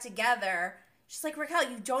getting back together. She's like, Raquel,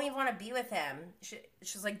 you don't even want to be with him.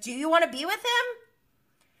 She's like, do you want to be with him?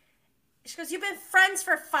 She goes, you've been friends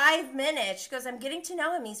for 5 minutes. She goes, I'm getting to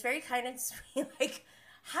know him. He's very kind and sweet. Like,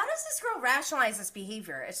 how does this girl rationalize this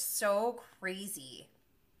behavior? It's so crazy.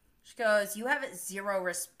 She goes, you have zero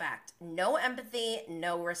respect. No empathy,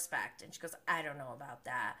 no respect. And she goes, I don't know about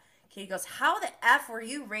that. Katie goes, how the F were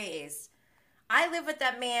you raised? I live with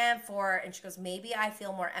that man and she goes, maybe I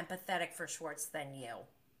feel more empathetic for Schwartz than you.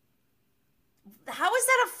 How is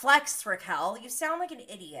that a flex, Raquel? You sound like an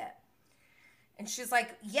idiot. And she's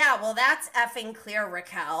like, yeah, well, that's effing clear,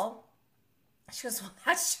 Raquel. She goes, well,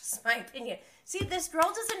 that's just my opinion. See, this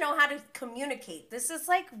girl doesn't know how to communicate. This is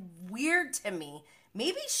like weird to me.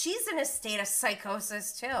 Maybe she's in a state of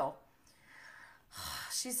psychosis too.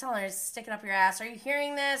 She's telling her, stick it up your ass. Are you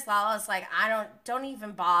hearing this? Lala's like, don't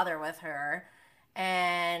even bother with her.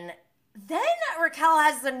 And then Raquel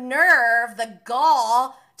has the nerve, the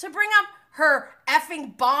gall, to bring up her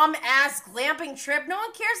effing bomb-ass glamping trip. No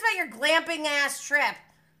one cares about your glamping-ass trip.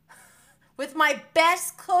 With my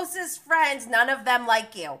best, closest friends, none of them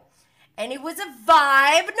like you. And it was a vibe.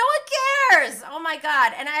 No one cares. Oh, my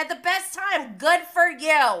God. And I had the best time. Good for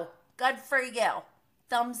you. Good for you.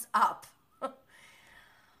 Thumbs up.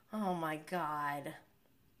 Oh, my God.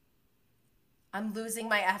 I'm losing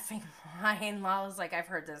my effing mind. Lala's like, I've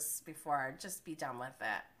heard this before. Just be done with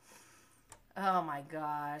it. Oh, my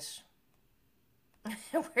gosh.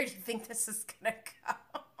 Where do you think this is going to go?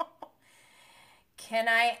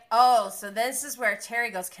 So this is where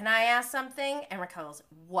Terry goes, can I ask something? And Raquel goes,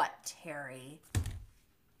 what, Terry?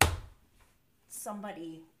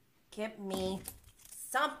 Somebody give me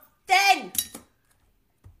something.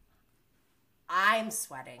 I'm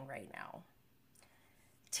sweating right now.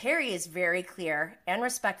 Terry is very clear and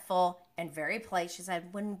respectful and very polite. She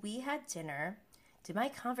said, when we had dinner, did my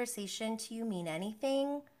conversation to you mean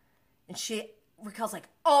anything? And Raquel's like,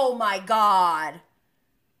 oh my God.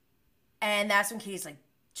 And that's when Katie's like,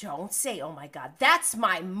 don't say, oh my God, that's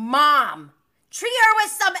my mom. Treat her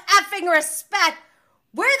with some effing respect.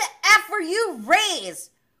 Where the F were you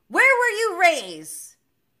raised? Where were you raised?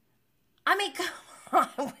 I mean, come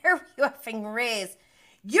on, where were you effing raised?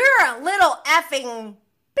 You're a little effing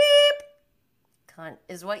beep cunt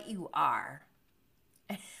is what you are.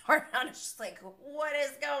 And Ariana's just like, what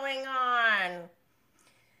is going on?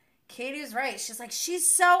 Katie's right. She's like,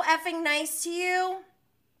 she's so effing nice to you.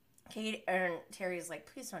 Terry's like,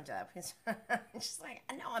 please don't do that. Please. She's like,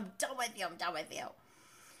 no, I'm done with you. I'm done with you.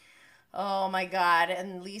 Oh my God.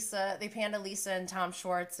 And they pan to Lisa and Tom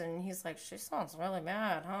Schwartz, and he's like, she sounds really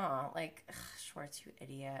mad, huh? Like, ugh, Schwartz, you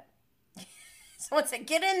idiot. Someone said,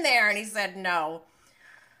 get in there. And he said, no.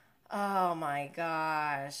 Oh my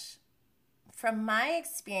gosh. From my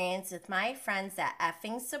experience with my friends that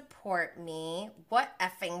effing support me, what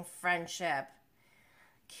effing friendship?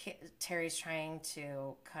 Terry's trying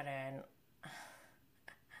to cut in.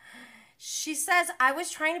 She says, I was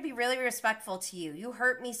trying to be really respectful to you. You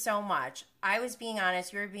hurt me so much. I was being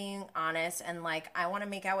honest. You were being honest. And like, I want to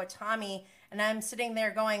make out with Tommy. And I'm sitting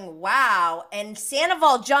there going, wow. And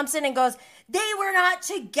Sandoval jumps in and goes, they were not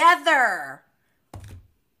together.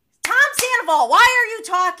 Tom Sandoval, why are you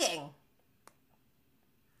talking?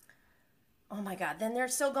 Oh my God. Then they're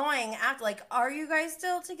still going after, like, are you guys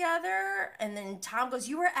still together? And then Tom goes,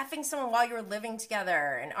 you were effing someone while you were living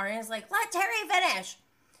together. And Ariana's like, let Terry finish.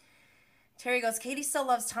 Terry goes, Katie still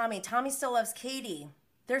loves Tommy. Tommy still loves Katie.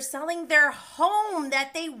 They're selling their home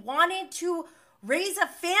that they wanted to raise a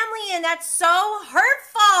family in. That's so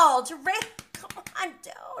hurtful. Come on,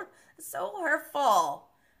 dude. It's so hurtful.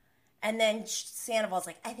 And then Sandoval's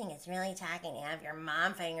like, I think it's really attacking to have your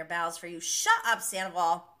mom fighting your battles for you. Shut up,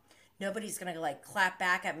 Sandoval. nobody's going to like clap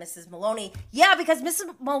back at Mrs. Maloney. Yeah, because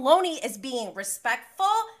Mrs. Maloney is being respectful.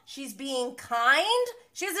 She's being kind.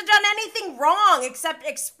 She hasn't done anything wrong except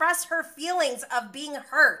express her feelings of being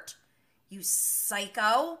hurt. You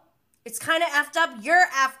psycho. It's kind of effed up. You're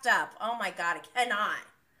effed up. Oh my God, I cannot.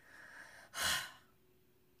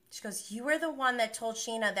 She goes, you were the one that told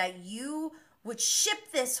Sheena that you would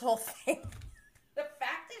ship this whole thing. The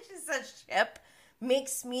fact that she says ship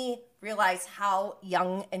makes me realize how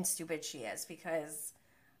young and stupid she is, because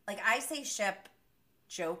like I say ship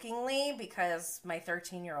jokingly because my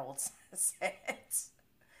 13-year-old says it.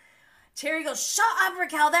 Terry goes, shut up,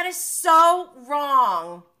 Raquel. That is so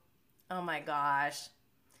wrong. Oh my gosh.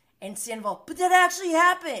 And Sandoval, but that actually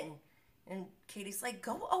happened. And Katie's like,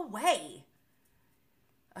 go away.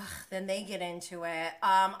 Ugh, then they get into it.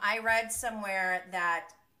 I read somewhere that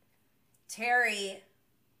Terry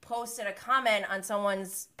posted a comment on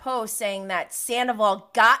someone's post saying that Sandoval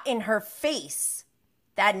got in her face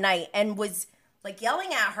that night and was like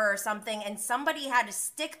yelling at her or something, and somebody had to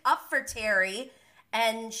stick up for Terry,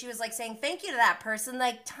 and she was like saying thank you to that person.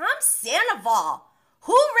 Like, Tom Sandoval,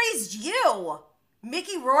 who raised you?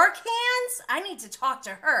 Mickey Rourke hands? I need to talk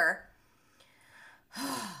to her.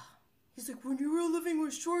 He's like, when you were living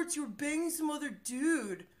with Schwartz, you were banging some other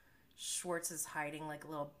dude. Schwartz is hiding like a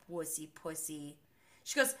little wussy pussy.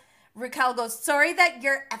 She goes, Raquel goes, sorry that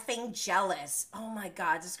you're effing jealous. Oh my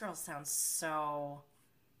God, this girl sounds so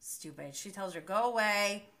stupid. She tells her, go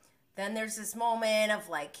away. Then there's this moment of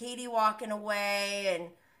like Katie walking away, and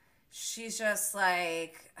she's just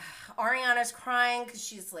like, Ariana's crying because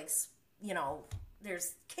she's like, you know,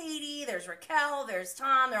 there's Katie, there's Raquel, there's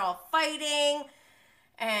Tom, they're all fighting.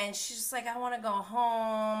 And she's just like, I want to go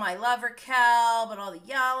home. I love Raquel, but all the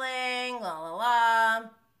yelling, la la la.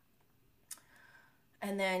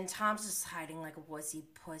 And then Tom's just hiding like a wussy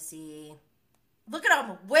pussy. Look at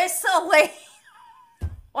him whistling.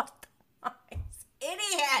 What the nice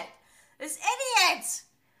idiot. This idiot.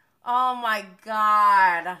 Oh my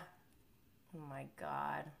God. Oh my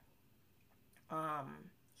God.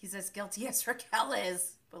 He's as guilty as Raquel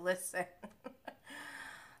is. But listen.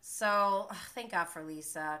 So, thank God for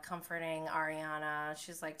Lisa comforting Ariana.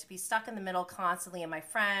 She's like, to be stuck in the middle constantly, and my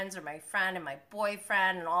friends or my friend and my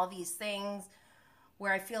boyfriend and all these things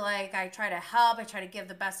where I feel like I try to help, I try to give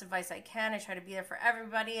the best advice I can, I try to be there for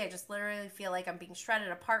everybody. I just literally feel like I'm being shredded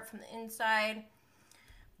apart from the inside.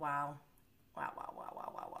 Wow. Wow, wow, wow,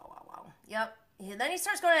 wow, wow, wow, wow, wow. Yep. Then he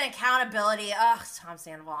starts going to accountability. Ugh, Tom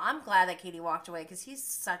Sandoval. I'm glad that Katie walked away because he's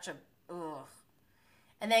such a, ugh.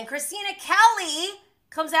 And then Christina Kelly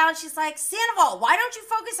comes out and she's like, Sandoval, why don't you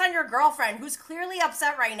focus on your girlfriend who's clearly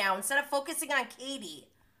upset right now instead of focusing on Katie?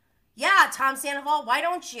 Yeah, Tom Sandoval, why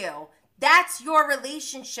don't you? That's your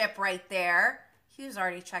relationship right there. He was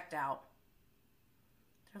already checked out.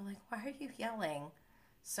 They're like, why are you yelling?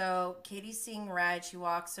 So Katie's seeing red. She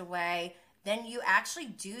walks away. Then you actually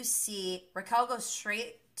do see Raquel go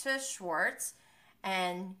straight to Schwartz.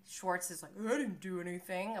 And Schwartz is like, I didn't do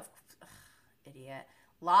anything. Idiot.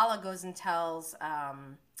 Lala goes and tells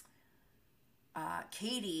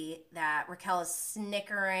Katie that Raquel is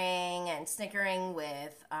snickering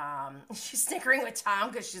with, she's snickering with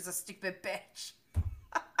Tom because she's a stupid bitch.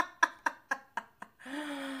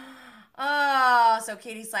 Oh, so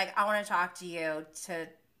Katie's like, I want to talk to you to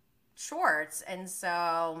Schwartz. And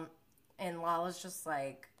Lala's just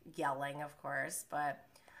like yelling, of course, but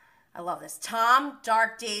I love this. Tom,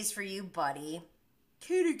 dark days for you, buddy.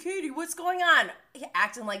 Katie, what's going on?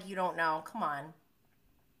 Acting like you don't know. Come on.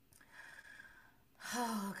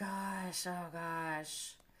 Oh,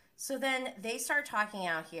 gosh. So then they start talking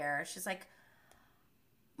out here. She's like,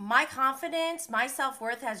 my confidence, my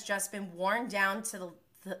self-worth has just been worn down to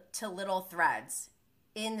little threads.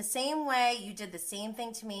 In the same way, you did the same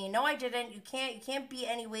thing to me. No, I didn't. You can't be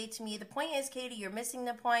any way to me. The point is, Katie, you're missing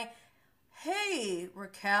the point. Hey,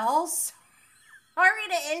 Raquel. Sorry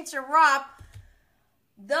to interrupt.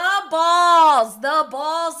 The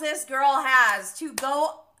balls this girl has to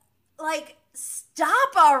go, like,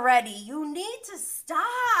 stop already. You need to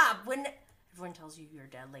stop. When everyone tells you you're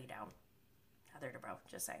dead, lay down. Heather DeBro,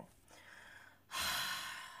 just saying.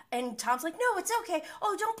 And Tom's like, no, it's okay.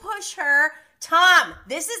 Oh, don't push her. Tom,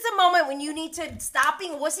 this is the moment when you need to stop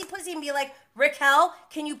being wussy pussy and be like, Raquel,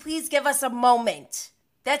 can you please give us a moment?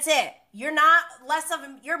 That's it. You're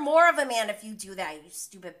more of a man if you do that, you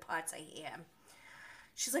stupid putz. I hate him.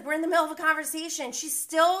 She's like, we're in the middle of a conversation. She's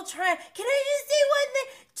still trying. Can I just say one thing?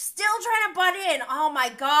 Still trying to butt in. Oh my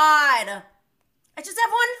God. I just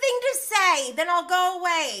have one thing to say. Then I'll go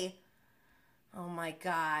away. Oh my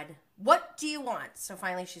God. What do you want? So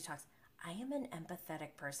finally she talks. I am an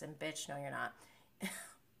empathetic person. Bitch, no, you're not.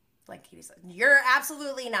 Like Katie said, you're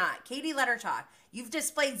absolutely not. Katie, let her talk. You've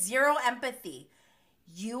displayed zero empathy.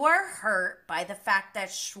 You are hurt by the fact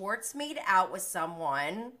that Schwartz made out with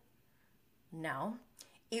someone. No.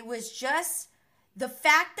 It was just the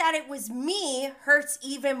fact that it was me hurts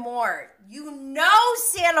even more. You know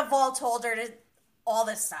Sandoval told her to all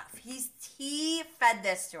this stuff. He fed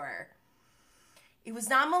this to her. It was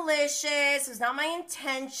not malicious. It was not my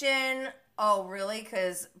intention. Oh, really?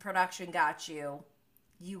 Because production got you.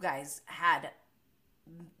 You guys had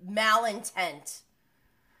malintent.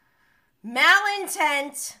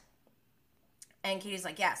 Malintent. And Katie's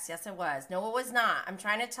like, yes, it was. No, it was not. I'm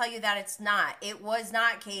trying to tell you that it's not. It was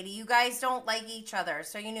not, Katie. You guys don't like each other.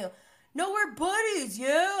 So you knew. No, we're buddies.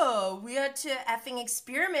 Yeah. We had to effing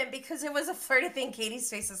experiment because it was a flirty thing. Katie's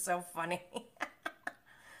face is so funny.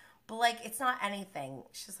 But, like, it's not anything.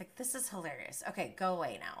 She's like, this is hilarious. Okay, go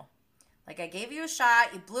away now. Like, I gave you a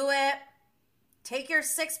shot. You blew it. Take your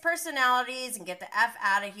 6 personalities and get the F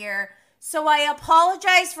out of here. So I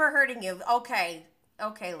apologize for hurting you. Okay,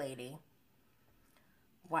 lady.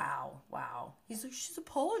 Wow. He's like, she's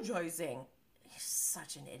apologizing. He's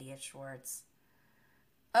such an idiot, Schwartz.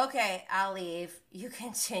 Okay, I'll leave. You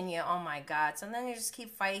continue. Oh, my God. So then you just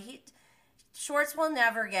keep fighting. Schwartz will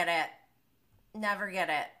never get it. Never get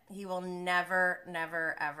it. He will never,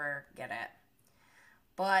 ever get it.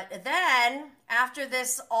 But then, after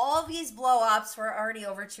this, all these blow-ups, we're already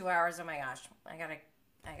over 2 hours. Oh, my gosh. I gotta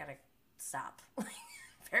stop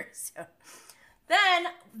very soon. Then,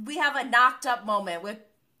 we have a knocked up moment with,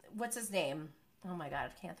 what's his name? Oh, my God.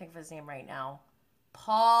 I can't think of his name right now.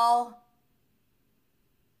 Paul.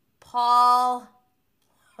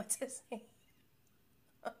 What's his name?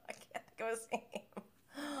 I can't think of his name.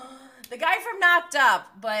 The guy from Knocked Up,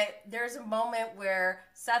 but there's a moment where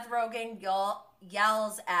Seth Rogen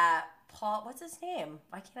yells at Paul. What's his name?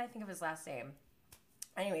 Why can't I think of his last name?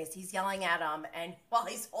 Anyways, he's yelling at him, and while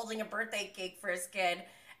he's holding a birthday cake for his kid,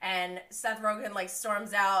 and Seth Rogen, like,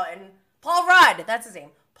 storms out, and Paul Rudd, that's his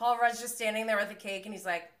name. Paul Rudd's just standing there with the cake, and he's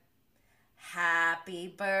like, happy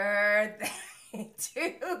birthday to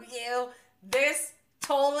you. This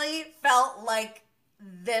totally felt like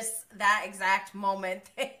that exact moment.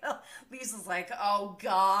 Lisa's like, oh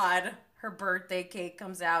God, her birthday cake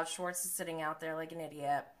comes out. Schwartz is sitting out there like an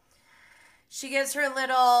idiot. She gives her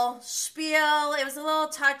little spiel. It was a little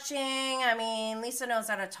touching. I mean, Lisa knows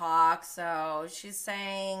how to talk, so she's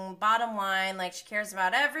saying, bottom line, like, she cares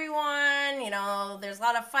about everyone. You know, there's a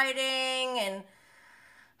lot of fighting, and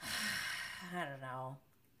I don't know.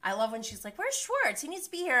 I love when she's like, where's Schwartz? He needs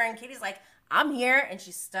to be here. And Katie's like, I'm here. And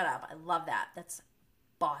she stood up. I love that. That's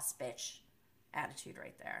boss bitch attitude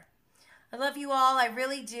right there. I love you all. I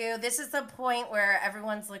really do. This is the point where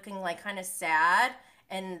everyone's looking like kind of sad,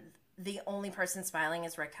 and the only person smiling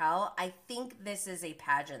is Raquel. I think this is a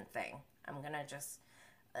pageant thing.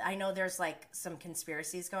 I know there's like some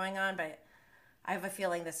conspiracies going on, but I have a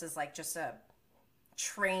feeling this is like just a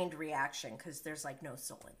trained reaction because there's like no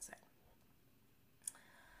soul inside.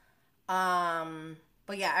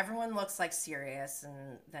 But yeah, everyone looks like serious,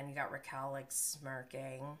 and then you got Raquel like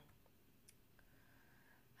smirking.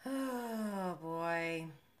 Oh boy.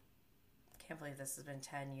 Can't believe this has been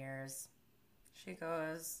 10 years. She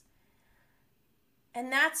goes,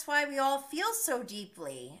 and that's why we all feel so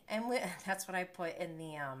deeply. And that's what I put in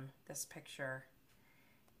the this picture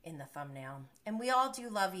in the thumbnail. And we all do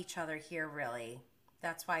love each other here, really.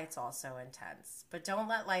 That's why it's all so intense. But don't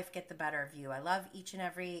let life get the better of you. I love each and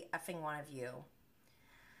every effing one of you.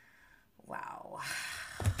 Wow.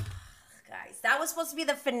 Guys, that was supposed to be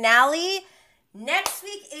the finale. Next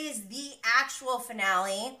week is the actual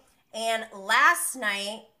finale. And last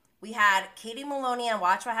night, we had Katie Maloney on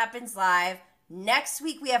Watch What Happens Live. Next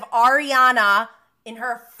week, we have Ariana in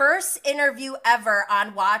her first interview ever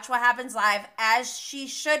on Watch What Happens Live, as she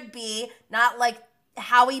should be, not like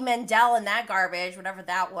Howie Mandel and that garbage, whatever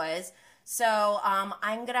that was. So I'm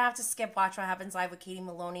going to have to skip Watch What Happens Live with Katie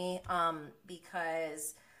Maloney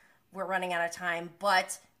because we're running out of time.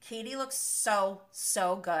 But Katie looks so,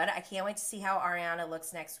 so good. I can't wait to see how Ariana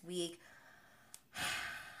looks next week.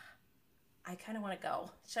 I kind of want to go.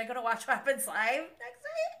 Should I go to Watch What Happens Live next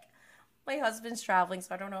week? My husband's traveling,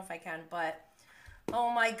 so I don't know if I can. But, oh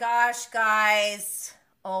my gosh, guys.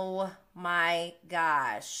 Oh my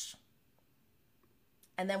gosh.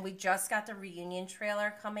 And then we just got the reunion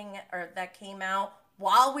trailer that came out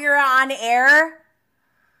while we were on air.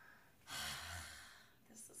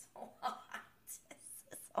 This is a lot. This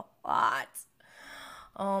is a lot.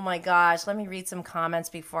 Oh my gosh. Let me read some comments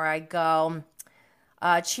before I go.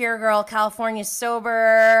 Cheer girl, California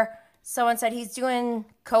sober. Someone said he's doing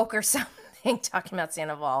coke or something, talking about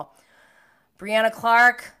Sandoval. Brianna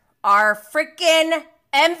Clark, Our freaking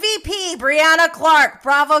MVP, Brianna Clark.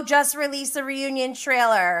 Bravo just released the reunion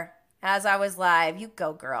trailer as I was live. You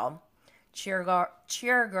go, girl. Cheer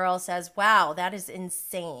Girl says, wow, that is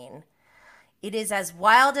insane. It is as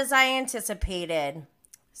wild as I anticipated.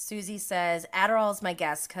 Susie says, Adderall is my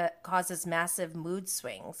guess, causes massive mood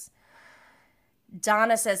swings.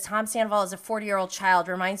 Donna says, Tom Sandoval is a 40-year-old child.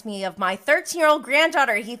 Reminds me of my 13-year-old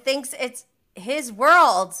granddaughter. He thinks it's his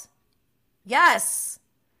world. Yes.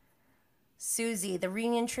 Susie, the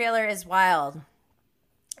reunion trailer is wild.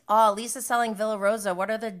 Oh, Lisa's selling Villa Rosa. What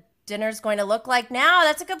are the dinners going to look like now?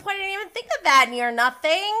 That's a good point. I didn't even think of that near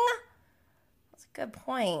nothing. That's a good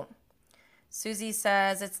point. Susie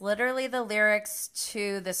says, it's literally the lyrics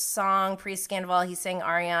to the song pre-Scandoval. He's saying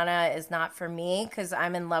Ariana is not for me because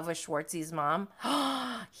I'm in love with Schwartzy's mom.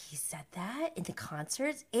 He said that in the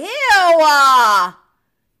concerts? Ew!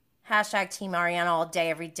 Hashtag Team Ariana all day,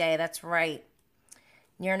 every day. That's right.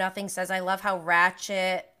 Near Nothing says, I love how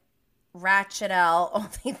Ratchet L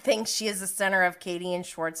only thinks she is the center of Katie and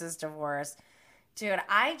Schwartz's divorce. Dude,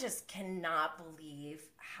 I just cannot believe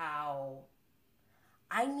how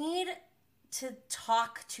I need to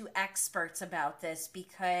talk to experts about this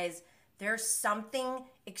because there's something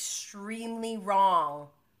extremely wrong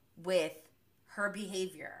with her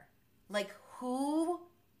behavior. Like, who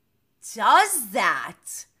does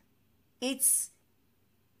that? Is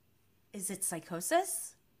it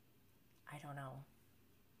psychosis? I don't know.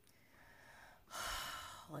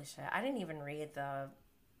 Holy shit. I didn't even read the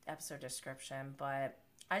episode description, but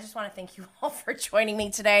I just want to thank you all for joining me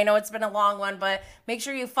today. I know it's been a long one, but make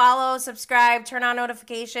sure you follow, subscribe, turn on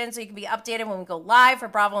notifications so you can be updated when we go live for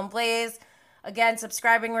Bravo and Blaze. Again,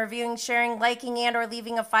 subscribing, reviewing, sharing, liking, and or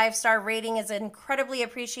leaving a 5-star rating is incredibly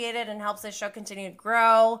appreciated and helps this show continue to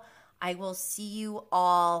grow. I will see you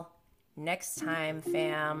all next time,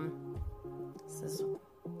 fam. This is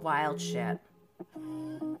wild shit.